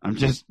 I'm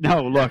just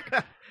no. Look,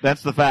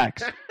 that's the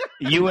facts.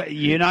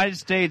 United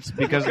States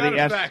because of What the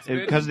kind of facts,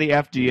 bitch? because of the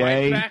White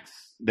FDA. facts?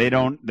 They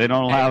don't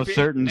allow Hey,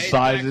 certain hey,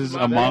 sizes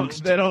facts,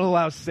 amongst. They don't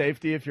allow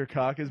safety if your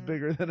cock is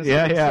bigger than a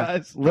Yeah, certain yeah.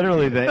 size.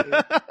 Literally,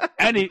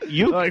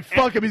 you Like,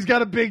 fuck him, he's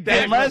got a big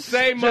dick. Unless-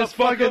 same just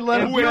fucking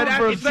let him who feel that's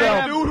for the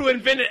himself. same dude who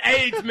invented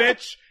AIDS,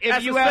 Mitch. If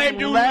That's you the have same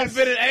dude less-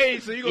 who invented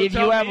AIDS. So you gonna if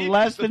tell you have me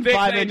less the than fix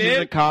 5 ain't inches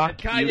in, of cock, and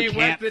Kanye you West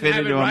can't didn't fit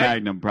have into it a right?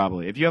 magnum.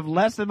 Probably, if you have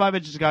less than 5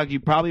 inches of cock, you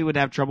probably would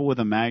have trouble with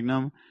a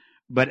magnum.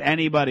 But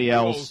anybody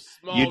else,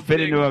 small you'd fit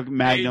dick, into a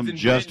magnum AIDS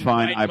just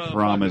invented fine. I white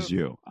promise motherfucker.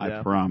 you. I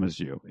Yeah. promise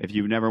you. If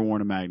you've never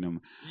worn a magnum,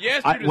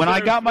 Yes, you when I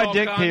deserve got my small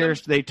dick condoms,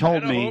 pierced, they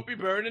told and I me. hope you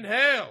burn in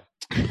hell.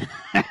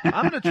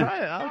 I'm gonna try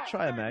it. I'll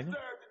try a magnum.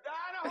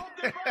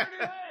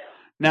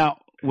 Now,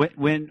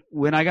 when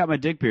I got my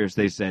dick pierced,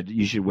 they said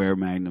you should wear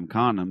Magnum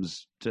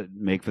condoms to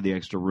make for the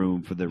extra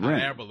room for the Hot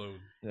ring. air balloon.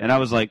 And I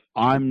was like,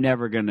 I'm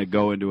never going to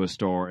go into a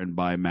store and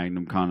buy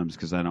Magnum condoms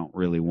because I don't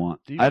really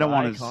want. Do you I don't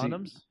buy want to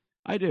condoms? See,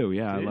 I do,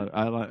 yeah. Do you?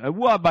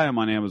 I buy them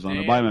on Amazon.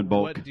 I buy them in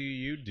bulk. What do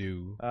you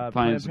do?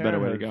 Find a better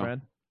way to Planned go.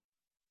 Parenthood,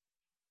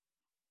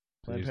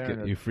 You Planned just get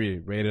Parenthood. you free.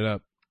 Rate it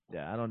up.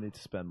 Yeah, I don't need to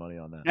spend money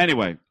on that.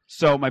 Anyway,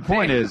 so my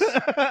point is,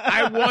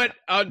 I want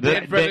on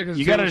Dan Fredrickson.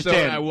 you gotta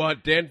understand. I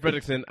want Dan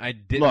Fredrickson. I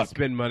didn't Look.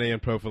 spend money on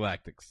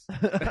prophylactics. you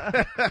got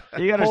to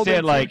Holding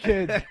understand, two like,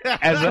 kids.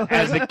 as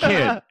a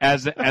kid,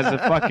 as a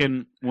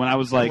fucking when I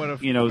was What a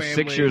like, 6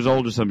 family- years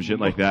old or some shit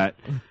like that.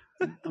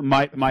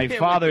 My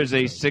father's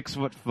a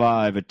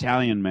 6'5"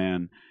 Italian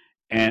man,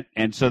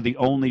 and so the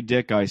only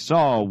dick I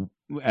saw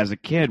as a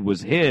kid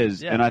was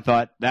his, Yeah. and I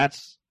thought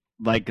that's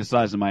like the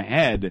size of my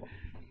head.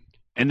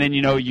 And then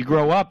you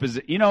grow up as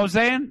what I'm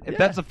saying. If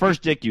that's the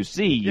first dick you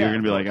see, you're Yeah,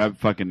 gonna be of like, "I'm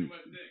fucking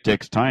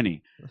dick's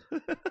tiny."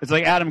 It's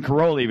like Adam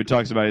Carolla even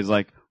talks about it. He's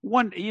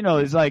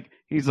like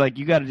he's like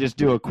you got to just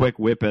do a quick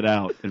whip it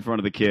out in front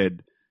of the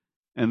kid,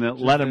 and then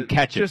let them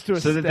catch it, just to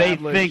so that they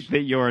establish- think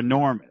that you're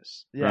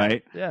enormous, Yeah,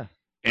 right? Yeah.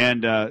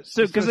 And so Just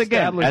to because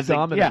again, establish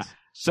dominance.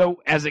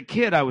 so as a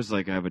kid, I was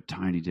like, I have a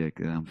tiny dick.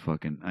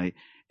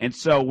 And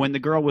so when the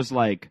girl was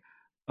like,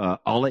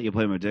 I'll let you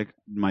play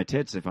my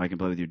tits if I can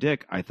play with your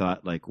dick. I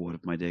thought, like, what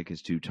if my dick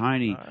is too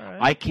tiny? All right.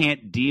 I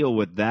can't deal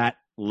with that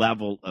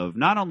level of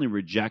not only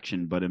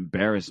rejection but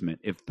embarrassment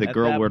if the At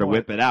girl that were to point.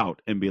 whip it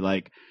out and be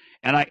like,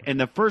 and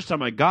the first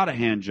time I got a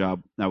hand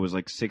job, I was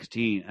like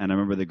 16, and I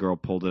remember the girl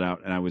pulled it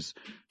out, and I was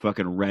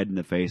fucking red in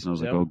the face, and I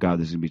was like, Yep. oh god,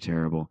 this is gonna be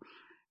terrible.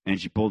 And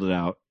she pulled it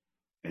out,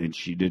 and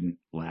she didn't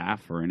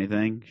laugh or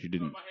anything. She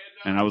didn't,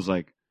 and I was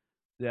like,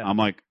 Yeah. I'm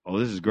like, oh,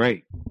 this is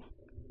great.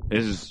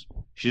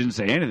 She didn't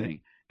say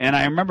anything. And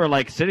I remember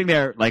like sitting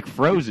there like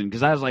frozen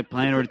because I was like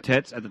playing with her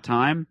tits at the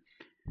time,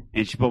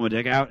 and she pulled my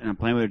dick out, and I'm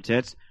playing with her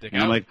tits, Dick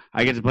and I'm out? like,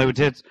 I get to play with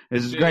tits.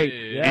 This is great.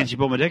 Yeah. And she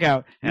pulled my dick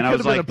out, and You I could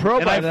was have like, been a pro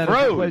and by I then if you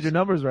froze. played your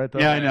numbers right, though.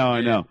 Yeah,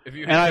 I know. If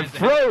you And I had the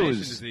hesitation froze.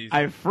 disease.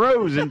 I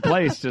froze in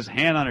place, just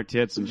hand on her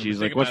tits, and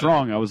she's like, Think "What's about it.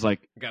 wrong?" I was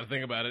like, Gotta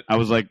think about it. "I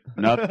was like,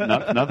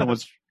 nothing.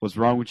 What's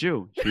wrong with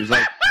you?" She was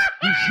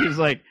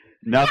like,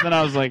 "Nothing."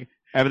 I was like,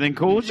 "Everything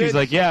cool?" She's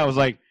like, "Yeah." I was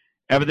like,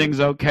 "Everything's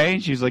okay?"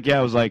 And she's like, "Yeah."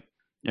 I was like,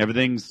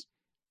 "Everything's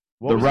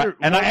What was your-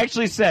 and I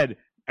actually said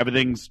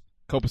everything's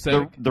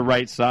Copacetic. the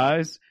right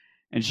size."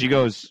 And she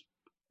goes,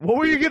 What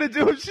were you gonna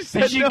do if she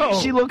said and no?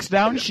 she looks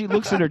down, she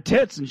looks at her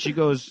tits, and she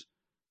goes,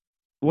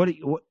 what do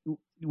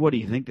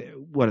you think?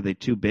 What are they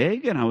too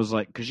big? And I was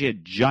like, because she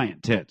had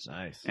giant tits.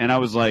 Nice. And I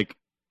was like,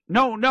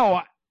 no,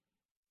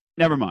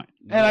 never mind.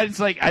 And I just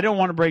like, I don't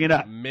want to bring it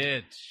up.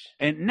 Mitch.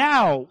 And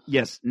now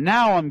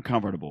I'm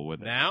comfortable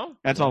with it. Now?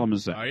 That's all I'm gonna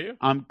say. Are you?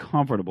 I'm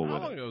comfortable How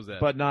with long it. ago was that?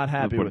 But not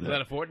happy Put with it was it.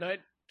 that a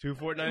fortnight? 2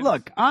 fortnights?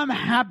 Look, I'm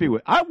happy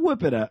with. I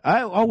whip it out.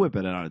 I'll whip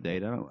it out on a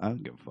date. I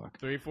don't give a fuck.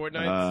 3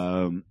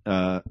 fortnights?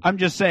 I'm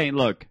just saying.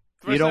 Look,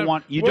 First you don't time-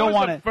 want. You when don't was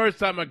want the to. first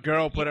time a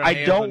girl put her I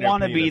hands don't on your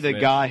want to be penis, the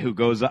Mitch? guy who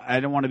goes. I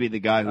don't want to be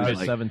the guy I who's was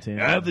like, 17.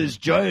 I have this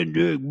giant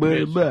dick. Blah,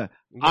 Mitch, blah. When's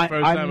the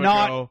first time I'm a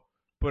not. girl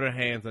put her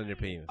hands on your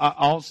penis?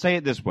 I'll say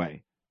it this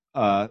way.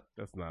 That's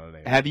not a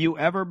name. Have you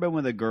ever been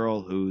with a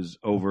girl who's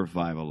over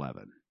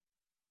 5'11"?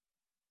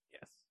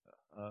 Yes.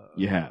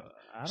 You have.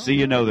 I don't So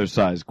you know they're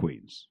size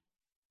queens.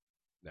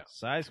 No.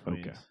 Size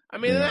queens. Okay. I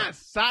mean, Yeah. they're not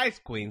size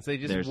queens. They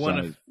They're just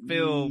want size- to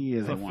feel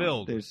Yeah, they want-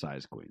 fulfilled. They're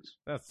size queens.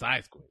 That's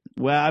size queen.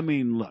 Well, I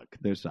mean, look,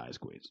 they're size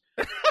queens.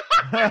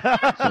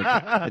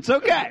 It's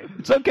okay.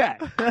 It's okay.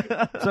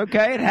 It's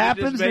okay. It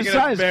happens. Just They're making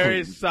size a very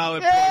queens.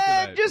 solid point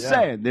Yeah, tonight. just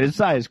saying. They're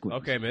size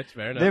queens. Okay, Mitch,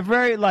 fair enough. They're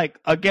very like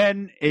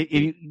again.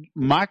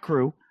 My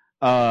crew,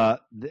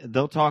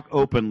 they'll talk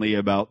openly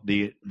about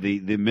the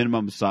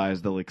minimum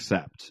size they'll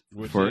accept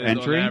Which for is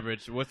entry. on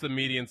average. What's the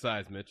median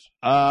size, Mitch?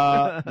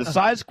 The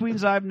size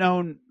queens I've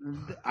known,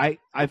 I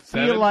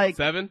feel 7? like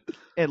 7?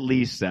 at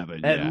least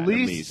 7. At yeah,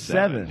 least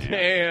 7. Yeah.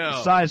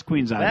 Damn. Size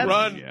queens I've That's-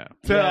 known. Run. Yeah.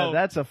 Yeah,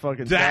 that's a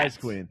fucking That's-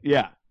 size queen.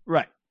 Yeah.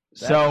 Right.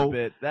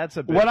 That's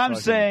a bit what I'm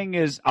fucking- saying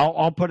is,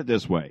 I'll put it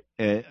this way: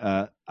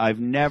 I've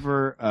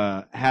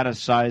never had a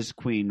size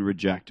queen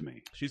reject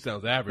me. She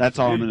sounds average. That's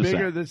all I'm going to say.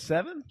 Bigger than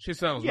 7? She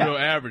sounds Yeah. real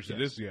average to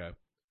this guy.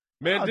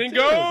 Man, Oh, Dingo!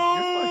 dude, you're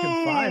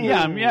fucking fine.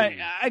 Yeah, dude.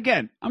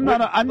 again, I'm not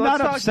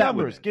Let's talk upset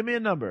numbers. with it. Give me a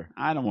number.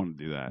 I don't want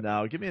to do that.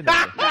 No, give me a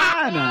number.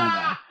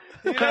 No.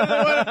 He doesn't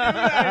want to do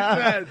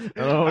that, he says. I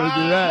don't want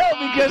to do that.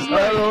 No, because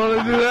I don't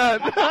want to do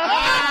that.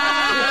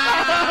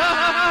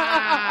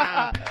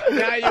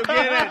 Now you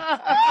get it.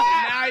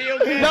 Now you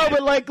get it. No,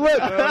 but like, look,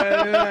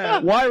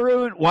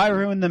 why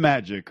ruin the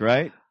magic,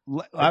 right?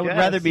 I would guess.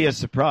 rather be a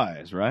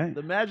surprise, right?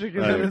 The magic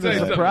Right. is Tell a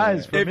you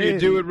surprise something. for If me. you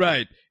do it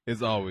right,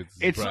 it's always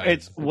a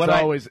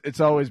surprise. It's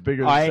always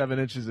bigger than 7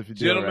 inches if you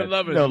do Gentlemen it right.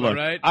 lovers, No, am I look,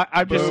 right?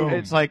 I'm just. Boom.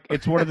 It's like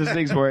it's one of those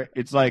things where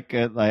it's like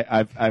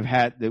I've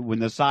had when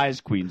the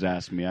size queens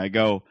ask me, I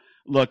go,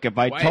 look, if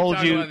I Why are you told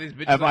talking you, about these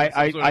bitches if like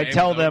some sort I of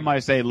tell Amazon? them, I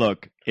say,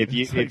 look, if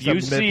you It's like if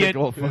you some see it,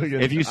 mythical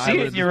fucking if you see it and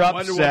island. you're Wonder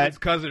upset, Woman's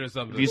cousin or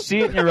something. if you see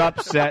it and you're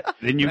upset,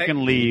 then you Like-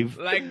 can leave.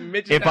 Like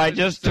Mitch If I Thompson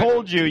just said-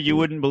 told you, you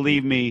wouldn't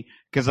believe me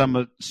because I'm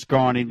a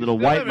scrawny little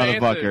still white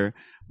haven't motherfucker. answered.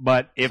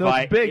 But if So it's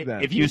I big,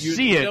 then. if you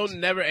see it, don't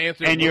never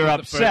answer and when you're was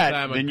the first upset,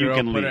 time a then you girl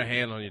can put her leave.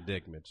 hand on your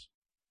dick, Mitch.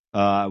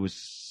 I was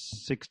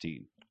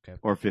 16 Okay.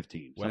 or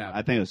 15. What Some- happened?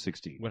 I think it was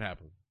 16. What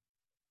happened?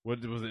 What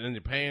was it in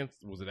your pants?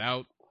 Was it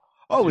out?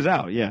 Oh, it was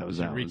out. Yeah, it was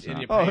You out. It reach was in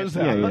out. your Oh, it pants.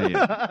 was out.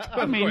 Yeah.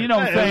 I mean, you know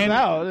what I'm It's saying?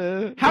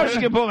 out. How is she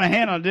gonna put my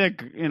hand on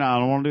dick? You know, I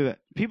don't want to do that.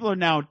 People are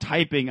now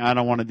typing. I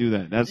don't want to do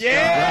that. That's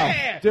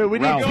Yeah, Dude, we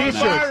need Ralph, t-shirts.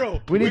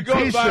 viral. We need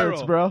going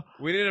t-shirts, viral. bro.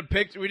 We need a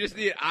picture. We just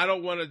need. I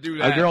don't want to do A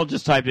that. girl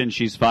just typed in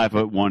she's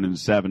 5'1" and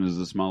 7 is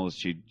the smallest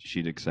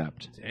she'd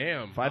accept.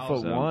 Damn.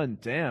 5'1".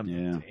 Damn.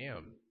 Yeah,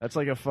 Damn. That's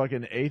like a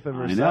fucking eighth of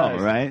her I size. know,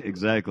 right?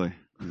 Exactly.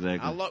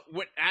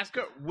 Ask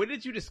her. When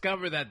did you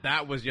discover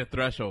that was your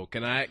threshold?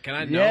 Can I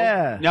know?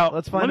 Yeah. No,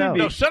 let's find let me out. be-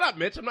 No, shut up,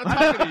 Mitch. I'm not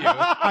talking to you.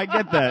 I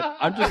get that.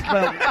 I'm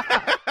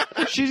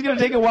just. She's gonna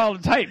take a while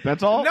to type.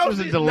 That's all. No, There's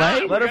a she's delay.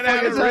 not. Let her We're gonna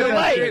fucking have a real say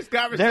that. serious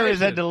conversation. There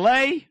is a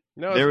delay.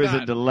 No, it's There is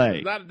not. a delay.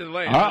 It's not a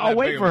delay. I'll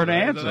wait for her to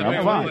answer.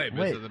 I'm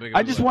fine.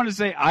 I just want to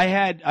say I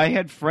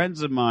had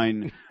friends of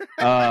mine,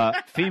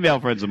 female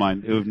friends of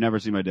mine who have never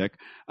seen my dick,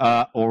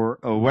 or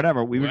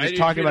whatever. We were Why just do you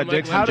talking treat about them like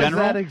dicks in How does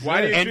general. that exist?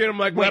 Why do you And- treat them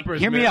like wait,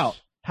 lepers? hear me Mitch?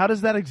 out. How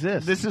does that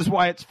exist? This is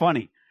why it's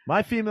funny.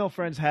 My female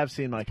friends have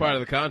seen my Part of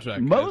cock. the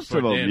contract. Most for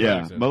of them, Dan yeah,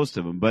 Jackson. most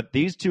of them. But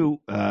these two,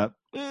 I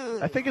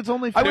think it's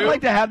only I would fair.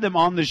 like to have them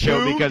on the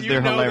show Two? because You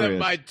they're know them hilarious.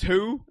 by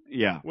two?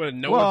 Yeah. What a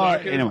Noah's Well,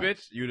 Ark is, anyway.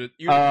 bitch?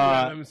 You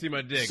haven't seen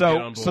my dick. Get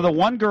on So board. the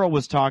one girl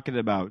was talking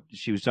about,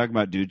 she was talking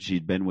about dudes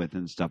she'd been with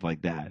and stuff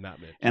like that. Not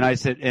Mitch. And I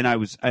said, and I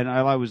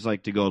was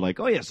like to go like,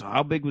 oh yeah, so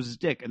how big was his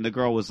dick? And the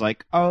girl was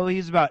like, oh,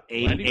 he's about Why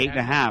eight do you and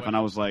a have half. that And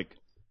I was like,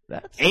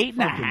 That's 8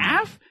 and a fucking-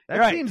 half? That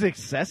Right. seems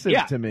excessive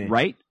Yeah, to me.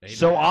 right? 8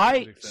 So and a half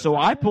is I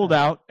excessive. pulled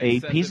out a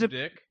Excessive piece of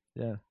dick.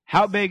 Yeah.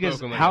 how big is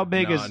Spoken like how a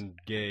big is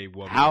non-gay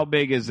woman. how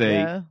big is a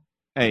Yeah.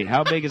 hey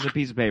how big is a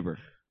piece of paper?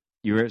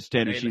 You're a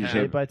standard 8 sheet and of a half.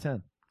 8 paper. by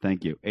 10.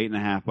 Thank you.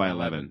 8.5 by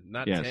 11.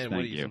 Not yes, 10. thank What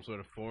are you, you. some sort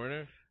of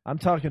foreigner? I'm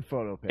talking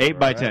photo paper. 8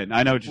 by right? 10.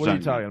 I know what you're What are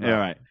you talking about? All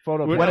right.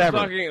 Photo We're paper. Whatever.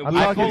 not talking I'm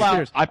loose- talking pull out-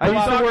 serious. I pull used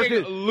out- to work talking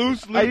at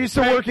loose I used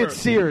to work paper. at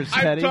Sears,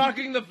 I'm Teddy.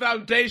 talking the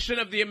foundation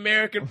of the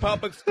American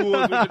public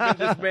schools, which have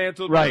been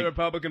dismantled by Right. the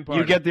Republican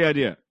Party. You get the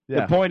idea.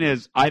 Yeah. The point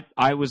is,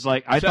 I was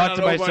like, I Shout thought out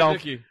to Omar myself,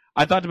 Dickey.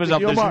 Yo,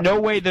 there's Mark. no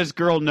way this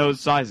girl knows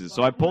sizes.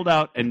 So I pulled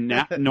out a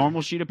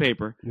normal sheet of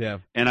paper Yeah.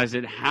 and I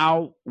said,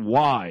 how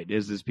wide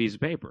is this piece of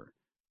paper?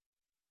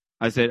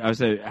 I said,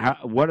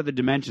 what are the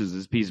dimensions of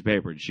this piece of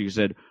paper? And she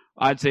said,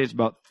 I'd say it's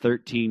about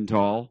 13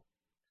 tall.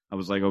 I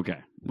was like, okay,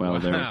 well,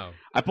 there. Wow.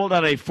 I pulled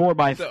out a 4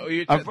 by. So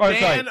you're sorry.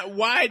 Dan,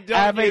 why I don't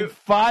have a you?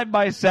 5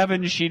 by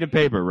 7 sheet of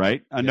paper,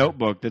 right? A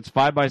notebook that's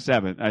 5 by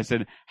 7. I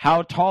said,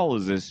 how tall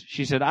is this?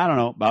 She said, I don't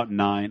know, about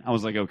 9. I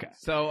was like, okay.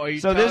 So are you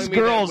So telling this me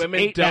girl's that women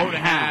 8 and don't a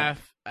half.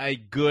 have a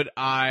good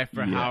eye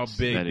for how Yes,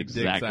 big that's the dick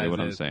exactly size what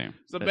I'm is? saying.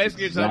 So That's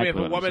basically, you're telling me if exactly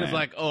a what I'm woman is saying.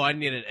 like, "Oh, I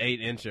need an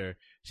 8-incher,"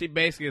 she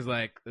basically is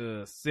like,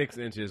 6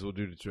 inches will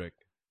do the trick.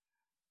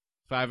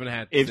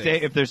 5.5.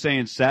 If they're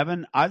saying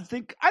 7, I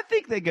think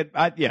they could.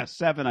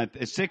 7.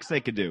 6 they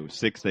could do.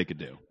 6 they could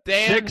do.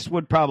 Dan- 6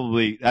 would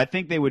probably. I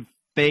think they would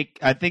fake.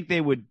 I think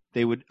they would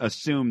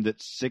assume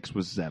that 6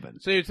 was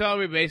 7. So you're telling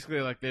me basically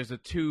like there's a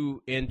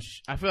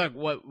 2-inch. I feel like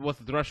what's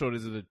the threshold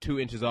is it 2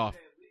 inches off?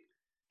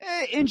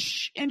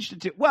 Inch to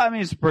 2. Well, I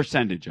mean it's a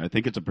percentage. I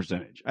think it's a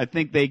percentage. I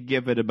think they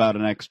give it about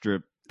an extra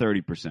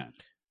 30%.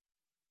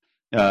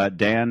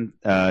 Dan,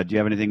 do you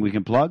have anything we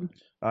can plug?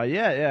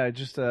 Yeah.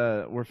 Just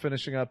we're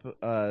finishing up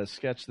a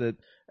sketch that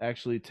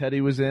actually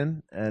Teddy was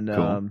in,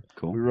 and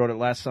Cool. we wrote it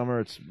last summer.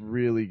 It's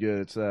really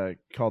good. It's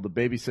called the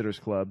Babysitters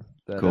Club.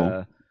 That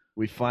Cool.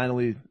 we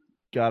finally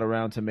got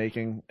around to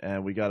making,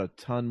 and we got a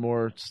ton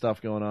more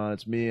stuff going on.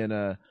 It's me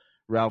and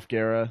Ralph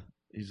Guerra.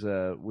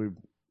 We've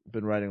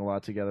been writing a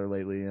lot together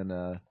lately,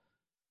 and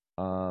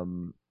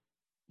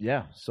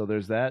yeah. So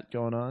there's that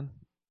going on.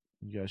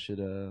 You guys should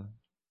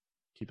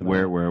keep an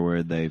eye.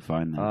 Where they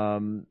find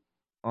that?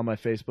 On my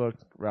Facebook,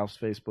 Ralph's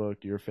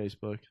Facebook, your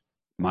Facebook.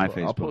 My I'll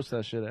Facebook. post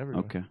that shit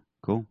everywhere. Okay.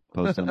 Cool.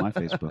 Post on my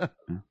Facebook.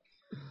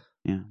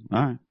 Yeah.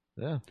 All right.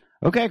 Yeah.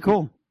 Okay,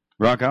 cool.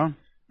 Rock on.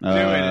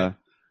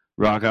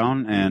 Rock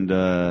on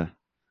and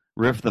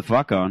riff the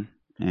fuck on.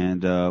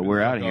 And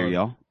we're out of here,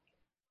 y'all.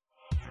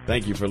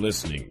 Thank you for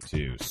listening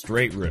to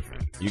Straight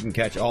Riffin'. You can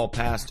catch all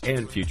past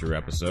and future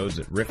episodes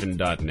at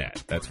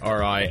riffin.net. That's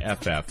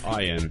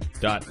riffin.net.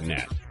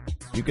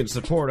 You can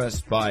support us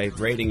by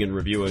rating and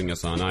reviewing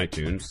us on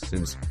iTunes.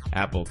 Since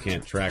Apple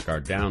can't track our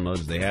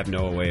downloads, they have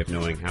no way of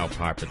knowing how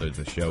popular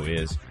the show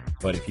is.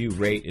 But if you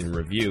rate and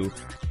review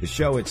the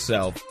show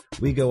itself,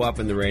 we go up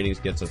in the ratings,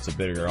 gets us a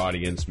bigger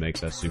audience,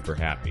 makes us super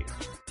happy.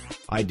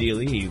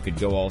 Ideally, you could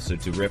go also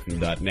to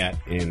riffin.net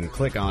and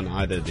click on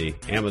either the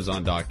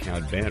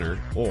Amazon.com banner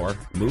or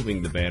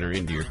moving the banner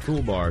into your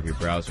toolbar of your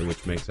browser,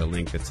 which makes a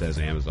link that says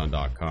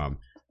Amazon.com.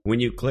 When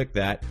you click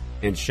that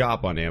and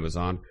shop on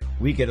Amazon,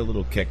 we get a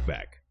little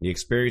kickback. The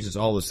experience is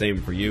all the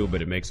same for you,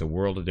 but it makes a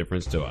world of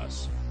difference to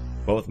us.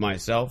 Both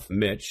myself,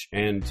 Mitch,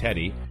 and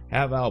Teddy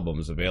have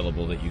albums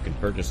available that you can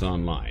purchase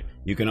online.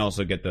 You can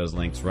also get those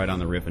links right on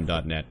the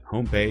riffin.net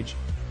homepage.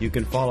 You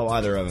can follow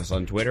either of us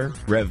on Twitter,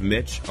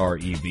 RevMitch,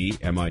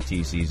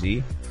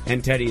 RevMitcz,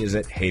 and Teddy is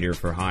at Hater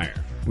for Hire.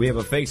 We have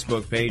a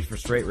Facebook page for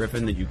Straight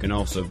Riffin' that you can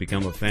also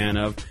become a fan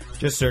of.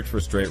 Just search for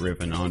Straight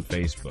Riffin' on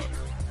Facebook.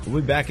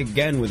 We'll be back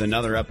again with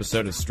another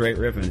episode of Straight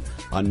Riffin'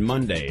 on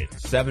Monday at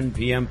 7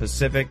 p.m.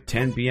 Pacific,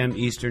 10 p.m.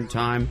 Eastern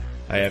Time.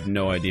 I have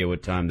no idea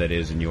what time that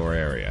is in your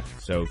area.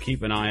 So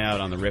keep an eye out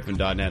on the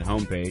riffin.net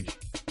homepage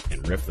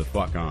and riff the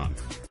fuck on.